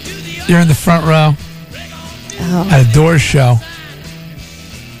right. You're in the front row at a Doors show.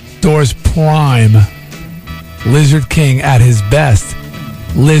 Doors Prime. Lizard King at his best.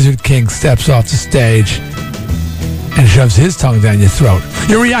 Lizard King steps off the stage and shoves his tongue down your throat.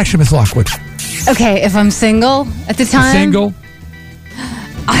 Your reaction, Miss Lockwood? Okay, if I'm single at the time... Single?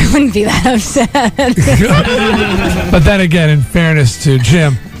 I wouldn't be that upset. But then again, in fairness to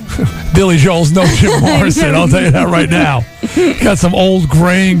Jim, Billy Joel's no Jim Morrison. I'll tell you that right now. Got some old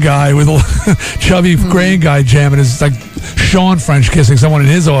grain guy with a chubby grain guy jamming. It's like Sean French kissing someone in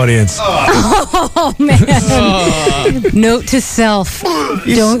his audience. Oh, man. Note to self.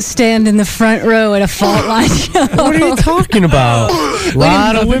 Don't stand in the front row at a Fault Line show. What are you talking about? A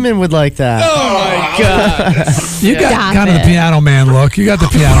lot of women would like that. Oh, my God. You got kind of the piano man look. You got the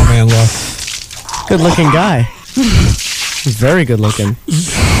piano man look. Good looking guy. He's very good looking.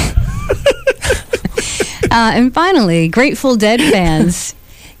 And finally, Grateful Dead fans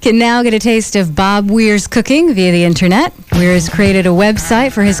can now get a taste of Bob Weir's cooking via the internet. Weir has created a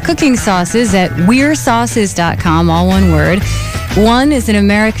website for his cooking sauces at weirsauces.com, all one word. One is an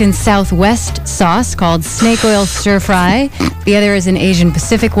American Southwest sauce called Snake Oil Stir Fry. The other is an Asian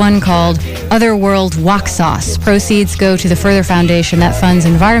Pacific one called Otherworld Wok Sauce. Proceeds go to the Further Foundation that funds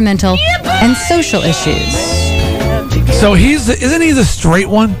environmental and social issues. So isn't he the straight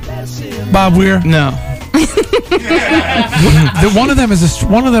one, Bob Weir? No. One of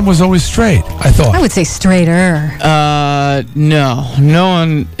them was always straight, I thought. I would say straighter. No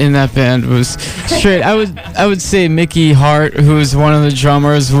one in that band was straight. I would say Mickey Hart, who's one of the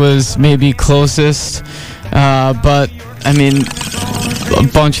drummers, was maybe closest. But I mean, a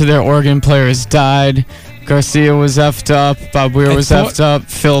bunch of their organ players died. Garcia was effed up, Bob Weir was effed up,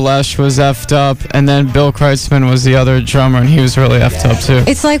 Phil Lesh was effed up, and then Bill Kreutzmann was the other drummer, and he was really effed up too.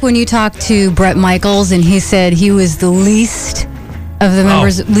 It's like when you talk to Bret Michaels, and he said he was the least of the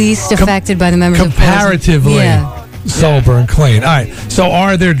members, least affected by the members comparatively sober and clean. All right, so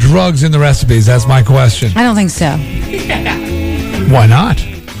are there drugs in the recipes? That's my question. I don't think so. Why not?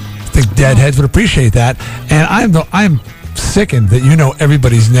 I think Deadheads would appreciate that, and I'm sickened that you know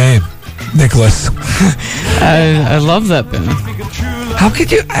everybody's name. Nicholas. I love that band. How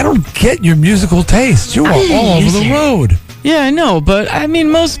could you? I don't get your musical taste. You are all over the road. Yeah, I know, but I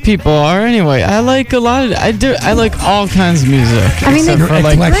mean, most people are anyway. I like a lot of. I like all kinds of music. I mean, except for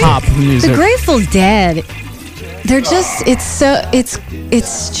like pop music. The Grateful Dead. They're just. It's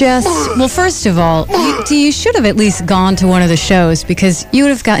just. Well, first of all, you should have at least gone to one of the shows because you would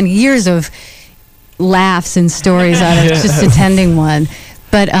have gotten years of laughs and stories out of just attending one.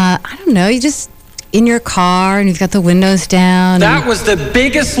 But I don't know, you just in your car and you've got the windows down. That was the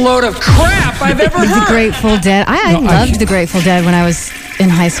biggest load of crap I've ever heard. The Grateful Dead. I loved the Grateful Dead when I was in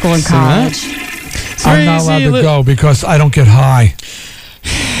high school and college. I'm not allowed to go because I don't get high.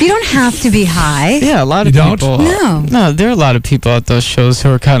 You don't have to be high. Yeah, a lot of people. No, there are a lot of people at those shows who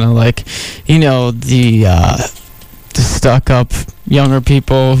are kind of like, the stuck-up younger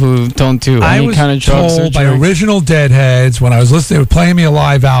people who don't do any kind of drugs. I was told by original Deadheads when I was listening, they were playing me a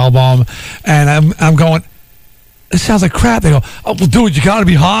live album, and I'm going, it sounds like crap. They go, oh, well, dude, you got to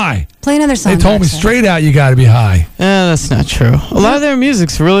be high. Play another song. They told me straight out, you got to be high. Yeah, that's not true. A lot of their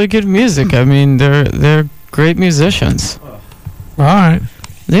music's really good music. I mean, they're great musicians. All right.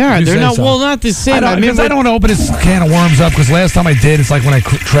 They are. They're not. So. Well, not the same. I don't want to open this can of worms up because last time I did, it's like when I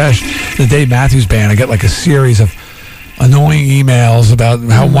trashed the Dave Matthews Band. I get like a series of annoying emails about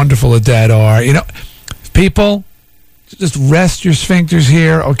how wonderful the Dead are. People, just rest your sphincters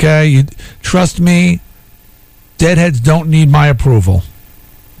here, okay? You trust me. Deadheads don't need my approval.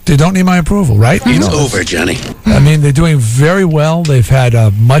 They don't need my approval, right? It's over, Johnny. I mean, they're doing very well. They've had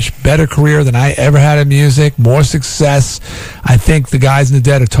a much better career than I ever had in music, more success. I think the guys in the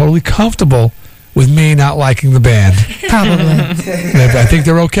Dead are totally comfortable with me not liking the band. Probably. I think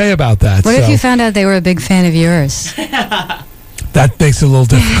they're okay about that. What if you found out they were a big fan of yours? That makes it a little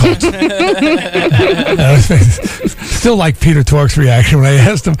difficult. Still like Peter Tork's reaction when I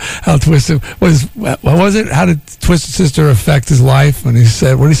asked him how Twisted was. What was it? How did Twisted Sister affect his life? When he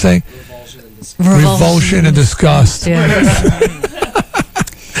said, what did he say? Revulsion and disgust. Yeah.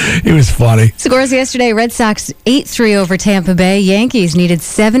 He was funny. Scores yesterday, Red Sox 8-3 over Tampa Bay. Yankees needed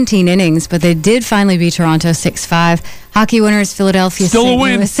 17 innings, but they did finally beat Toronto 6-5. Hockey winners, Philadelphia, still St. a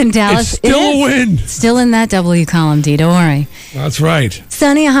win. Louis, and Dallas. It's still a win. Still in that W column, D. Don't worry. That's right.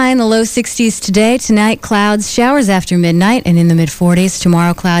 Sunny, a high in the low 60s today. Tonight, clouds, showers after midnight, and in the mid-40s.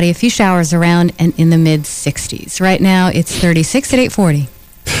 Tomorrow, cloudy, a few showers around, and in the mid-60s. Right now, it's 36 at 8:40.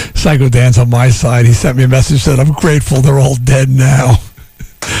 Psycho Dan's on my side. He sent me a message that I'm grateful they're all dead now.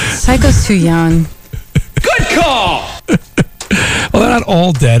 Psycho's too young. Good call! Well, they're not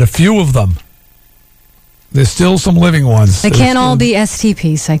all dead. A few of them. There's still some living ones. They can't all be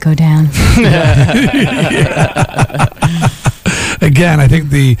STP, Psycho Dan. Again, I think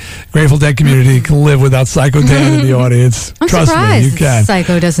the Grateful Dead community can live without Psycho Dan in the audience. I'm Trust surprised me, you can.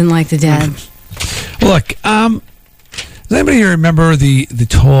 Psycho doesn't like the Dead. Look, does anybody here remember the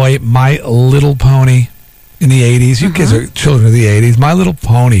toy My Little Pony? in the 80s. You kids are children of the 80s. My Little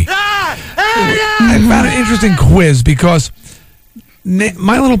Pony. I found an interesting quiz because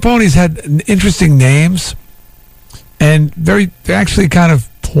My Little Ponies had interesting names and they're actually kind of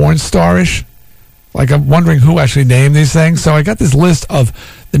porn star-ish. Like, I'm wondering who actually named these things. So I got this list of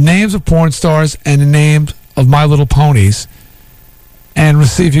the names of porn stars and the names of My Little Ponies. And we'll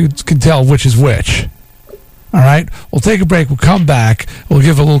see if you can tell which is which. All right? We'll take a break. We'll come back. We'll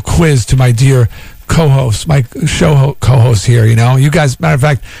give a little quiz to my dear co-host, my show co-host here, you know. You guys, matter of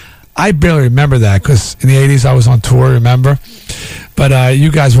fact, I barely remember that because in the 80s I was on tour, remember? But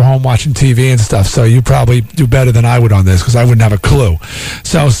you guys were home watching TV and stuff, so you probably do better than I would on this because I wouldn't have a clue.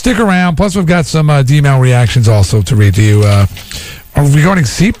 So stick around. Plus, we've got some Dee Mail reactions also to read to you regarding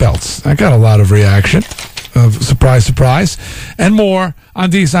seatbelts. I got a lot of reaction. Surprise, surprise. And more on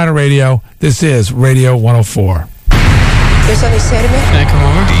Dee Snider Radio. This is Radio 104. There's something to say to me? Can I come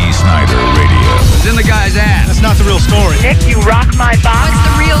over? Dee Snider Radio. It's in the guy's ass. That's not the real story. Nick, you rock my body. What's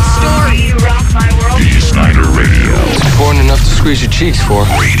the real story? You rock my world. Dee Snider Radio. Important enough to squeeze your cheeks for.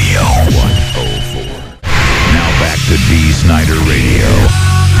 Radio 104. Now back to Dee Snider Radio.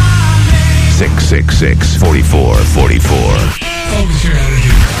 666-4444. Focus your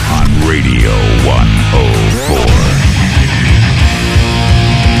energy. On Radio 104.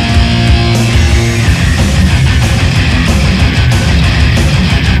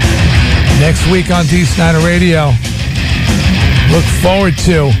 Next week on Dee Snider Radio, look forward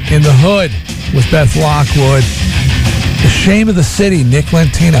to In the Hood with Beth Lockwood. The Shame of the City, Nick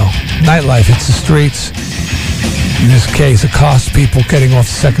Lentino. Nightlife hits the streets. In this case, accosts people getting off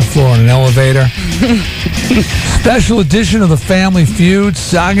the second floor on an elevator. Special edition of The Family Feud,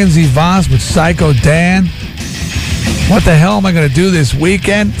 Sagan Zivas with Psycho Dan. What the hell am I going to do this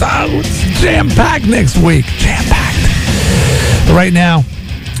weekend? Oh, it's jam-packed next week. Jam-packed. But right now,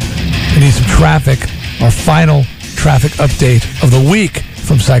 we need some traffic. Our final traffic update of the week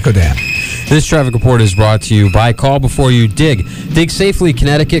from Psycho Dan. This traffic report is brought to you by Call Before You Dig. Dig safely,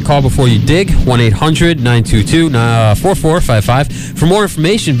 Connecticut. Call Before You Dig, 1-800-922-4455. For more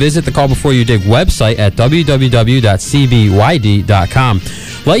information, visit the Call Before You Dig website at www.cbyd.com.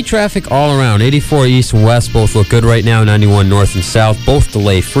 Light traffic all around. 84 east and west both look good right now. 91 north and south both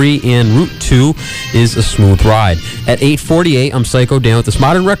delay-free. And Route 2 is a smooth ride. At 8:48, I'm Psycho Dan with this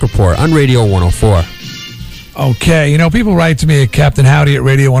modern rec report on Radio 104. Okay, you know, people write to me at Captain Howdy at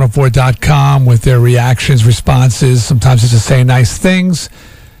radio104.com with their reactions, responses. Sometimes it's to say nice things.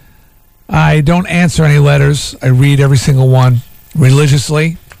 I don't answer any letters. I read every single one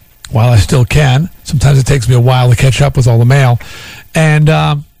religiously while I still can. Sometimes it takes me a while to catch up with all the mail. And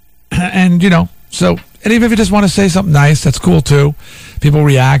you know, so, and even if you just want to say something nice, that's cool too. People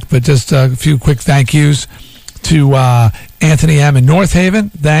react, but just a few quick thank yous to Anthony M. in North Haven.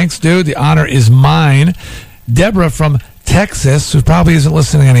 Thanks, dude. The honor is mine. Deborah from Texas, who probably isn't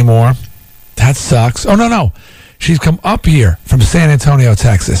listening anymore. That sucks. Oh, no. She's come up here from San Antonio,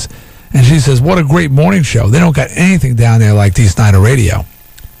 Texas. And she says, what a great morning show. They don't got anything down there like Dee Snider Radio.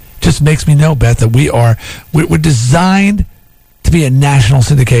 Just makes me know, Beth, that we're designed to be a national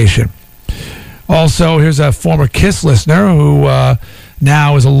syndication. Also, here's a former KISS listener who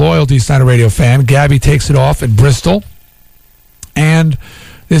now is a loyal Dee Snider Radio fan. Gabby takes it off in Bristol. And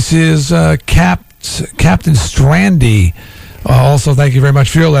this is Captain Strandy. Also, thank you very much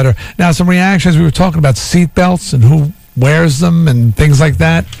for your letter. Now, some reactions. We were talking about seatbelts and who wears them and things like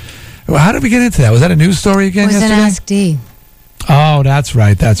that. How did we get into that? Was that a news story again yesterday? It was an Ask Dee. Oh, that's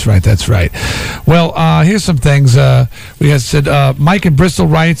right. Well, here's some things. We had said, Mike in Bristol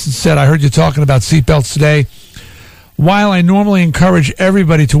writes and said, I heard you talking about seatbelts today. While I normally encourage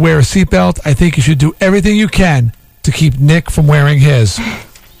everybody to wear a seatbelt, I think you should do everything you can to keep Nick from wearing his.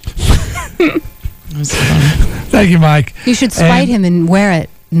 Thank you, Mike. You should spite him and wear it,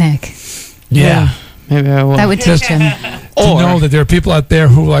 Nick. Yeah. Maybe I will. That would teach him. To know that there are people out there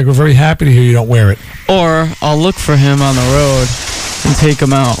who are very happy to hear you don't wear it. Or I'll look for him on the road and take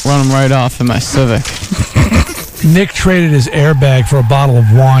him out, run him right off in my Civic. Nick traded his airbag for a bottle of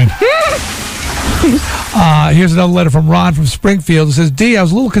wine. Here's another letter from Ron from Springfield. It says, Dee, I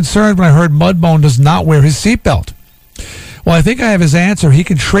was a little concerned when I heard Mudbone does not wear his seatbelt. Well, I think I have his answer. He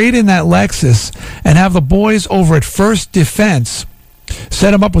can trade in that Lexus and have the boys over at First Defense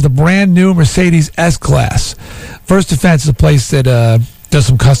set him up with a brand new Mercedes S-Class. First Defense is a place that does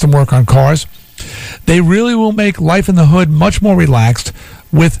some custom work on cars. They really will make life in the hood much more relaxed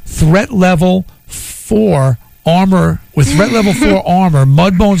with threat level 4 armor. With threat level 4 armor,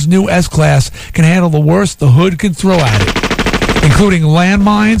 Mudbone's new S-Class can handle the worst the hood can throw at it, including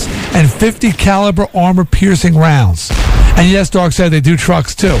landmines and 50 caliber armor piercing rounds. And yes, Darkside, they do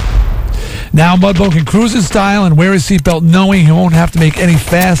trucks too. Now Mudbone can cruise in style and wear his seatbelt knowing he won't have to make any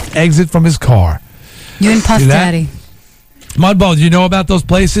fast exit from his car. You and Puff See that? Daddy. Mudbone, do you know about those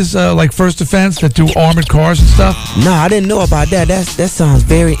places like First Defense that do armored cars and stuff? No, I didn't know about that. That sounds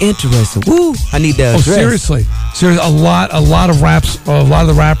very interesting. Woo! I need the address. Seriously, a lot of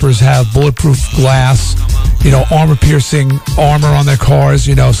the rappers have bulletproof glass, armor-piercing armor on their cars,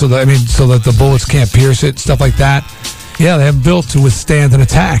 so that the bullets can't pierce it, stuff like that. Yeah, they have them built to withstand an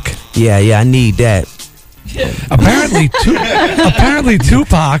attack. Yeah, I need that. Apparently,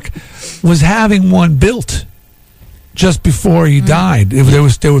 Tupac was having one built just before he died.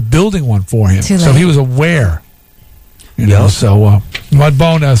 They were building one for him, so he was aware. So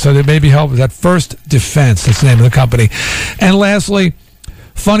Mudbone, so they maybe help with that. First Defense, that's the name of the company. And lastly,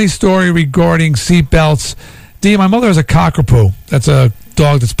 funny story regarding seatbelts. Dee, my mother has a cockapoo. That's a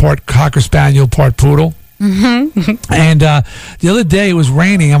dog that's part Cocker Spaniel, part Poodle. Mm-hmm. And the other day it was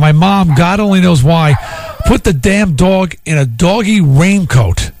raining, and my mom, God only knows why, put the damn dog in a doggy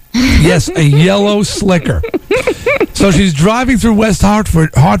raincoat. Yes, a yellow slicker. So she's driving through West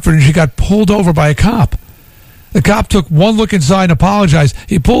Hartford, and she got pulled over by a cop. The cop took one look inside and apologized.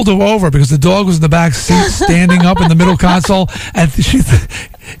 He pulled her over because the dog was in the back seat, standing up in the middle console, and he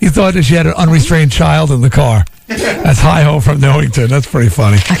thought that she had an unrestrained child in the car. That's hi-ho from Newington. That's pretty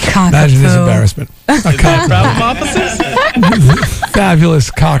funny. Imagine his embarrassment. A cockapoo.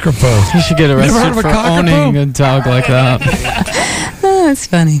 Fabulous cockapoo. You should get arrested for owning a dog like that. Oh, that's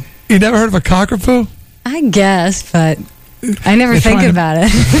funny. You never heard of a cockapoo? I guess, but I never think about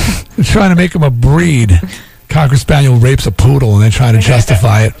it. They're trying to make him a breed. Cocker Spaniel rapes a poodle, and they're trying to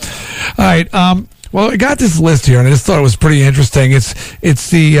justify it. All right. Well, I got this list here, and I just thought it was pretty interesting. It's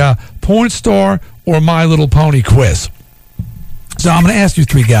the porn star or My Little Pony quiz. So I'm going to ask you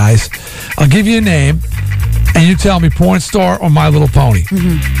three guys. I'll give you a name, and you tell me porn star or My Little Pony.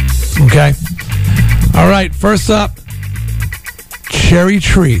 Mm-hmm. Okay? All right. First up, Cherry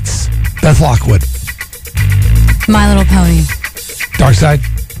Treats. Beth Lockwood. My Little Pony. Darkside.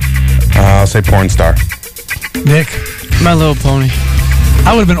 I'll say porn star. Nick. My Little Pony.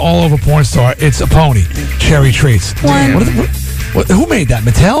 I would have been all over porn star. It's a pony. Cherry Treats. Who made that?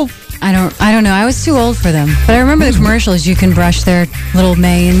 Mattel? I don't know. I was too old for them. But I remember the commercials. You can brush their little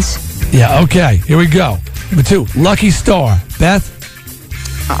manes. Yeah, okay. Here we go. Number 2, Lucky Star. Beth?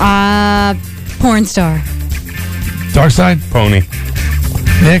 Porn star. Darkside? Pony.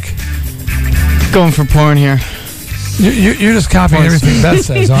 Nick? Going for porn here. You're just copying everything Beth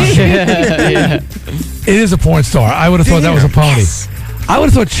says, aren't you? Yeah. It is a porn star. I would have thought that was a pony. Yes. I would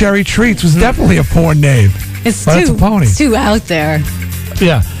have thought Cherry Treats was definitely a porn name. It's a pony. It's too out there.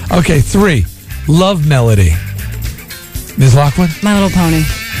 Yeah. Okay, 3, Love Melody. Ms. Lockwood? My Little Pony.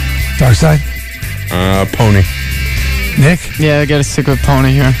 Darkside? Pony. Nick? Yeah, I got to stick with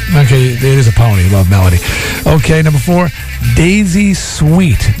pony here. Okay, it is a pony. Love Melody. Okay, number 4, Daisy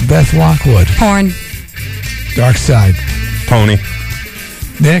Sweet. Beth Lockwood. Porn. Darkside. Pony.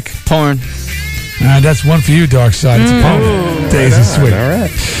 Nick? Porn. That's one for you, Darkside. It's a pony. Daisy Sweet. All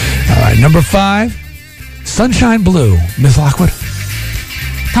right. All right, number 5, Sunshine Blue. Ms. Lockwood.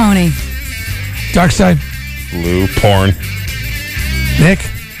 Pony. Darkside. Blue. Porn. Nick.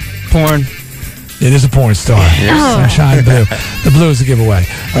 Porn. It is a porn star. Yes. Sunshine Blue. The blue is a giveaway.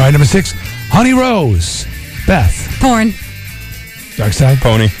 All right, number 6, Honey Rose. Beth. Porn. Darkside.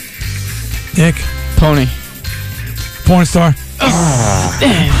 Pony. Nick. Pony. Porn star.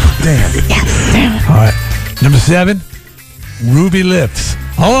 Damn. All right, number 7, Ruby Lips.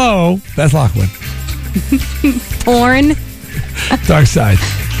 Hello, Beth Lockwood. Porn. Darkside.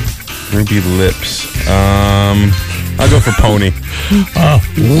 Ruby Lips. I'll go for pony.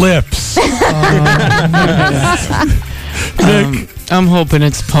 Lips. Nick. I'm hoping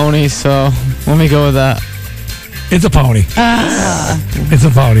it's pony, so let me go with that. It's a pony. It's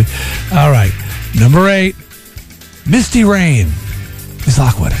a pony. All right, number 8, Misty Rain. Ms.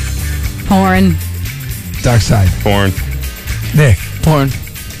 Lockwood. Porn. Darkside. Porn. Nick. Porn.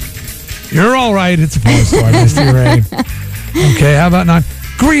 You're all right. It's a porn star, Misty Rain. Okay, how about 9,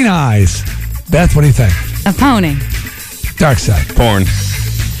 Green Eyes. Beth, what do you think? A pony. Darkside. Porn.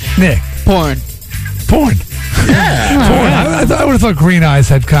 Nick. Porn. Porn. Yeah. Porn. I would have thought Green Eyes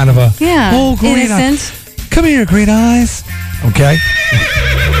had kind of a... Yeah. Green innocent. Eyes. Come here, Green Eyes. Okay.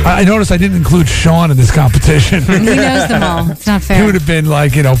 I noticed I didn't include Sean in this competition. He knows them all. It's not fair. He would have been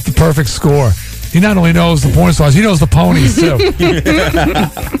like, the perfect score. He not only knows the porn stars, he knows the ponies, too.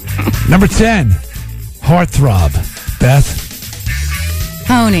 Number 10, Heartthrob. Beth?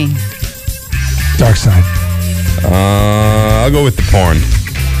 Pony. Darkside. I'll go with the porn.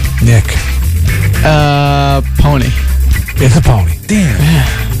 Nick? Pony. It's a pony. Damn.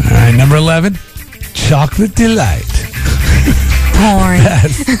 All All right, number 11, Chocolate Delight. Porn.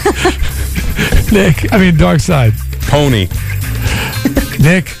 Darkside. Pony.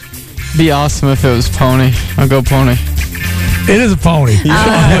 Nick. Be awesome if it was pony. I'll go pony. It is a pony.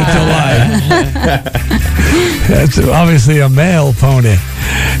 Chocolate Delight. That's obviously a male pony.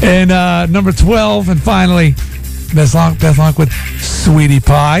 And number 12, and finally, best luck with Sweetie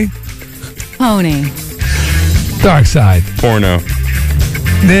Pie. Pony. Darkside. Porno.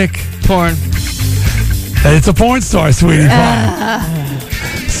 Nick. Porn. It's a porn star, Sweetie Pie.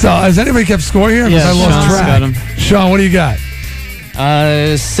 So, has anybody kept score here? Yeah, I lost Sean's track. got him. Sean, what do you got?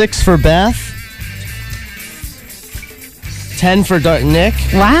 6 for Beth. 10 for Nick.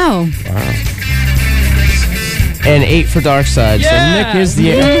 Wow. And 8 for Darkside. Yeah. So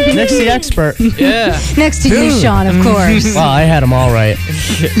Nick's the expert. Yeah. Next to you, Sean, of course. Well, I had them all right.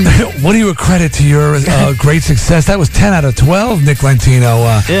 What do you accredit to your great success? That was 10 out of 12, Nick Lentino.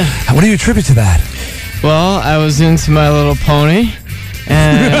 Yeah. What do you attribute to that? Well, I was into My Little Pony,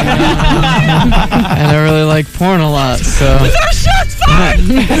 and I really like porn a lot, so... Is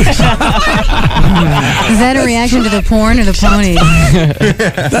that a reaction to the porn or the pony?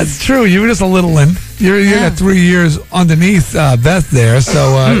 That's true. You were just a little in. You got 3 years underneath Beth there,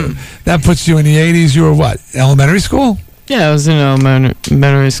 so that puts you in the 80s. You were what, elementary school? Yeah, I was in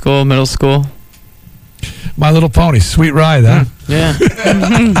elementary school, middle school. My Little Pony, sweet ride, huh? Yeah,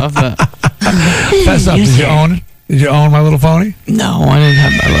 love that. Fess up, did you own it? Did you own My Little Pony? No, I didn't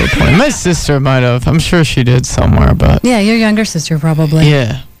have My Little Pony. My sister might have. I'm sure she did somewhere, but... Yeah, your younger sister probably.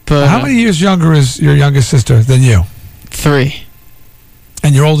 Yeah, but... How many years younger is your youngest sister than you? 3.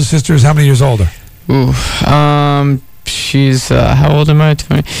 And your older sister is how many years older? Ooh, she's, how old am I?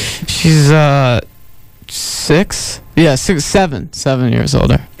 20? She's, 6? Yeah, 7 years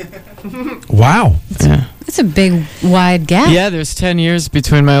older. Wow. Yeah. That's a big, wide gap. Yeah, there's 10 years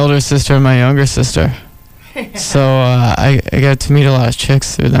between my older sister and my younger sister. So I got to meet a lot of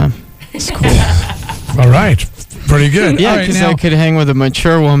chicks through them. It's cool. All right. Pretty good. Yeah, because I could hang with a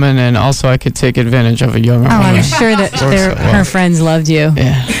mature woman, and also I could take advantage of a younger woman. I'm sure that her friends loved you.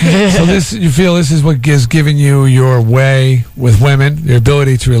 Yeah. So you feel this is what is giving you your way with women, your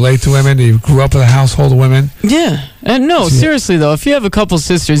ability to relate to women. You grew up in a household of women. Yeah. And no, seriously though, if you have a couple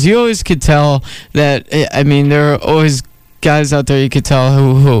sisters, you always could tell that. I mean, there are always guys out there you could tell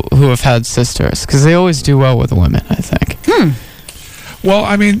who have had sisters, because they always do well with women, I think. Well,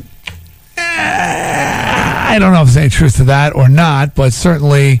 I mean, I don't know if there's any truth to that or not, but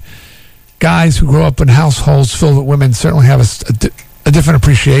certainly guys who grow up in households filled with women certainly have a different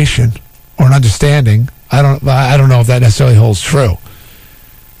appreciation or an understanding. I don't know if that necessarily holds true.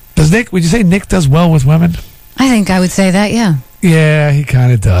 Would you say Nick does well with women? I think I would say that, yeah. Yeah, he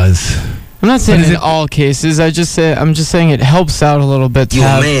kind of does. I'm not saying in all cases. I'm just saying it helps out a little bit to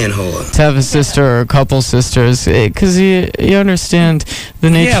have a sister or a couple sisters, because you understand the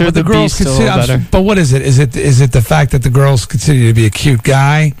nature of the beast a little better. But what is it? Is it the fact that the girls consider you to be a cute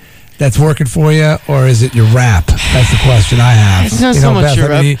guy that's working for you, or is it your rap? That's the question I have. It's not so much your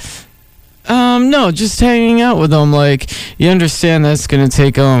rap. No, just hanging out with them. Like, you understand that's going to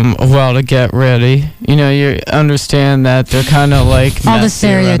take them a while to get ready. You know, you understand that they're kind of like all the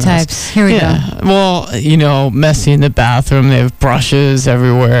stereotypes. Here we go. Well, you know, messy in the bathroom. They have brushes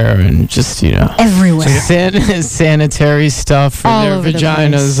everywhere and just, you know. Everywhere. Sanitary stuff for their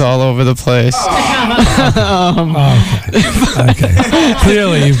vaginas all over the place. Okay.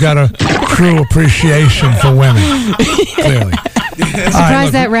 Clearly, you've got a true appreciation for women. Clearly.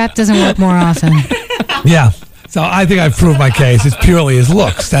 Surprised that rap doesn't work more often. Yeah. So I think I've proved my case. It's purely his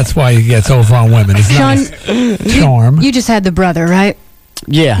looks. That's why he gets over on women. It's Sean, nice. Charm. You just had the brother, right?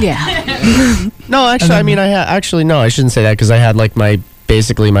 Yeah. Yeah. No, actually, I mean, I shouldn't say that, because I had like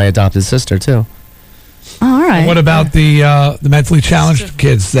basically my adopted sister too. Oh, all right. What about the mentally challenged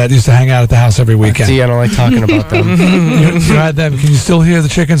kids that used to hang out at the house every weekend? See, I don't like talking about them. You had them. Can you still hear the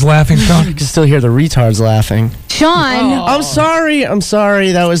chickens laughing, Sean? You can still hear the retards laughing. Sean, I'm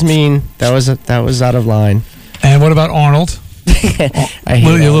sorry. That was mean. That was out of line. And what about Arnold? I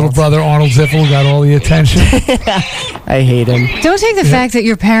hate your little brother Arnold Ziffel got all the attention. I hate him. Don't take the fact that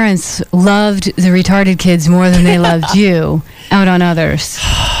your parents loved the retarded kids more than they loved you out on others.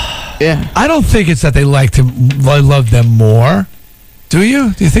 Yeah. I don't think it's that they love them more. Do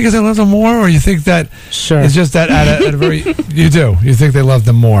you? Do you think it's they love them more, or you think that it's just that at a very you do? You think they love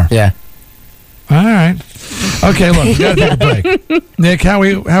them more? Yeah. All right. Okay, look, we got to take a break. Nick, how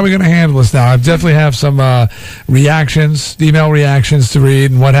we going to handle this now? I definitely have some reactions, email reactions to read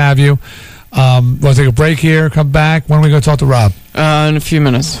and what have you. We'll take a break here, come back. When are we going to talk to Rob? In a few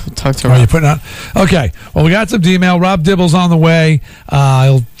minutes. We'll talk to Are Rob. you putting on? Okay. Well, we got some Dee Mail. Rob Dibble's on the way.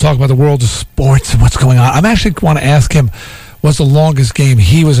 He'll talk about the world of sports and what's going on. I actually want to ask him what's the longest game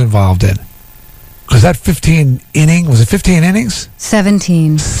he was involved in. Was that 15 inning? Was it 15 innings?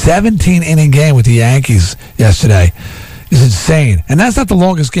 17. 17 inning game with the Yankees yesterday is insane. And that's not the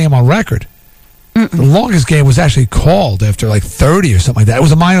longest game on record. The longest game was actually called after like 30 or something like that. It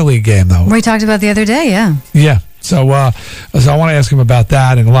was a minor league game, though. We talked about the other day, yeah. Yeah. So I want to ask him about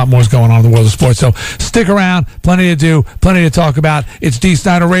that, and a lot more is going on in the world of sports. So stick around. Plenty to do. Plenty to talk about. It's Dee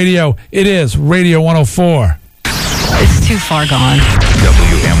Snider Radio. It is Radio 104. It's too far gone.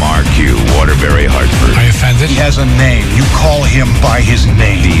 WMRQ, Waterbury, Hartford. Are you offended? He has a name. You call him by his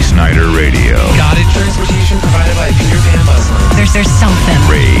name. Dee Snider Radio. Got it. Transportation provided by Peter Pan Bus Line. There's something.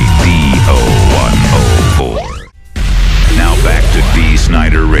 Radio 104. Now back to Dee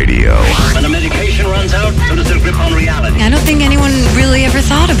Snider Radio. When the medication runs out, so does their grip on reality. I don't think anyone really ever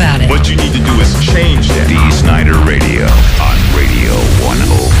thought about it. What you need to do is change that. Dee Snider Radio on Radio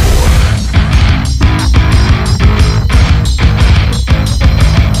 104.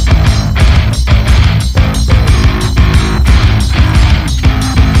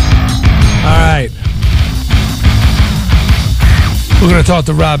 All right. We're going to talk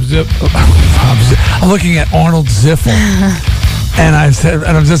to Rob Ziffel. I'm looking at Arnold Ziffel. And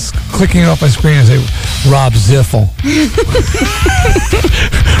I'm just clicking it off my screen and say Rob Ziffel.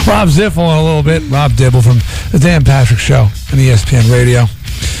 Rob Ziffel in a little bit. Rob Dibble from the Dan Patrick Show on ESPN Radio.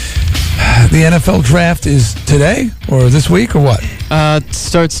 The NFL draft is today or this week or what? It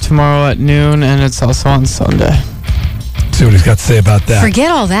starts tomorrow at noon, and it's also on Sunday. See what he's got to say about that.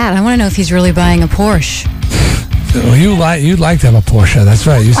 Forget all that. I want to know if he's really buying a Porsche. Well, you'd like to have a Porsche. That's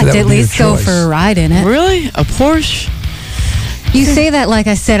right. You said I'd that at would be your least go choice. for a ride in it. Really? A Porsche? You say that like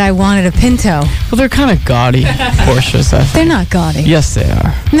I said I wanted a Pinto. Well, they're kind of gaudy Porsches, I think. They're not gaudy. Yes, they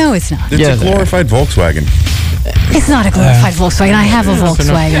are. No, it's not. It's a glorified Volkswagen. It's not a glorified Volkswagen. I have a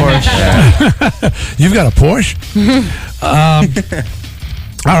Volkswagen. You've got a Porsche?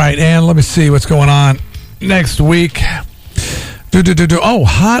 All right, and let me see what's going on next week. Oh,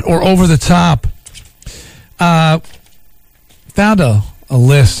 hot or over the top? Found a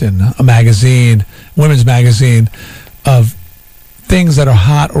list in a magazine, women's magazine, of things that are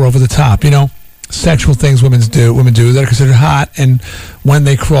hot or over the top. You know, sexual things women do that are considered hot, and when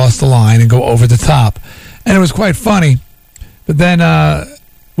they cross the line and go over the top. And it was quite funny. But then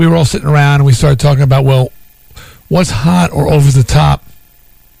we were all sitting around and we started talking about, well, what's hot or over the top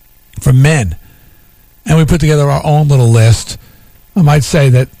for men? And we put together our own little list. I might say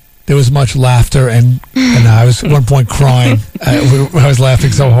that there was much laughter, and I was at one point crying. I was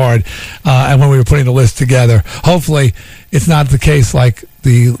laughing so hard and when we were putting the list together. Hopefully, it's not the case like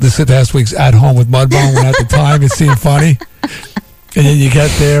this past week's At Home with Mudbone, when at the time it seemed funny. And then you get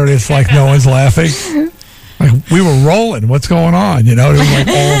there and it's like no one's laughing. Like, we were rolling. What's going on? You know, it was like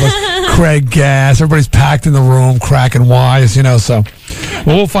all of us, Craig Gass, everybody's packed in the room, cracking wise, you know. So,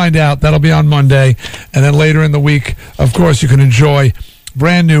 well, we'll find out. That'll be on Monday. And then later in the week, of course, you can enjoy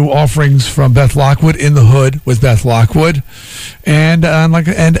brand new offerings from Beth Lockwood, In the Hood with Beth Lockwood, and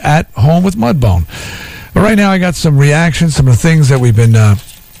At Home with Mudbone. But right now, I got some reactions, some of the things that we've been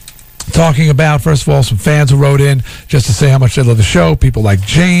talking about. First of all, some fans who wrote in just to say how much they love the show. People like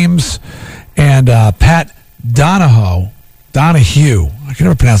James and Pat Donahue, I can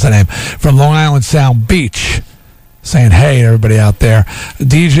never pronounce that name, from Long Island Sound Beach, saying hey to everybody out there.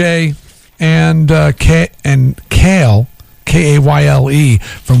 DJ and Kale, Kayle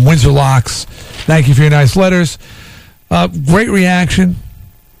from Windsor Locks, thank you for your nice letters. Great reaction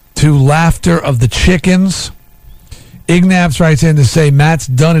to Laughter of the Chickens. Ignavs writes in to say, Matt's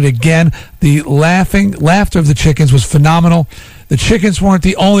done it again. The laughter of the chickens was phenomenal. The chickens weren't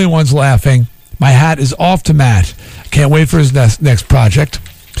the only ones laughing. My hat is off to Matt. Can't wait for his next project.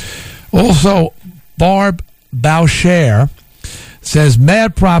 Also, Barb Boucher says,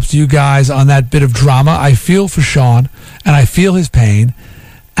 mad props to you guys on that bit of drama. I feel for Sean, and I feel his pain.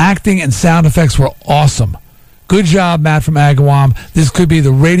 Acting and sound effects were awesome. Good job, Matt from Agawam. This could be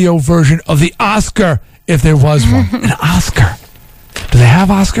the radio version of the Oscar, if there was one. An Oscar. Do they have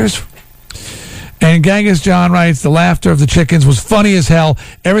Oscars? And Genghis John writes, the laughter of the chickens was funny as hell.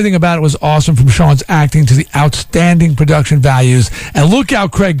 Everything about it was awesome, from Sean's acting to the outstanding production values. And look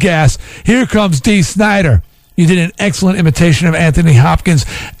out, Craig Gass. Here comes Dee Snider. You did an excellent imitation of Anthony Hopkins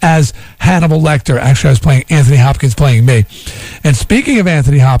as Hannibal Lecter. Actually, I was playing Anthony Hopkins playing me. And speaking of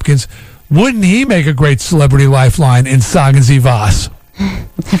Anthony Hopkins, wouldn't he make a great celebrity lifeline in Sagen Sie Was?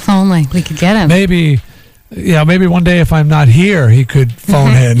 If only we could get him. Maybe one day if I'm not here, he could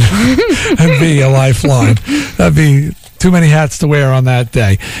phone in and be a lifeline. That'd be Too many hats to wear on that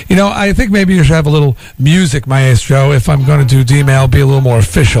day. You know, I think maybe you should have a little music, Maestro, if I'm going to do Dee Mail, be a little more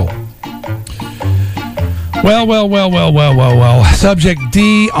official. Well. Subject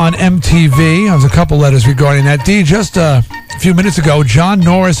D on MTV. There's a couple letters regarding that. D, just a few minutes ago, John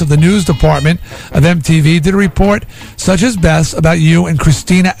Norris of the news department of MTV did a report, such as best, about you and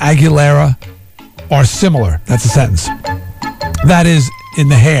Christina Aguilera are similar. That's a sentence. That is in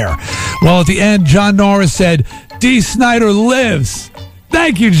the hair. Well, at the end, John Norris said, Dee Snider lives.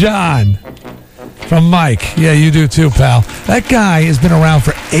 Thank you, John. From Mike. Yeah, you do too, pal. That guy has been around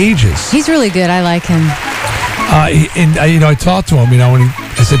for ages. He's really good. I like him. I talked to him, and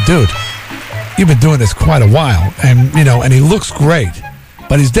I said, dude, you've been doing this quite a while. And, and he looks great.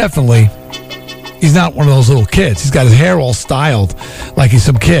 But he's not one of those little kids. He's got his hair all styled like he's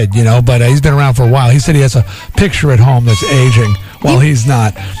some kid, but he's been around for a while. He said he has a picture at home that's aging while he's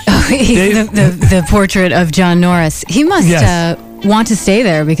not. Oh, the portrait of John Norris. He must want to stay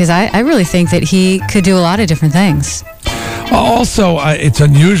there because I really think that he could do a lot of different things. Also, it's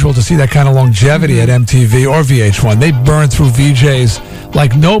unusual to see that kind of longevity at MTV or VH1. They burn through VJs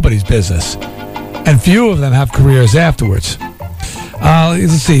like nobody's business. And few of them have careers afterwards.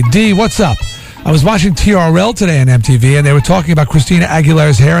 Let's see. Dee, what's up? I was watching TRL today on MTV, and they were talking about Christina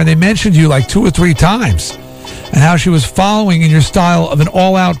Aguilera's hair, and they mentioned you like 2 or 3 times, and how she was following in your style of an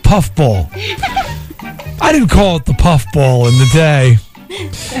all-out puffball. I didn't call it the puffball in the day.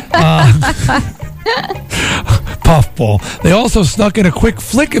 Puffball. They also snuck in a quick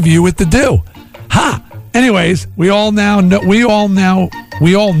flick of you with the do. Ha! Anyways, we all know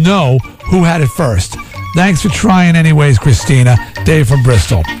who had it first. Thanks for trying anyways, Christina. Dave from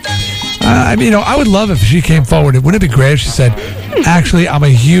Bristol. I would love if she came forward. Wouldn't it be great if she said, actually, I'm a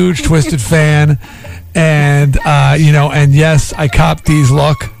huge Twisted fan, and, and yes, I copped Dee's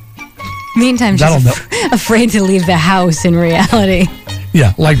look. Meantime, she's afraid to leave the house in reality.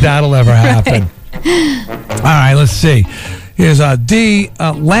 Yeah, like that'll ever happen. All right, let's see. Here's Dee.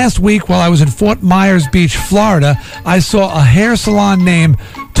 Last week while I was in Fort Myers Beach, Florida, I saw a hair salon named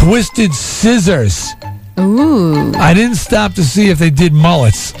Twisted Scissors. Ooh. I didn't stop to see if they did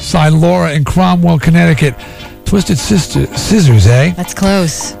mullets. Signed Laura in Cromwell, Connecticut. Twisted Scissors, eh? That's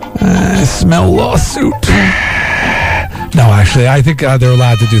close. I smell lawsuit. No, actually, I think they're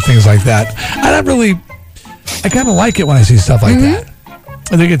allowed to do things like that. I kind of like it when I see stuff like that.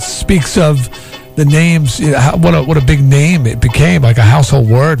 I think it speaks of the names, what a big name it became, like a household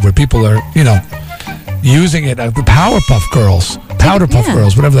word where people are, using it. The Powerpuff Girls,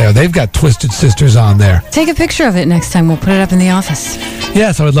 Girls, whatever they are, they've got Twisted Sisters on there. Take a picture of it next time. We'll put it up in the office.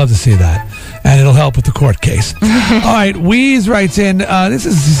 Yes, I would love to see that. And it'll help with the court case. All right, Wheeze writes in, he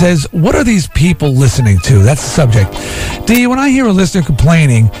says, what are these people listening to? That's the subject. Dee, when I hear a listener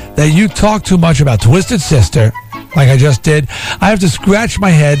complaining that you talk too much about Twisted Sister, like I just did, I have to scratch my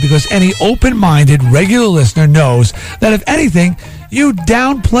head because any open-minded, regular listener knows that if anything, you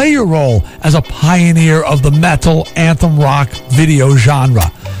downplay your role as a pioneer of the metal anthem rock video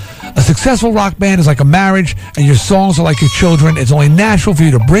genre. A successful rock band is like a marriage, and your songs are like your children. It's only natural for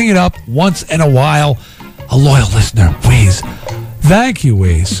you to bring it up once in a while. A loyal listener, Wheeze. Thank you,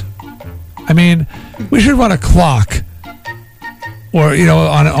 Wheeze. I mean, we should run a clock, or,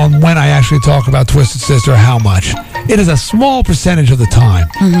 on when I actually talk about Twisted Sister, how much. It is a small percentage of the time.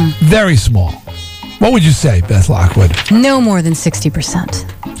 Mm-hmm. Very small. What would you say, Beth Lockwood? No more than 60%.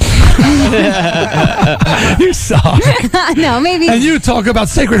 You suck. No, maybe. And you talk about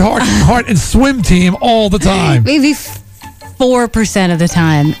Sacred Heart and Swim Team all the time. Maybe 4% of the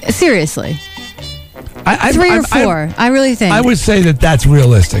time. Seriously. 3 or 4. I really think. I would say that that's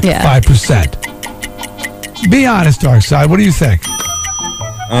realistic. Yeah. 5%. Be honest, Darkside. What do you think? 4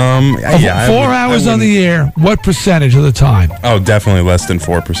 hours on the air. What percentage of the time? Oh, definitely less than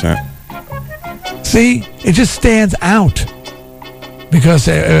 4%. See, it just stands out. Because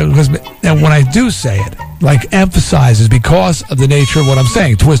and when I do say it, like emphasizes because of the nature of what I'm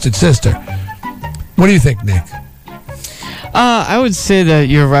saying, Twisted Sister. What do you think, Nick? I would say that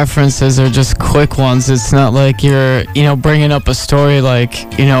your references are just quick ones. It's not like you're, bringing up a story like,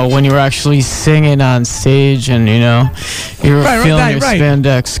 when you were actually singing on stage and, you were feeling your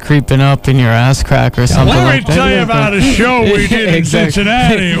spandex creeping up in your ass crack or something like that. Let me tell you about a show we did in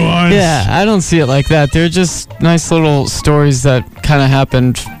Cincinnati once. Yeah, I don't see it like that. They're just nice little stories that kind of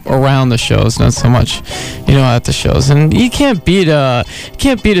happened around the shows, not so much, at the shows. And you can't beat a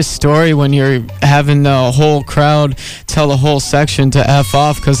story when you're having the whole crowd tell the whole section to F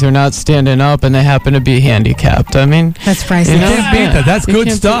off because they're not standing up and they happen to be handicapped. I mean, that's priceless. You can't beat that. That's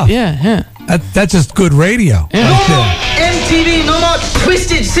good stuff. Yeah. That's just good radio. Yeah. MTV, no more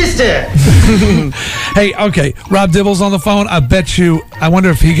Twisted Sister. Hey, okay, Rob Dibble's on the phone. I wonder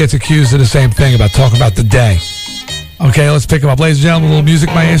if he gets accused of the same thing about talking about the day. Okay, let's pick him up. Ladies and gentlemen, a little music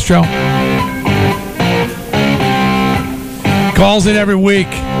maestro. Calls in every week.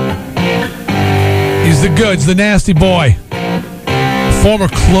 He's the goods, the nasty boy. Former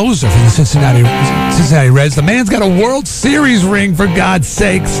closer for the Cincinnati Reds. The man's got a World Series ring, for God's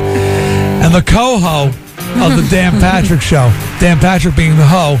sakes. And the co-ho of the Dan Patrick Show. Dan Patrick being the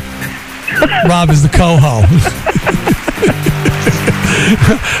ho. Rob is the co-ho.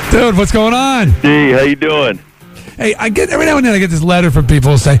 Dude, what's going on? Hey, how you doing? Hey, every now and then I get this letter from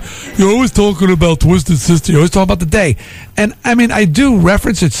people who say, you're always talking about Twisted Sister. You're always talking about the day. And, I mean, I do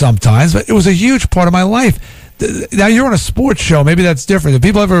reference it sometimes, but it was a huge part of my life. Now, you're on a sports show. Maybe that's different. Do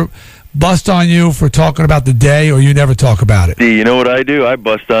people ever bust on you for talking about the day, or you never talk about it? You know what I do? I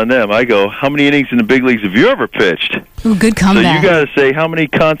bust on them. I go, how many innings in the big leagues have you ever pitched? Ooh, good comeback. So you got to say, how many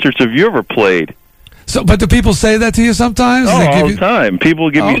concerts have you ever played? So, but do people say that to you sometimes? Oh, all the time. People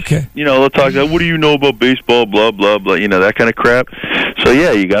give me, they'll talk about, what do you know about baseball, blah, blah, blah, that kind of crap. So,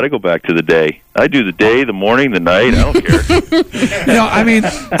 yeah, you got to go back to the day. I do the day, the morning, the night. I don't care. I mean,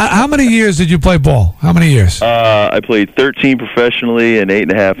 how many years did you play ball? How many years? I played 13 professionally and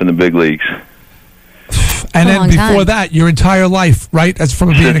 8.5 in the big leagues. And then before that, your entire life, right? That's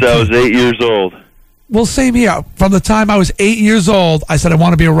from being Since I was 8 years old. Well, same here. From the time I was 8 years old, I said I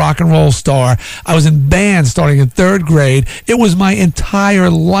want to be a rock and roll star. I was in band starting in 3rd grade. It was my entire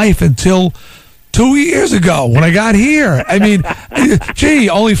life until 2 years ago when I got here. I mean, gee,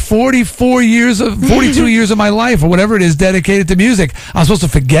 only 42 years of my life or whatever it is dedicated to music. I'm supposed to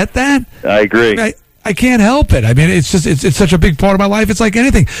forget that? I agree. I can't help it. I mean, it's just it's such a big part of my life. It's like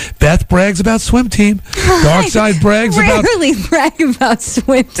anything. Beth brags about swim team. Darkside brags about brag about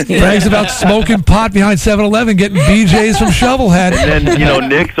swim team. Brags about smoking pot behind 7-Eleven, getting BJs from Shovelhead. And then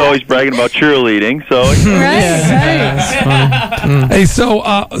Nick's always bragging about cheerleading. So Hey,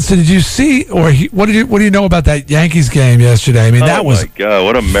 so did you see what do you know about that Yankees game yesterday? I mean, that was my God,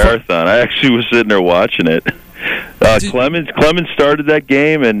 what a marathon! I actually was sitting there watching it. Clemens started that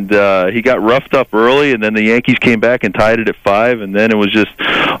game, and he got roughed up early, and then the Yankees came back and tied it at 5, and then it was just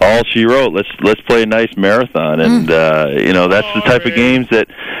all she wrote. Let's play a nice marathon, and that's the type of games that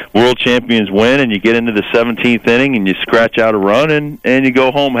world champions win. And you get into the 17th inning, and you scratch out a run, and you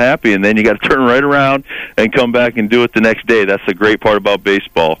go home happy, and then you got to turn right around and come back and do it the next day. That's the great part about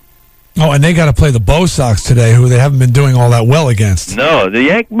baseball. Oh, and they got to play the Bo Sox today, who they haven't been doing all that well against. No,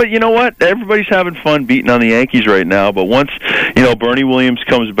 but you know what? Everybody's having fun beating on the Yankees right now. But once Bernie Williams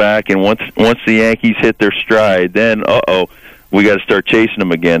comes back, and once the Yankees hit their stride, then we got to start chasing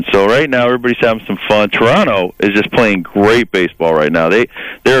them again. So right now, everybody's having some fun. Toronto is just playing great baseball right now.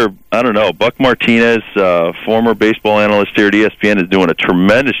 They're I don't know. Buck Martinez, former baseball analyst here at ESPN, is doing a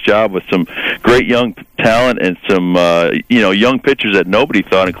tremendous job with some great young talent and some young pitchers that nobody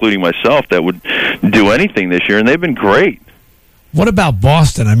thought, including myself, that would do anything this year, and they've been great. What about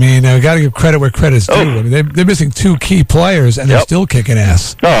Boston? I mean, I got to give credit where credit's due. I mean, they're missing 2 key players, and they're still kicking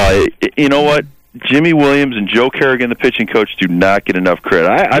ass. Oh, you know what? Jimmy Williams and Joe Kerrigan, the pitching coach, do not get enough credit.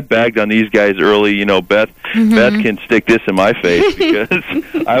 I bagged on these guys early. Beth can stick this in my face because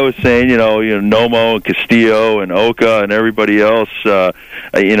I was saying, Nomo and Castillo and Oka and everybody else,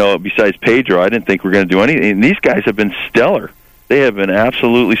 besides Pedro, I didn't think we were going to do anything. And these guys have been stellar. They have been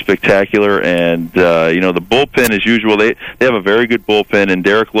absolutely spectacular, and the bullpen, as usual, they have a very good bullpen, and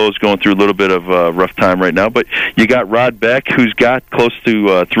Derek Lowe's going through a little bit of a rough time right now, but you got Rod Beck, who's got close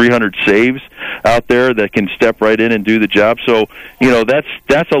to 300 saves out there that can step right in and do the job. So,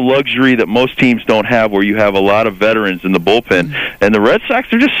 that's a luxury that most teams don't have, where you have a lot of veterans in the bullpen, and the Red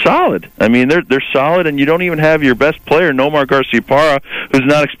Sox are just solid. I mean, they're solid, and you don't even have your best player, Nomar Garciaparra, who's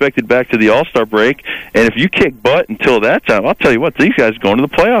not expected back to the All-Star break, and if you kick butt until that time, I'll tell you what, these guys are going to the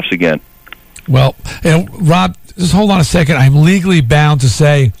playoffs again. Well, Rob, just hold on a second. I'm legally bound to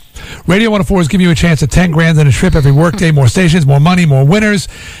say Radio 104 is giving you a chance at 10 grand and a trip every workday, more stations, more money, more winners.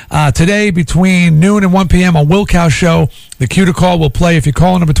 Today, between noon and 1 p.m. on Wilkow Show, the cue to call will play. If you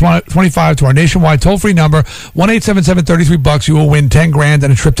call number 25 to our nationwide toll-free number, 1-877-33-BUCKS, you will win 10 grand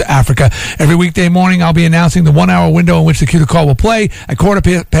and a trip to Africa. Every weekday morning, I'll be announcing the 1-hour window in which the cue to call will play at quarter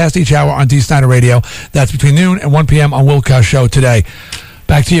past each hour on Dee Snider Radio. That's between noon and 1 p.m. on Wilkow Show today.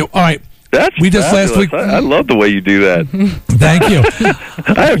 Back to you. All right. That's last week. I love the way you do that. Thank you.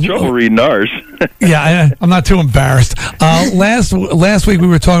 I have trouble reading ours. I'm not too embarrassed. Last week we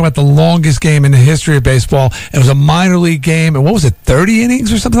were talking about the longest game in the history of baseball. It was a minor league game, and what was it, 30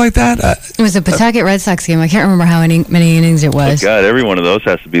 innings or something like that? It was a Pawtucket Red Sox game. I can't remember how many innings it was. Oh, God, every one of those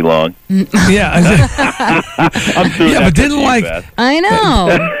has to be long. Yeah. I'm sure but didn't like... I know.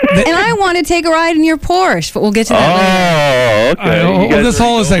 And I want to take a ride in your Porsche, but we'll get to that later. Okay. Just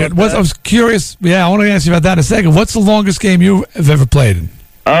hold on a second. I was curious. Yeah, I want to ask you about that in a second. What's the longest game you have ever played in?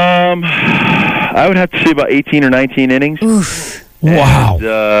 I would have to say about 18 or 19 innings. Oof. Wow.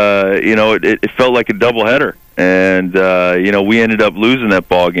 And, it felt like a doubleheader. And, we ended up losing that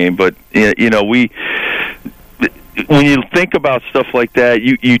ball game. But, when you think about stuff like that,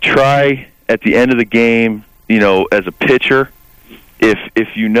 you try at the end of the game, as a pitcher,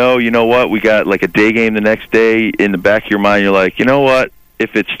 if you know what, we got like a day game the next day, in the back of your mind, you're like, you know what,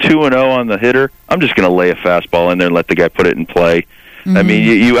 if it's 2-0 on the hitter, I'm just going to lay a fastball in there and let the guy put it in play. Mm-hmm. I mean,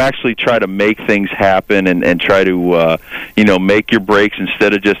 you actually try to make things happen and try to, make your breaks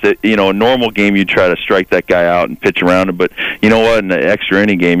instead of just, a normal game, you try to strike that guy out and pitch around him. But you know what? In the extra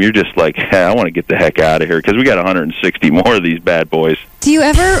inning game, you're just like, hey, I want to get the heck out of here because we got 160 more of these bad boys. Do you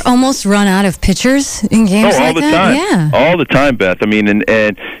ever almost run out of pitchers in games all the time. Yeah. All the time, Beth. I mean,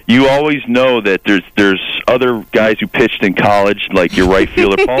 and you always know that there's other guys who pitched in college, like your right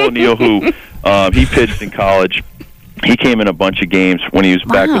fielder, Paul O'Neill, who he pitched in college. He came in a bunch of games when he was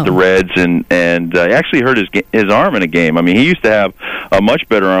back with the Reds, and actually hurt his arm in a game. I mean, he used to have a much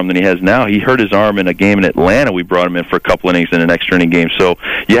better arm than he has now. He hurt his arm in a game in Atlanta. We brought him in for a couple innings in an extra inning game. So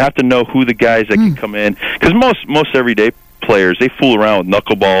you have to know who the guys that can come in, because most everyday players, they fool around with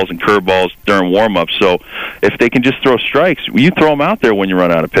knuckleballs and curveballs during warm-ups. So if they can just throw strikes, you throw them out there when you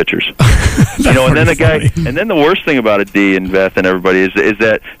run out of pitchers. And then the worst thing about it, Dee and Beth and everybody, is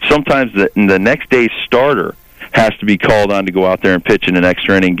that sometimes the next day's starter has to be called on to go out there and pitch in an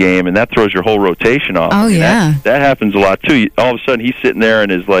extra inning game, and that throws your whole rotation off. Oh, yeah. That happens a lot, too. All of a sudden, he's sitting there in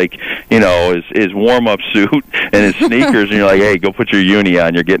his, his warm-up suit and his sneakers, and you're like, hey, go put your uni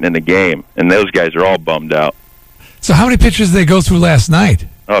on, you're getting in the game. And those guys are all bummed out. So how many pitches did they go through last night?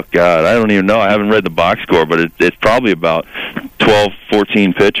 Oh, God, I don't even know. I haven't read the box score, but it's probably about 12,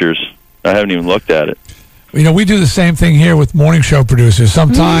 14 pitchers. I haven't even looked at it. We do the same thing here with morning show producers.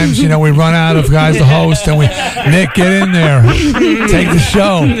 Sometimes, we run out of guys to host, and Nick, get in there, take the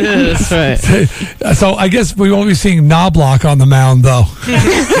show. Yeah, that's right. So I guess we won't be seeing Knobloch on the mound, though.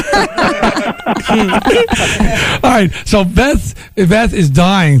 All right. So Beth is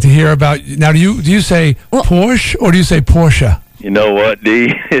dying to hear about. Now, do you say Porsche or do you say Porsche? You know what,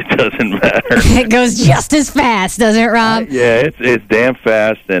 Dee? It doesn't matter. It goes just as fast, doesn't it, Rob? Yeah, it's damn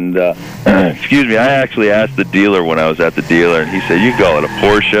fast. And excuse me, I actually asked the dealer when I was at the dealer, and he said, "You call it a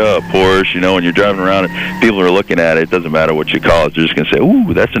Porsche, when you're driving around and people are looking at it. It doesn't matter what you call it. They're just going to say,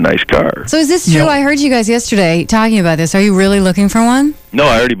 ooh, that's a nice car." So is this true? I heard you guys yesterday talking about this. Are you really looking for one? No,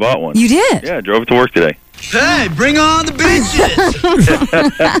 I already bought one. You did? Yeah, I drove it to work today. Hey, bring on the bitches!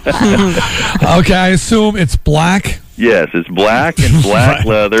 Okay, I assume it's black. Yes, it's black and black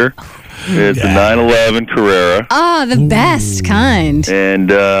leather. It's a 911 Carrera. Oh, the best kind.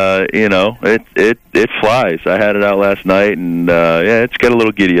 And it flies. I had it out last night, and it's got a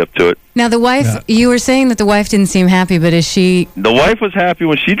little giddy up to it. Now the wife, you were saying that the wife didn't seem happy, but is she? The wife was happy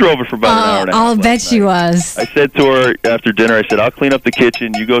when she drove it for about an hour and a half. I'll bet she was. I said to her after dinner, I said, "I'll clean up the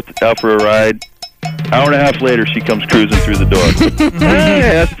kitchen. You go out for a ride." Hour and a half later, she comes cruising through the door. Hey,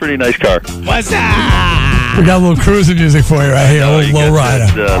 that's a pretty nice car. What's that? We got a little cruising music for you right here. A little low rider.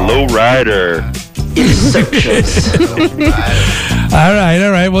 Low rider.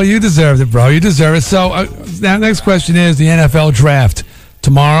 All right. Well, you deserved it, bro. You deserve it. So, now next question is the NFL draft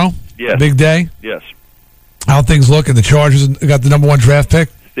tomorrow. Yes. Big day. Yes. How things look? And the Chargers got the number 1 draft pick.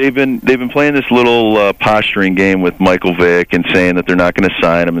 They've been playing this little posturing game with Michael Vick and saying that they're not going to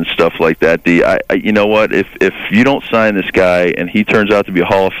sign him and stuff like that. You know what? If you don't sign this guy and he turns out to be a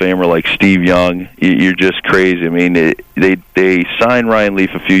Hall of Famer like Steve Young, you're just crazy. I mean, they signed Ryan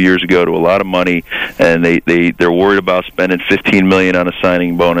Leaf a few years ago to a lot of money, and they're worried about spending $15 million on a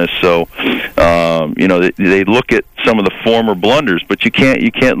signing bonus. So, they look at some of the former blunders, but you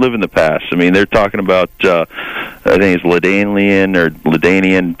can't live in the past. I mean, they're talking about I think it's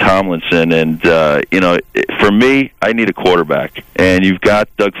LaDainian Tomlinson, and for me, I need a quarterback, and you've got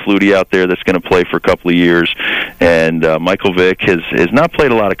Doug Flutie out there that's going to play for a couple of years, and Michael Vick has not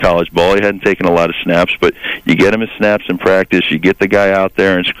played a lot of college ball. He hadn't taken a lot of snaps, but you get him in snaps in practice, you get the guy out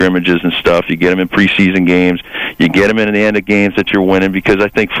there in scrimmages and stuff, you get him in preseason games, you get him in the end of games that you're winning, because I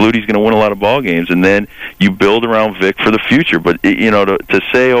think Flutie's going to win a lot of ball games, and then you build around Vick for the future. But to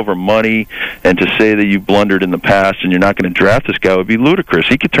say over money and to say that you blundered in the past, past and you're not going to draft this guy would be ludicrous.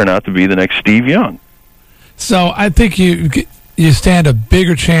 He could turn out to be the next Steve Young. So I think you stand a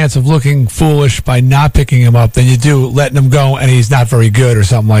bigger chance of looking foolish by not picking him up than you do letting him go and he's not very good or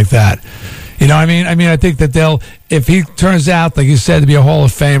something like that. You know what I mean? I think that if he turns out, like you said, to be a Hall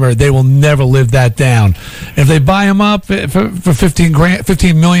of Famer, they will never live that down. If they buy him up for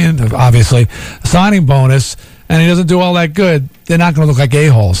 $15 million, obviously, signing bonus, and he doesn't do all that good, they're not going to look like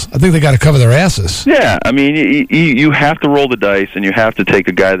a-holes. I think they got to cover their asses. Yeah, I mean, you have to roll the dice, and you have to take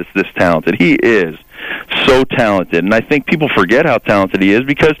a guy that's this talented. He is so talented, and I think people forget how talented he is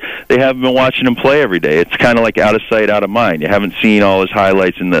because they haven't been watching him play every day. It's kind of like out of sight, out of mind. You haven't seen all his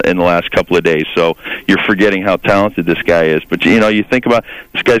highlights in the last couple of days, so you're forgetting how talented this guy is. But you think about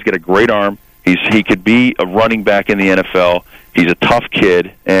this guy's got a great arm. He could be a running back in the NFL. He's a tough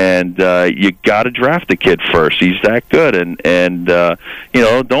kid, and you got to draft the kid first. He's that good, and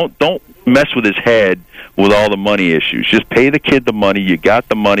don't mess with his head with all the money issues. Just pay the kid the money. You got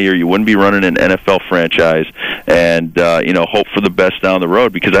the money, or you wouldn't be running an NFL franchise. And hope for the best down the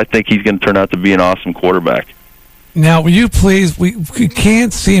road because I think he's going to turn out to be an awesome quarterback. Now, will you please? We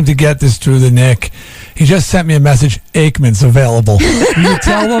can't seem to get this through to Nick. He just sent me a message. Aikman's available. Will you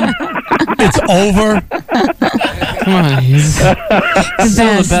tell him it's over? Come on, he's still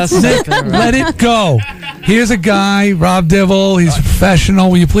the best. Nick, let it go. Here's a guy, Rob Dibble. He's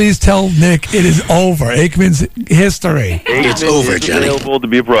professional. Will you please tell Nick it is over? Aikman's history. It's over, Johnny. Available to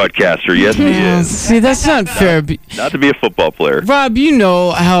be a broadcaster. Yes, he is. See, that's not fair. Not to be a football player. Rob, you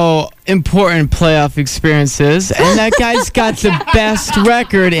know how important playoff experience is, and that guy's got the best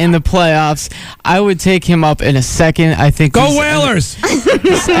record in the playoffs. I would take him up in a second. I think go Whalers.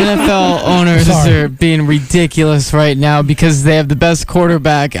 These NFL owners are being ridiculous right now because they have the best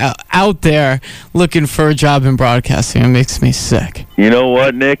quarterback out there looking for a job in broadcasting. It makes me sick. You know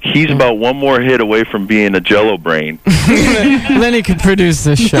what, Nick? He's about one more hit away from being a Jello brain. Then he could produce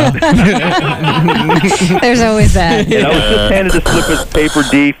this show. There's always that. And I was just handed a slip of paper,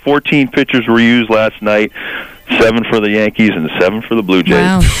 D. 14 pitchers were used last night. 7 for the Yankees and 7 for the Blue Jays.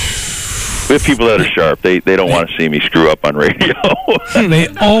 Wow. We have people that are sharp. They don't want to see me screw up on radio. They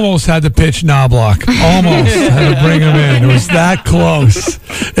almost had to pitch Knobloch. Almost had to bring him in. It was that close.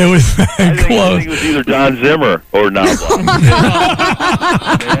 It was that close. I think it was either Don Zimmer or Knobloch.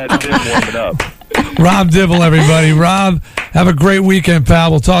 They had him warming up. Rob Dibble, everybody. Rob, have a great weekend,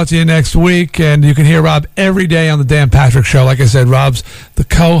 pal. We'll talk to you next week. And you can hear Rob every day on the Dan Patrick Show. Like I said, Rob's the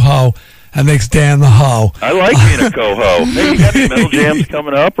co-ho. That makes Dan the hoe. I like being a co-ho. Hey, you got the metal jams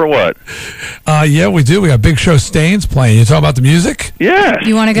coming up or what? Yeah, we do. We got Big Show Stains playing. You talking about the music? Yeah.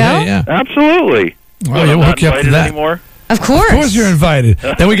 You want to go? Yeah. Absolutely. Well, we'll hook you up to that. Anymore? Of course. Of course you're invited.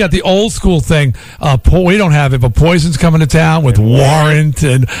 Then we got the old school thing. We don't have it, but Poison's coming to town with Warrant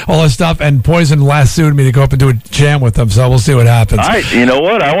and all that stuff. And Poison last sued me to go up and do a jam with them, so we'll see what happens. You know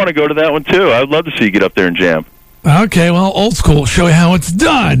what? I want to go to that one, too. I would love to see you get up there and jam. Okay, well, old school. Show you how it's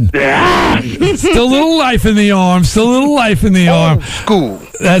done. Still a little life in the arm. Still a little life in the arm. School.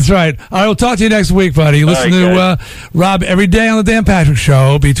 That's right. All right, we'll talk to you next week, buddy. Listen to Rob every day on the Dan Patrick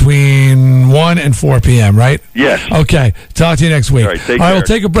Show between 1 and 4 p.m., right? Yes. Okay, talk to you next week. All right, take care. care. We'll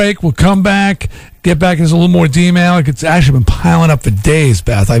take a break. We'll come back. Get back. There's a little more Dee Mail. It's actually been piling up for days,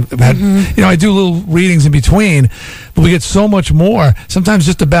 Beth. I've had, I do little readings in between, but we get so much more. Sometimes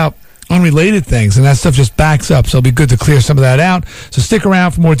just about unrelated things, and that stuff just backs up, so it'll be good to clear some of that out. So stick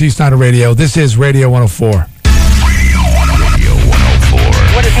around for more Dee Snider Radio. This is Radio 104. Radio 104.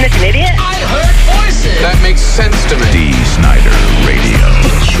 What is Nick, an idiot? I heard voices. That makes sense to me. Dee Snider Radio.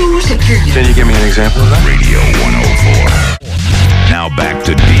 Choose a period. Can you give me an example of that? Radio 104. Now back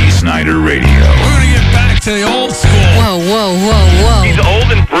to Dee Snider Radio. We're going to get back to the old school. Whoa, whoa, whoa, whoa. He's old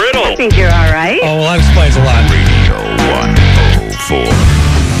and brittle. I think you're all right. Oh, well, that explains a lot. Radio 104.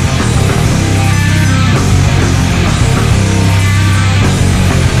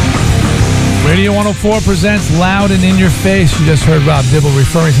 Radio 104 presents Loud and In Your Face. You just heard Rob Dibble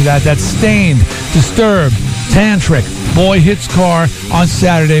referring to that. That's Stained, Disturbed, Tantric, Boy Hits Car on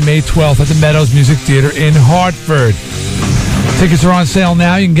Saturday, May 12th at the Meadows Music Theater in Hartford. Tickets are on sale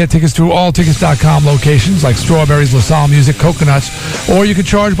now. You can get tickets through alltickets.com locations like Strawberries, LaSalle Music, Coconuts, or you can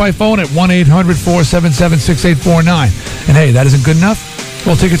charge by phone at 1-800-477-6849. And hey, that isn't good enough?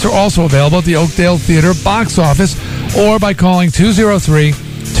 Well, tickets are also available at the Oakdale Theater box office or by calling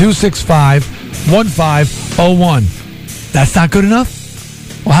 203-265-1501. That's not good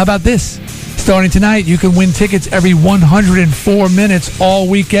enough? Well, how about this? Starting tonight, you can win tickets every 104 minutes all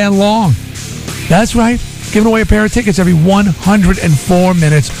weekend long. That's right. Giving away a pair of tickets every 104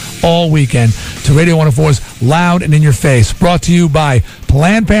 minutes all weekend to Radio 104's Loud and In Your Face. Brought to you by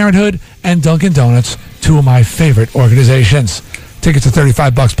Planned Parenthood and Dunkin' Donuts. 2 two of my favorite organizations. Tickets are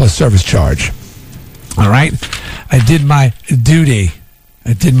 $35 plus service charge. All right? I did my duty.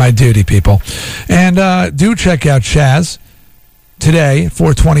 People. And do check out Chaz today at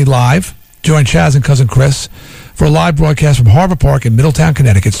 420 Live. Join Chaz and Cousin Chris for a live broadcast from Harbor Park in Middletown,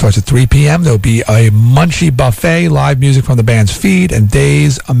 Connecticut. Starts at 3 p.m. There'll be a munchie buffet, live music from the band's Feed, and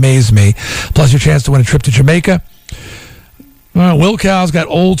Days Amaze Me. Plus your chance to win a trip to Jamaica. Will Cal's got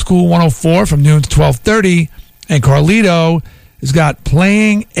Old School 104 from noon to 12:30. And Carlito has got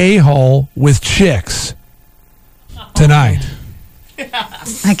Playing A-Hole with Chicks tonight.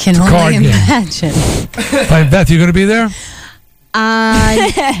 I can only imagine. Beth, you going to be there?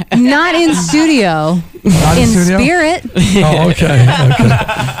 Not in studio. Not in studio? Spirit. Oh, okay.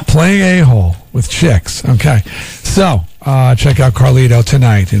 Playing A-Hole with Chicks. Okay. So, check out Carlito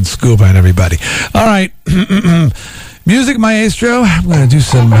tonight in Scuba and everybody. All right. Music Maestro. I'm going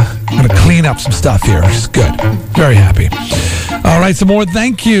to clean up some stuff here, which is good. Very happy. All right. Some more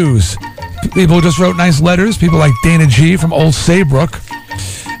thank yous. People who just wrote nice letters. People like Dana G. from Old Saybrook.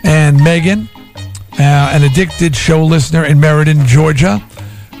 And Megan. An addicted show listener in Meriden, Georgia.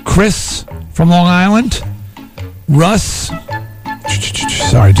 Chris from Long Island. Russ.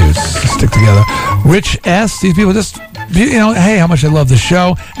 Sorry, dudes. Stick together. Rich S. These people just, hey, how much I love the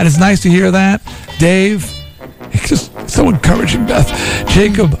show. And it's nice to hear that. Dave. It's just so encouraging, Beth.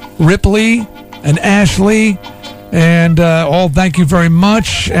 Jacob Ripley and Ashley. And all thank you very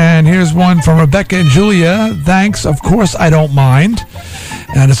much. And here's one from Rebecca and Julia. Thanks. Of course, I don't mind.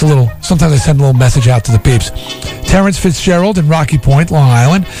 And it's sometimes I send a little message out to the peeps. Terrence Fitzgerald in Rocky Point, Long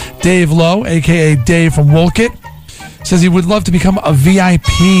Island. Dave Lowe, a.k.a. Dave from Wolcott, says he would love to become a VIP,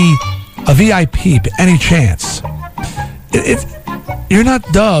 any chance. You're not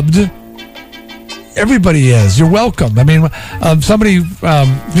dubbed. Everybody is. You're welcome. I mean, somebody, I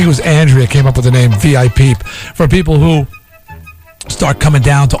think it was Andrea, came up with the name VIP for people who start coming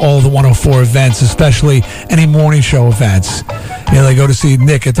down to all the 104 events, especially any morning show events. They go to see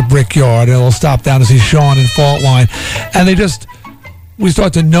Nick at the Brickyard, and they'll stop down to see Sean in Fault Line. And we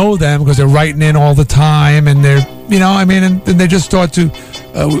start to know them because they're writing in all the time, and they're, and they just start to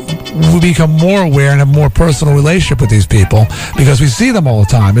we become more aware and have more personal relationship with these people because we see them all the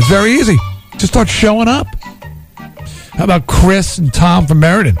time. It's very easy. Just start showing up. How about Chris and Tom from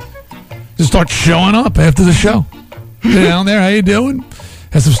Meriden? Just start showing up after the show. Get down there, how you doing?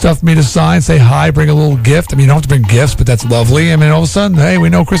 Has some stuff for me to sign, say hi, bring a little gift. I mean, you don't have to bring gifts, but that's lovely. I mean, all of a sudden, hey, we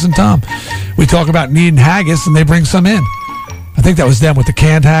know Chris and Tom. We talk about needing haggis, and they bring some in. I think that was them with the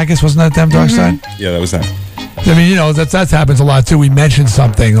canned haggis. Wasn't that them, Darkside? Yeah, that was them. I mean, that happens a lot, too. We mention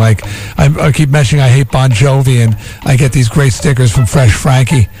something. Like, I keep mentioning I hate Bon Jovi, and I get these great stickers from Fresh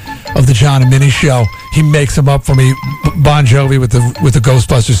Frankie of the John and Minnie Show. He makes them up for me, Bon Jovi with the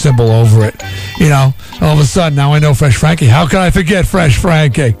Ghostbuster symbol over it. All of a sudden, now I know Fresh Frankie. How can I forget Fresh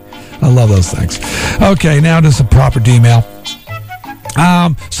Frankie? I love those things. Okay, now to some proper Dee Mail.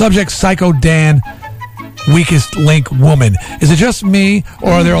 Subject, Psycho Dan. Weakest link woman. Is it just me,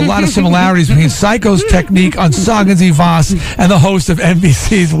 or are there a lot of similarities between Psycho's technique on Sagan Z Voss and the host of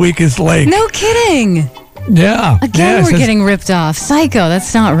NBC's Weakest Link? No kidding. Yeah. Again, we're getting ripped off. Psycho,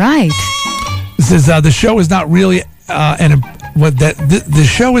 that's not right. It says the show is not really the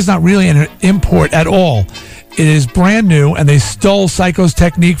show is not really an import at all. It is brand new, and they stole Psycho's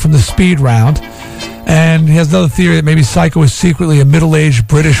technique from the speed round. And he has another theory that maybe Psycho is secretly a middle-aged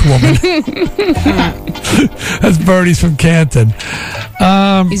British woman. That's Bertie's from Canton.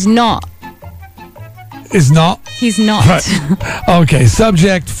 He's not. Is not? He's not. Right. Okay,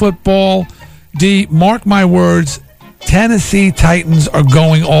 subject, football. D, mark my words, Tennessee Titans are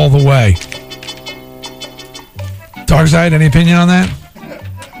going all the way. Darkside, any opinion on that?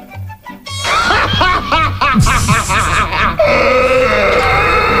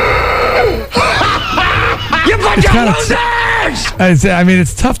 You bunch of losers! I mean,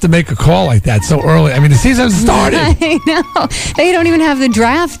 it's tough to make a call like that so early. I mean, the season hasn't started. I know. They don't even have the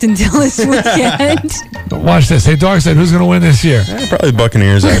draft until this weekend. Watch this. Hey, Darkside, who's going to win this year? Probably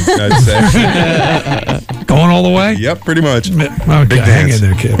Buccaneers, I'd say. Going all the way? Yep, pretty much. Okay, Big hang dance. in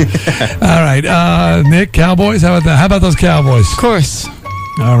there, kid. All right, Nick, Cowboys? How about that? How about those Cowboys? Of course.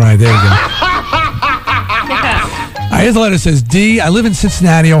 All right, there you go. Here's a letter that says, D, I live in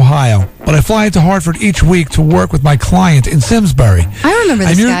Cincinnati, Ohio, but I fly into Hartford each week to work with my client in Simsbury. I remember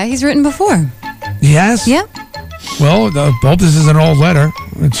this guy. He's written before. Yes? Yep. Well, hope this is an old letter.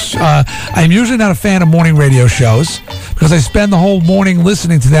 I'm usually not a fan of morning radio shows because I spend the whole morning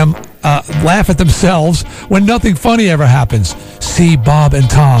listening to them laugh at themselves when nothing funny ever happens. See Bob and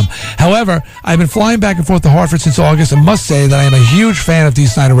Tom. However, I've been flying back and forth to Hartford since August and must say that I am a huge fan of Dee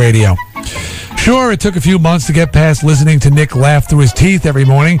Snider Radio. Sure, it took a few months to get past listening to Nick laugh through his teeth every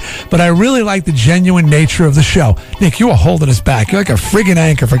morning, but I really like the genuine nature of the show. Nick, you are holding us back. You're like a friggin'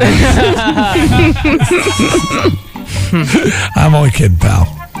 anchor for goodness sake. I'm only kidding, pal.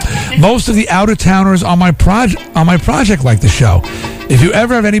 Most of the out-of-towners on my project like the show. If you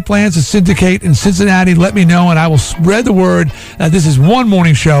ever have any plans to syndicate in Cincinnati, let me know, and I will spread the word that this is one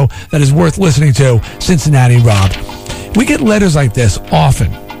morning show that is worth listening to. Cincinnati Rob. We get letters like this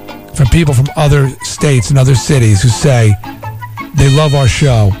often from people from other states and other cities who say they love our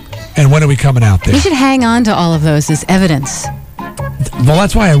show, and when are we coming out there? We should hang on to all of those as evidence. Well,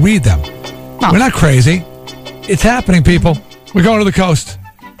 that's why I read them. Oh. We're not crazy. It's happening, people. We're going to the coast.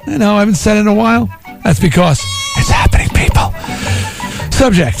 I know, I haven't said it in a while. That's because it's happening, people.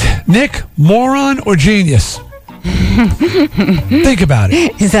 Subject, Nick, moron or genius? Think about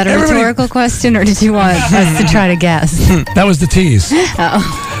it. Is that a rhetorical question, or did you want us to try to guess? That was the tease.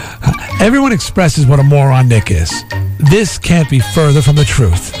 Oh. Everyone expresses what a moron Nick is. This can't be further from the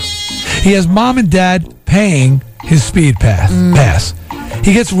truth. He has mom and dad paying his speed pass.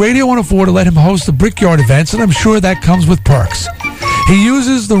 He gets Radio 104 to let him host the Brickyard events, and I'm sure that comes with perks. He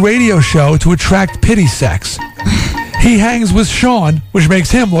uses the radio show to attract pity sex. He hangs with Sean, which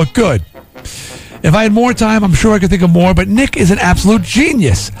makes him look good. If I had more time, I'm sure I could think of more, but Nick is an absolute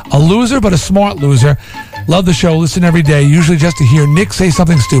genius. A loser, but a smart loser. Love the show, listen every day, usually just to hear Nick say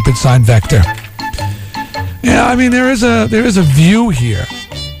something stupid, signed Vector. Yeah, I mean, there is a view here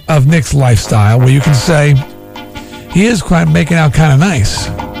of Nick's lifestyle where you can say he is making out kind of nice.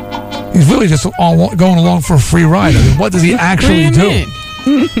 He's really just going along for a free ride. I mean, what does he actually do?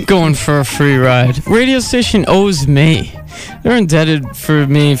 Going for a free ride. Radio station owes me. They're indebted for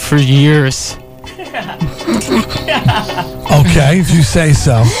me for years. Okay, if you say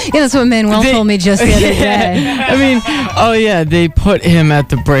so. Yeah, that's what Manuel told me just the other day. I mean, oh yeah, they put him at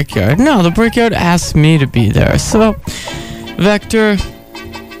the Brickyard. No, the Brickyard asked me to be there. So, Vector,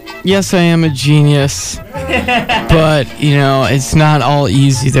 yes, I am a genius. But, you know, it's not all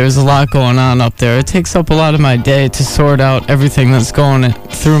easy. There's a lot going on up there. It takes up a lot of my day to sort out everything that's going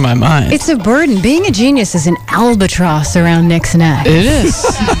through my mind. It's a burden. Being a genius is an albatross around Nick's neck. It is.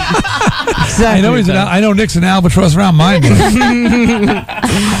 Exactly. I know Nick's an albatross around my neck.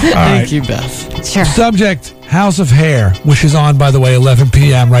 Thank you, Beth. Sure. Subject, House of Hair, which is on, by the way, 11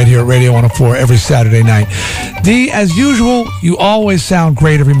 p.m. right here at Radio 104 every Saturday night. Dee, as usual, you always sound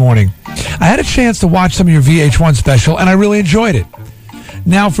great every morning. I had a chance to watch some of your VH1 special, and I really enjoyed it.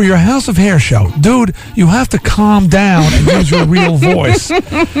 Now, for your House of Hair show, dude, you have to calm down and use your real voice.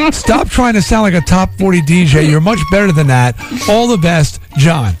 Stop trying to sound like a top 40 DJ. You're much better than that. All the best,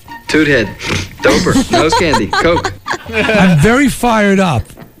 John. Toothead, Doper, Nose Candy, Coke. I'm very fired up.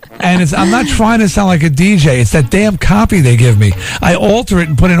 And I'm not trying to sound like a DJ. It's that damn copy they give me. I alter it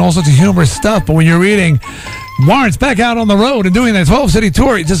and put in all sorts of humorous stuff. But when you're reading, Warren's back out on the road and doing that 12-city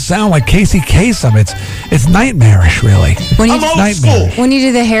tour, it just sounds like Casey Kasem. It's nightmarish, really. When you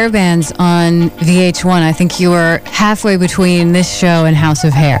do the hair bands on VH1, I think you were halfway between this show and House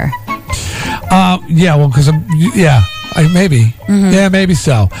of Hair. Yeah, well, because maybe. Mm-hmm. Yeah, maybe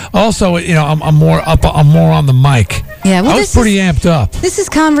so. Also, you know, I'm more on the mic. Yeah, well, I was pretty amped up. This is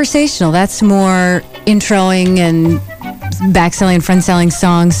conversational. That's more introing and backselling, front-selling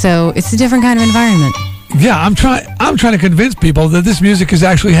songs. So it's a different kind of environment. Yeah, I'm trying to convince people that this music is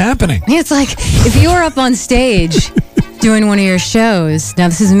actually happening. Yeah, it's like if you were up on stage doing one of your shows. Now,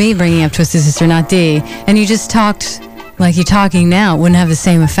 this is me bringing up Twisted Sister, not Dee, and you just talked like you're talking now. It wouldn't have the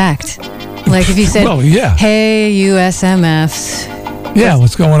same effect. Like if you said, "Hey, USMFs." Yeah,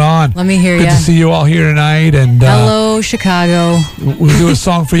 what's going on? Let me hear you. Good to see you all here tonight. And hello, Chicago. We'll do a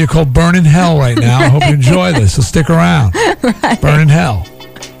song for you called "Burnin' Hell" right now. I hope you enjoy this. So stick around. Right. Burnin' Hell.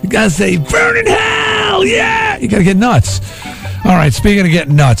 You gotta say "Burnin' Hell." Yeah, you gotta get nuts. All right. Speaking of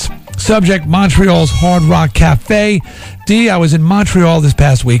getting nuts, subject: Montreal's Hard Rock Cafe. Dee, I was in Montreal this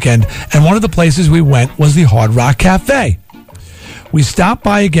past weekend, and one of the places we went was the Hard Rock Cafe. We stopped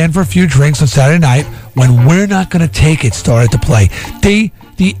by again for a few drinks on Saturday night when We're Not Gonna Take It started to play. The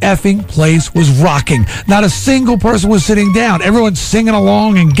effing place was rocking. Not a single person was sitting down. Everyone's singing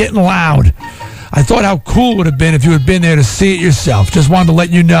along and getting loud. I thought how cool it would have been if you had been there to see it yourself. Just wanted to let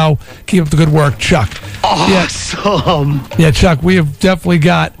you know. Keep up the good work, Chuck. Awesome. Yeah, Chuck, we have definitely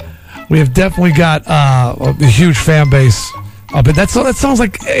got a huge fan base. But that sounds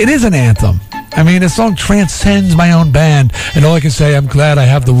like it is an anthem. I mean, the song transcends my own band, and all I can say, I'm glad I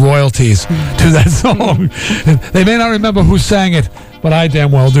have the royalties to that song. They may not remember who sang it, but I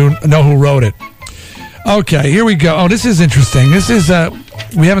damn well do know who wrote it. Okay, here we go. Oh, this is interesting. This is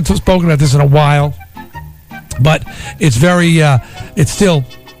we haven't spoken about this in a while, but it's very it's still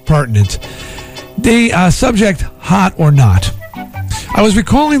pertinent. The subject, hot or not. I was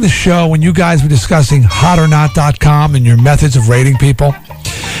recalling the show when you guys were discussing hotornot.com and your methods of rating people.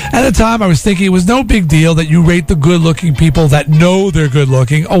 At the time, I was thinking it was no big deal that you rate the good-looking people that know they're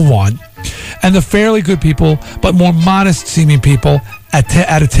good-looking a 1, and the fairly good people but more modest-seeming people at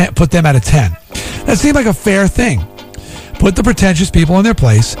a 10, put them at a 10. That seemed like a fair thing. Put the pretentious people in their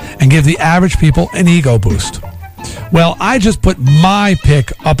place and give the average people an ego boost. Well, I just put my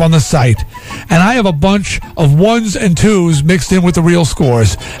pick up on the site, and I have a bunch of 1s and 2s mixed in with the real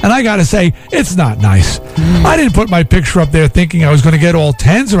scores. And I gotta say, it's not nice. I didn't put my picture up there thinking I was going to get all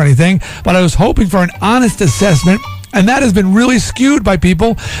 10s or anything, but I was hoping for an honest assessment, and that has been really skewed by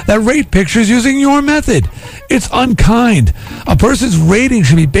people that rate pictures using your method. It's unkind. A person's rating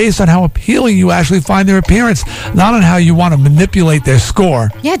should be based on how appealing you actually find their appearance, not on how you want to manipulate their score.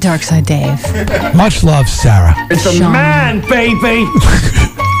 Yeah, Darkside Dave. Much love, Sarah. It's a man, baby.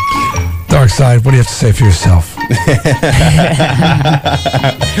 Darkside, what do you have to say for yourself?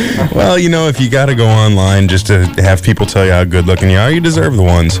 Well, you know, if you got to go online just to have people tell you how good looking you are, you deserve the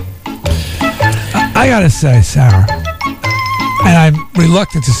ones. I gotta say, Sarah, and I'm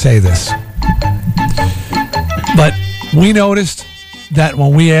reluctant to say this, but we noticed that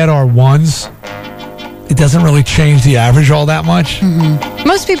when we add our 1s, it doesn't really change the average all that much. Mm-hmm.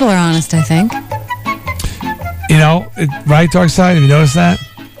 Most people are honest, I think. You know, right, Darkside? Have you noticed that?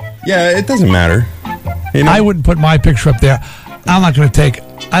 Yeah, it doesn't matter. You know? I wouldn't put my picture up there. I'm not going to take,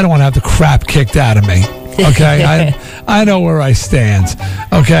 I don't want to have the crap kicked out of me. Okay, I know where I stand.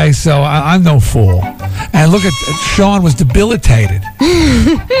 Okay, so I'm no fool. And look at Sean was debilitated.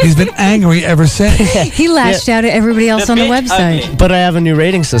 He's been angry ever since. He lashed out at everybody else on the website. But I have a new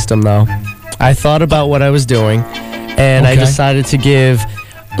rating system, though. I thought about what I was doing, and I decided to give,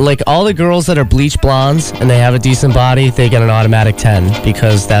 like, all the girls that are bleach blondes and they have a decent body, they get an automatic 10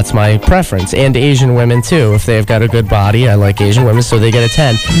 because that's my preference. And Asian women, too. If they've got a good body, I like Asian women, so they get a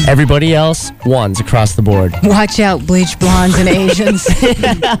 10. Everybody else, 1s across the board. Watch out, bleach blondes and Asians.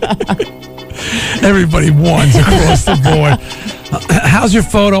 Everybody 1s across the board. How's your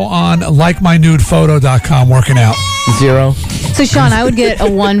photo on likemynudephoto.com working out? 0. So, Sean, I would get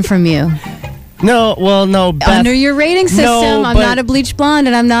a 1 from you. No, well, no, Beth. Under your rating system, I'm not a bleach blonde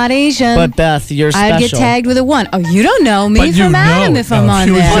and I'm not Asian. But Beth, you're special. I'd get tagged with a 1. Oh, you don't know me But from Adam if I'm on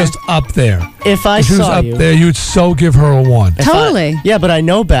she there. was just up there. If I If she was saw up you, there, you'd so give her a 1. Totally. Yeah, but I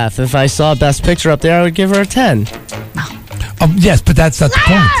know Beth. If I saw Beth's picture up there, I would give her a 10. Yes, but that's not the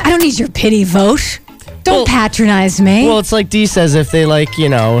point. I don't need your pity vote. Don't patronize me. Well, it's like Dee says, if they like,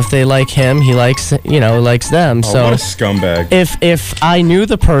 if they like him, he likes, likes them. Oh, So what a scumbag. if I knew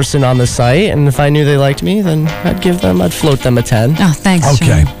the person on the site and if I knew they liked me, then I'd float them a 10. Oh, thanks,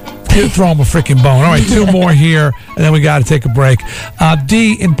 Okay. You throw him a freaking bone. All right, 2 more here, and then we got to take a break.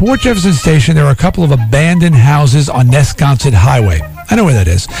 Dee, in Port Jefferson Station, there are a couple of abandoned houses on Nesconset Highway. I know where that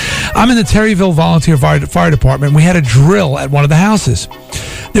is. I'm in the Terryville Volunteer Fire Department. We had a drill at one of the houses.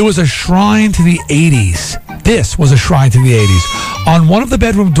 There was a shrine to the 80s. This was a shrine to the 80s. On one of the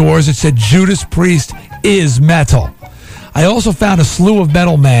bedroom doors, it said Judas Priest is metal. I also found a slew of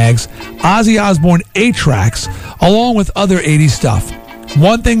metal mags, Ozzy Osbourne 8-tracks, along with other 80s stuff.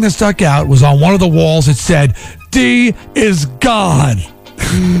 One thing that stuck out was on one of the walls, it said, Dee is God.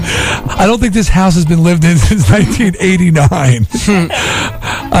 I don't think this house has been lived in since 1989.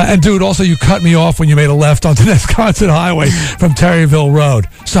 And dude, also you cut me off when you made a left onto Nesconset Highway from Terryville Road.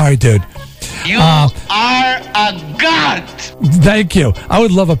 Sorry, dude. You are a god. Thank you. I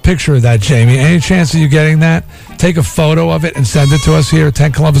would love a picture of that, Jamie. Any chance of you getting that? Take a photo of it and send it to us here at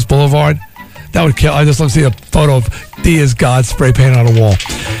 10 Columbus Boulevard. That would kill. I just love to see a photo of Dee is God spray painted on a wall.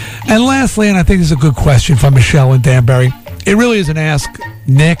 And lastly, and I think this is a good question from Michelle in Danbury. It really is an Ask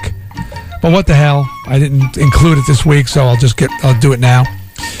Nick, but what the hell? I didn't include it this week, so I'll do it now.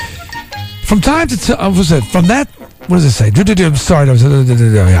 From time to time, what does it say? I'm sorry.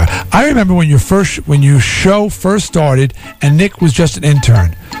 I remember when your show first started, and Nick was just an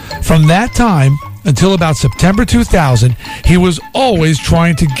intern. From that time until about September 2000, he was always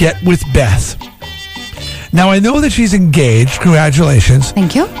trying to get with Beth. Now I know that she's engaged. Congratulations.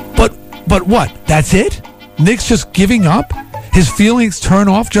 Thank you. But what? That's it? Nick's just giving up? His feelings turn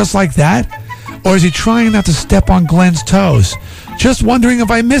off just like that? Or is he trying not to step on Glenn's toes? Just wondering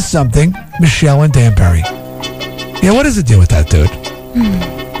if I missed something. Michelle in Danbury. Yeah, what does it do with that, dude?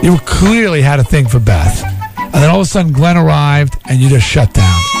 You clearly had a thing for Beth. And then all of a sudden Glenn arrived and you just shut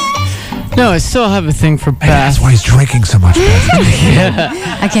down. No, I still have a thing for Beth. Maybe that's why he's drinking so much, Beth.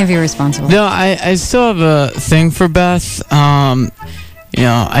 Yeah. I can't be responsible. No, I still have a thing for Beth.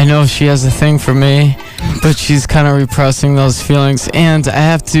 I know she has a thing for me. but she's kind of repressing those feelings. And I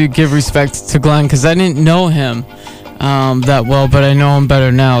have to give respect to Glenn because I didn't know him that well, but I know him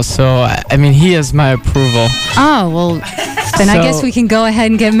better now. So, I mean, he has my approval. Oh, well, then I guess we can go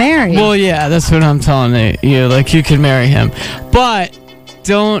ahead and get married. Well, yeah, that's what I'm telling you. Like, you can marry him. But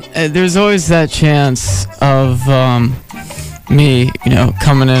don't, there's always that chance of me,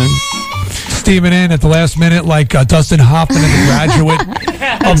 coming in. Steaming in at the last minute like Dustin Hoffman in The Graduate. Up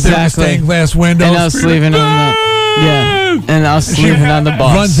there in the stained glass window. And us leaving on the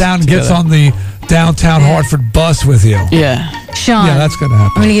bus. Runs down and gets on the downtown Hartford bus with you. Yeah. Sean. Yeah, that's going to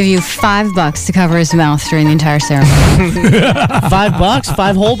happen. I'm going to give you $5 to cover his mouth during the entire ceremony. $5?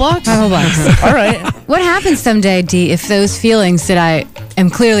 5 whole bucks? 5 whole bucks. All right. What happens someday, Dee, if those feelings that I am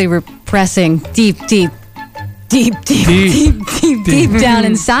clearly repressing deep down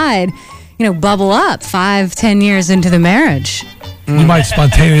inside, bubble up 5-10 years into the marriage? You might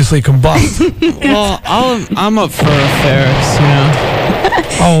spontaneously combust. Well, I'm up for affairs,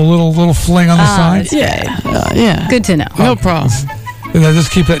 Oh, a little fling on the side? Yeah. Good to know. No problem.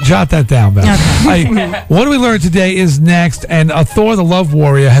 Just jot that down, Beth. Okay. What we learned today is next, and Thor the Love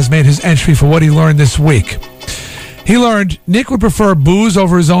Warrior has made his entry for what he learned this week. He learned Nick would prefer booze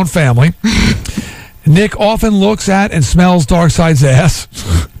over his own family. Nick often looks at and smells Darkside's ass.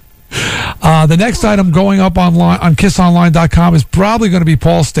 The next item going up online on kissonline.com is probably going to be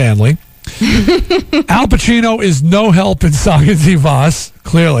Paul Stanley. Al Pacino is no help in Saga Voss,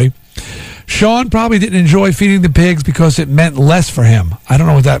 clearly. Sean probably didn't enjoy feeding the pigs because it meant less for him. I don't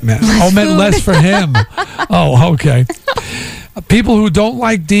know what that meant. It meant less for him. Oh, okay. People who don't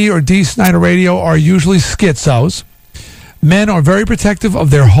like Dee or Dee Snider Radio are usually schizos. Men are very protective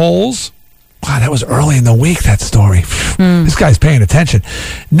of their holes. Wow, that was early in the week, that story. This guy's paying attention.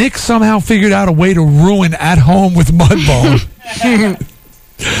 Nick somehow figured out a way to ruin At Home with Mudbone.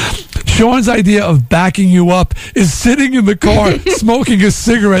 Sean's idea of backing you up is sitting in the car, smoking a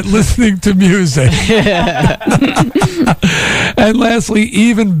cigarette, listening to music. And lastly,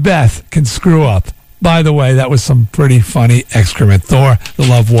 even Beth can screw up. By the way, that was some pretty funny excrement. Thor, the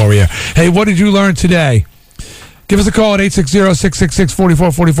Love Warrior. Hey, what did you learn today? Give us a call at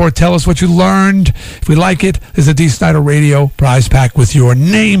 860-666-4444. Tell us what you learned. If we like it, there's a Dee Snider Radio prize pack with your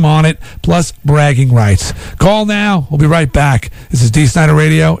name on it, plus bragging rights. Call now. We'll be right back. This is Dee Snider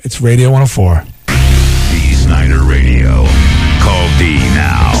Radio. It's Radio 104. Dee Snider Radio. Call Dee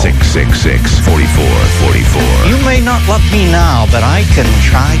now. 666-4444. You may not love me now, but I can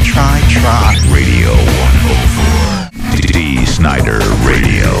try. Radio 104. Dee Snider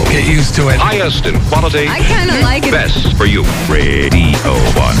Radio. Get used to it. Highest in quality. I kind of like it. Best for you. Radio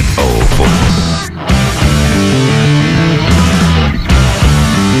 104.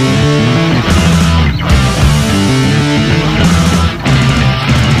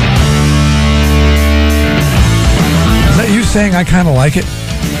 Is that you saying I kind of like it?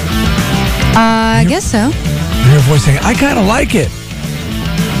 I guess so. Your voice saying, I kind of like it.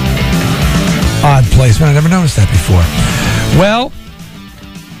 Odd placement. I never noticed that before. Well,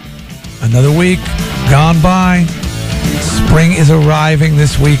 another week gone by. Spring is arriving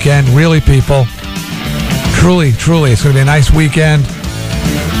this weekend. Really, people. Truly, it's going to be a nice weekend.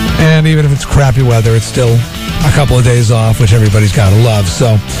 And even if it's crappy weather, it's still a couple of days off, which everybody's got to love.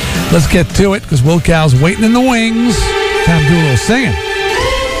 So let's get to it, because Will Cal's waiting in the wings. Time to do a little singing.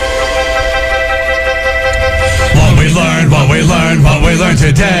 What we learned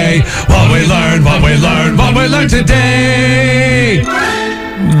today. What we learned today.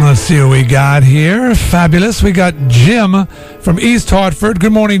 Let's see what we got here. Fabulous. We got Jim from East Hartford.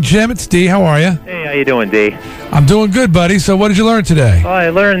 Good morning, Jim. It's Dee. How are you? Hey, how you doing, Dee? I'm doing good, buddy. So what did you learn today? Well, I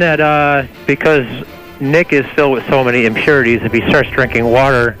learned that because Nick is filled with so many impurities, if he starts drinking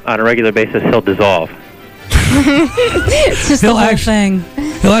water on a regular basis, he'll dissolve. It's just the whole thing.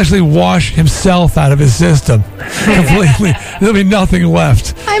 He'll actually wash himself out of his system completely. There'll be nothing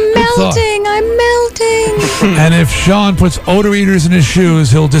left. I'm melting. And if Sean puts odor eaters in his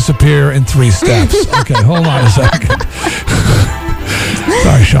shoes, he'll disappear in 3 steps. Okay, hold on a second.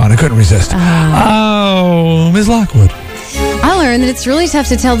 Sorry, Sean, I couldn't resist. Oh, Ms. Lockwood. I learned that it's really tough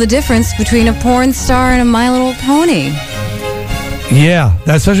to tell the difference between a porn star and a My Little Pony. Yeah,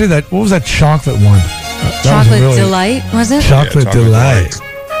 especially that. What was that chocolate one? Chocolate Delight, was it? Chocolate Delight.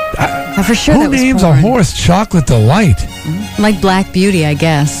 For sure that was Who names porn. a horse Chocolate Delight? Like Black Beauty, I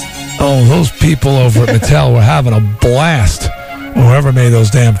guess. Oh, those people over at Mattel were having a blast. Whoever made those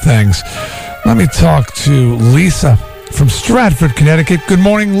damn things. Let me talk to Lisa from Stratford, Connecticut. Good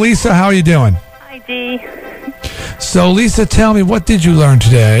morning, Lisa. How are you doing? Hi, Dee. So, Lisa, tell me, what did you learn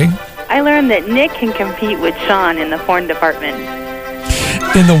today? I learned that Nick can compete with Sean in the porn department.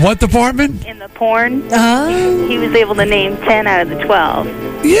 In the what department? In the porn. Oh. He was able to name 10 out of the 12.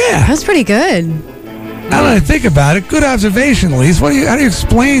 Yeah. That's pretty good. Now that I think about it, good observation, Lise. How do you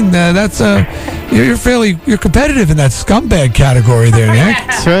explain that's you're competitive in that scumbag category there, Nick?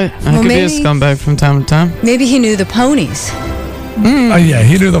 That's right. I could be a scumbag from time to time. Maybe he knew the ponies. Oh yeah,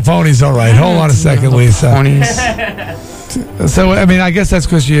 he knew the ponies. All right, hold on a second, Lisa. Ponies. So I mean, I guess that's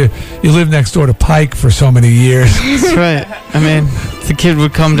because you lived next door to Pike for so many years. That's right. I mean, the kid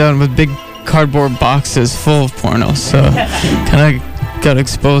would come down with big cardboard boxes full of porno, so kind of got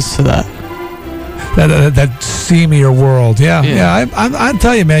exposed to that. That seamier world, yeah. I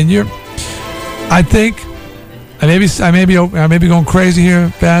tell you, man, I think I may be going crazy here,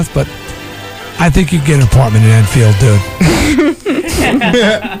 Beth, but I think you'd get an apartment in Enfield, dude.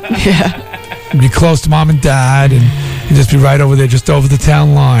 Yeah, be close to mom and dad, and you'd just be right over there, just over the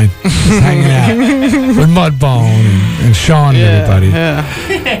town line, just hanging out with Mudbone and Sean and everybody.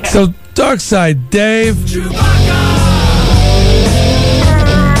 Yeah. So, Darkside, Dave.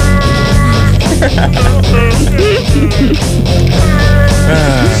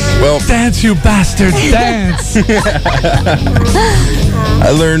 Well, dance, you bastards, dance. I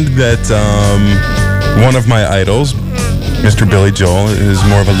learned that one of my idols, Mr. Billy Joel, is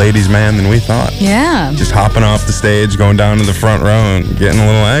more of a ladies' man than we thought. Yeah. Just hopping off the stage, going down to the front row, and getting a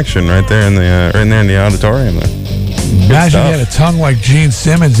little action right there in the auditorium. Imagine he had a tongue like Gene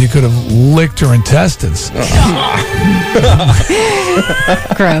Simmons. He could have licked her intestines.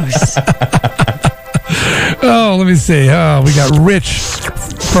 Gross. Oh, let me see. Oh, we got Rich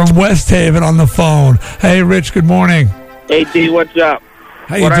from West Haven on the phone. Hey, Rich, good morning. Hey, D, what's up?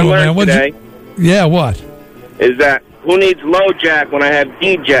 How you what doing, I learned man? today Yeah, what? is that who needs Lojack when I have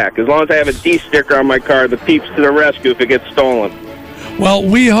D-Jack? As long as I have a D sticker on my car, the peeps to the rescue if it gets stolen. Well,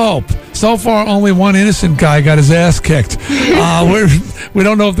 we hope. So far, only one innocent guy got his ass kicked. We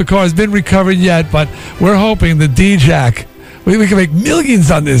don't know if the car has been recovered yet, but we're hoping the D-Jack. We can make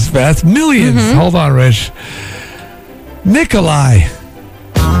millions on this, Beth. Millions. Mm-hmm. Hold on, Rich. Nikolai.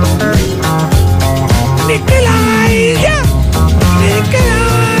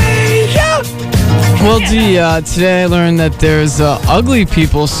 Well, Dee, today I learned that there's ugly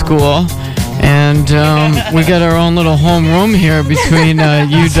people school, and we got our own little home room here between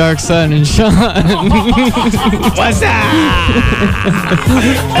you, Darkside, and Sean. What's up?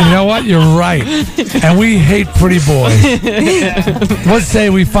 You know what? You're right. And we hate pretty boys. Let's say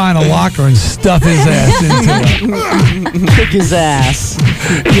we find a locker and stuff his ass into it. Kick his ass.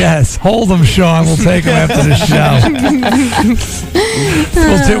 Yes. Hold him, Sean. We'll take him after the show.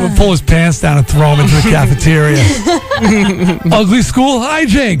 We'll pull his pants down and throw him into the cafeteria. Ugly school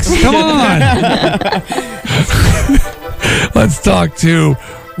hijinks. Come on. Let's talk to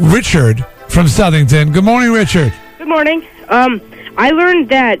Richard from Southington. Good morning, Richard. Good morning. I learned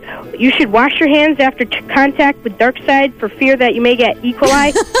that you should wash your hands after contact with Darkside for fear that you may get E.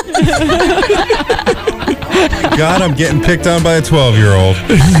 coli. God, I'm getting picked on by a 12-year-old.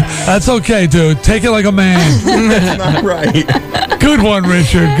 That's okay, dude. Take it like a man. That's not right. Good one,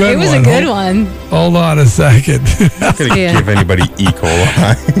 Richard. Good one. It was a good one. Hold on a second. I'm not going to give anybody E. coli.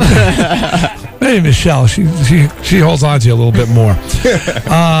 Hey, Michelle. She holds on to you a little bit more.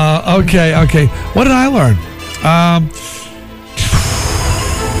 Okay. What did I learn?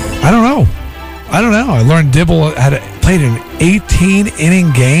 I don't know. I learned Dibble played an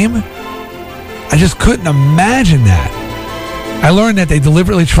 18-inning game. I just couldn't imagine that. I learned that they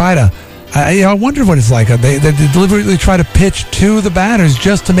deliberately try to. I wonder what it's like. They deliberately try to pitch to the batters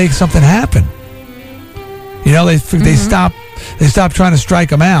just to make something happen. You know, they stop trying to strike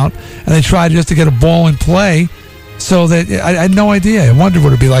them out, and they try just to get a ball in play. So that I had no idea. I wondered what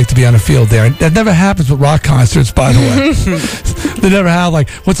it'd be like to be on a field there. And that never happens with rock concerts, by the way. They never have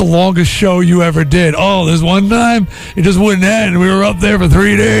what's the longest show you ever did? Oh, there's one time it just wouldn't end. We were up there for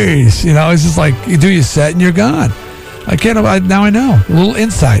 3 days. You know, it's just like you do your set and you're gone. Now I know a little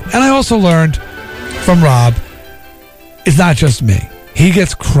insight. And I also learned from Rob, it's not just me. He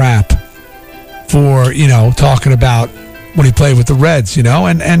gets crap for talking about when he played with the Reds. And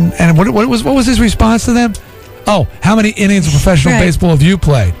what was his response to them? Oh, how many innings of professional baseball have you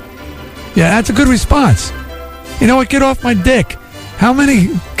played? Yeah, that's a good response. You know what? Get off my dick. How many,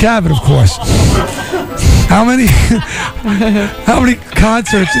 Cabot, of course. How many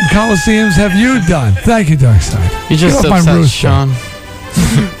concerts and coliseums have you done? Thank you, Darkside. You just upset Sean.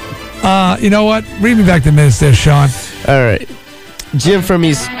 You know what? Read me back the minutes there, Sean. All right. Jim from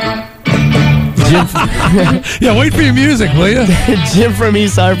East... Yeah, wait for your music, will you? Jim from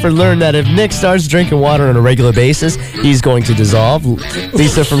East Hartford learned that if Nick starts drinking water on a regular basis, he's going to dissolve.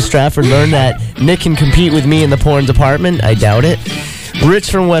 Lisa from Stratford learned that Nick can compete with me in the porn department. I doubt it.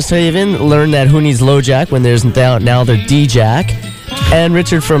 Rich from West Haven learned that who needs Lojack when there's now they're D-Jack. And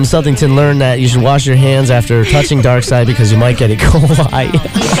Richard from Southington learned that you should wash your hands after touching Darkside because you might get E. coli.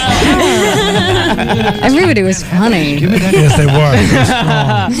 Everybody was funny. Yes, they were.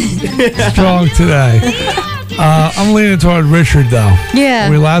 Strong today. I'm leaning toward Richard, though. Yeah.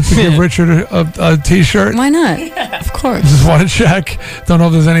 Are we allowed to give Richard a T-shirt? Why not? Of course. Just want to check. Don't know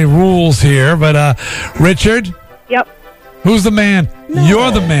if there's any rules here, but Richard? Yep. Who's the man? No.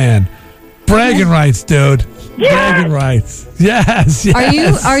 You're the man. Bragging rights, dude. Yes! Bragging rights. Yes,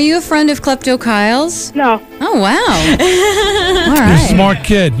 yes. Are you a friend of Klepto Kyle's? No. Oh, wow. All right. You're a smart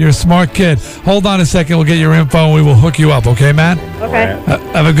kid. You're a smart kid. Hold on a second. We'll get your info and we will hook you up. Okay, Matt? Okay.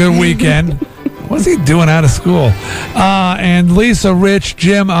 Have a good weekend. What's he doing out of school? And Lisa, Rich,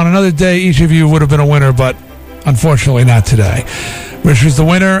 Jim, on another day, each of you would have been a winner, but unfortunately not today. Richard's the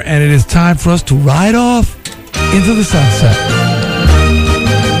winner, and it is time for us to ride off into the sunset.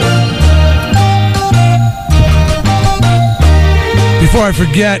 Before I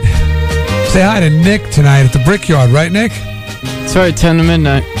forget, say hi to Nick tonight at the Brickyard, right, Nick? Sorry, 10 to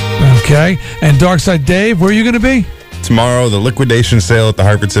midnight. Okay. And Darkside Dave, where are you going to be? Tomorrow, the liquidation sale at the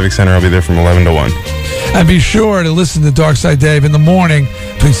Hartford Civic Center. I'll be there from 11 to 1. And be sure to listen to Darkside Dave in the morning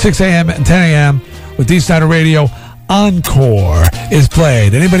between 6 a.m. and 10 a.m. with Dee Snider Radio. Encore is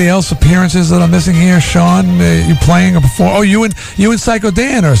played. Anybody else appearances that I'm missing here? Sean, you playing or performing? Oh, you and Psycho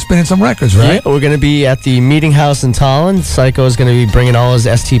Dan are spinning some records, right? Yeah, we're going to be at the Meeting House in Tallinn. Psycho is going to be bringing all his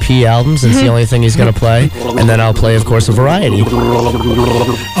STP albums. It's the only thing he's going to play. And then I'll play, of course, a variety.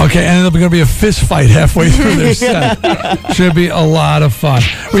 Okay, and there's going to be a fist fight halfway through their set. Should be a lot of fun.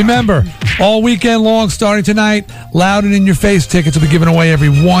 Remember, all weekend long, starting tonight, Loud and In Your Face tickets will be given away every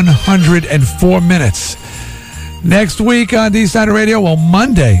 104 minutes. Next week on Dee Snider Radio, well,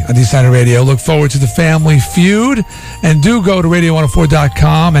 Monday on Dee Snider Radio, look forward to the Family Feud. And do go to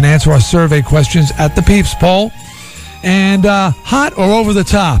radio104.com and answer our survey questions at the Peeps poll. And hot or over the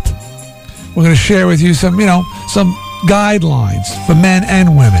top, we're going to share with you some guidelines for men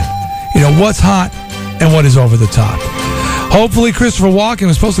and women. What's hot and what is over the top. Hopefully, Christopher Walken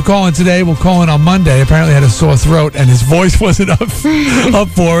was supposed to call in today. We'll call in on Monday. Apparently had a sore throat, and his voice wasn't up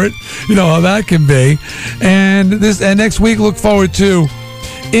for it. You know how that can be. And next week, look forward to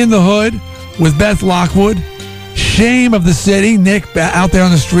In the Hood with Beth Lockwood. Shame of the City, Nick out there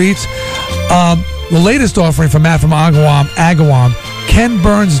on the streets. The latest offering from Matt from Agawam, Ken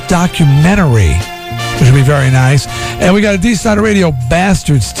Burns' documentary, which will be very nice. And we got a Dee Snider Radio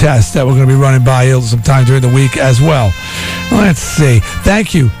Bastards test that we're going to be running by you sometime during the week as well. Let's see.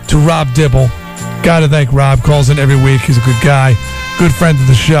 Thank you to Rob Dibble. Got to thank Rob. Calls in every week. He's a good guy. Good friend of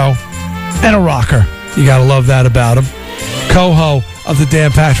the show. And a rocker. You got to love that about him. Co-ho of the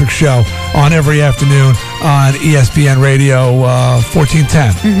Dan Patrick Show on every afternoon on ESPN Radio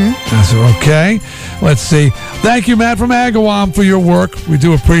 1410. That's okay. Let's see. Thank you, Matt from Agawam, for your work. We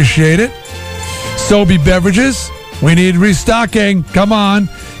do appreciate it. Sobe Beverages, we need restocking. Come on.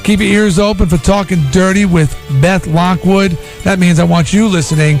 Keep your ears open for Talking Dirty with Beth Lockwood. That means I want you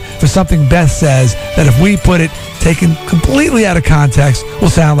listening for something Beth says that if we put it taken completely out of context will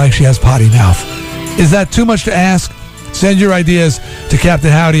sound like she has potty mouth. Is that too much to ask? Send your ideas to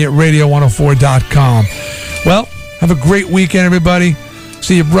Captain Howdy at radio104.com. Well, have a great weekend, everybody.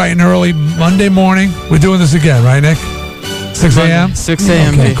 See you bright and early Monday morning. We're doing this again, right, Nick? 6 a.m.? 6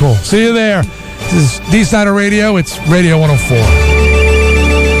 a.m. Okay, cool. See you there. This is Dee Snider Radio. It's Radio 104.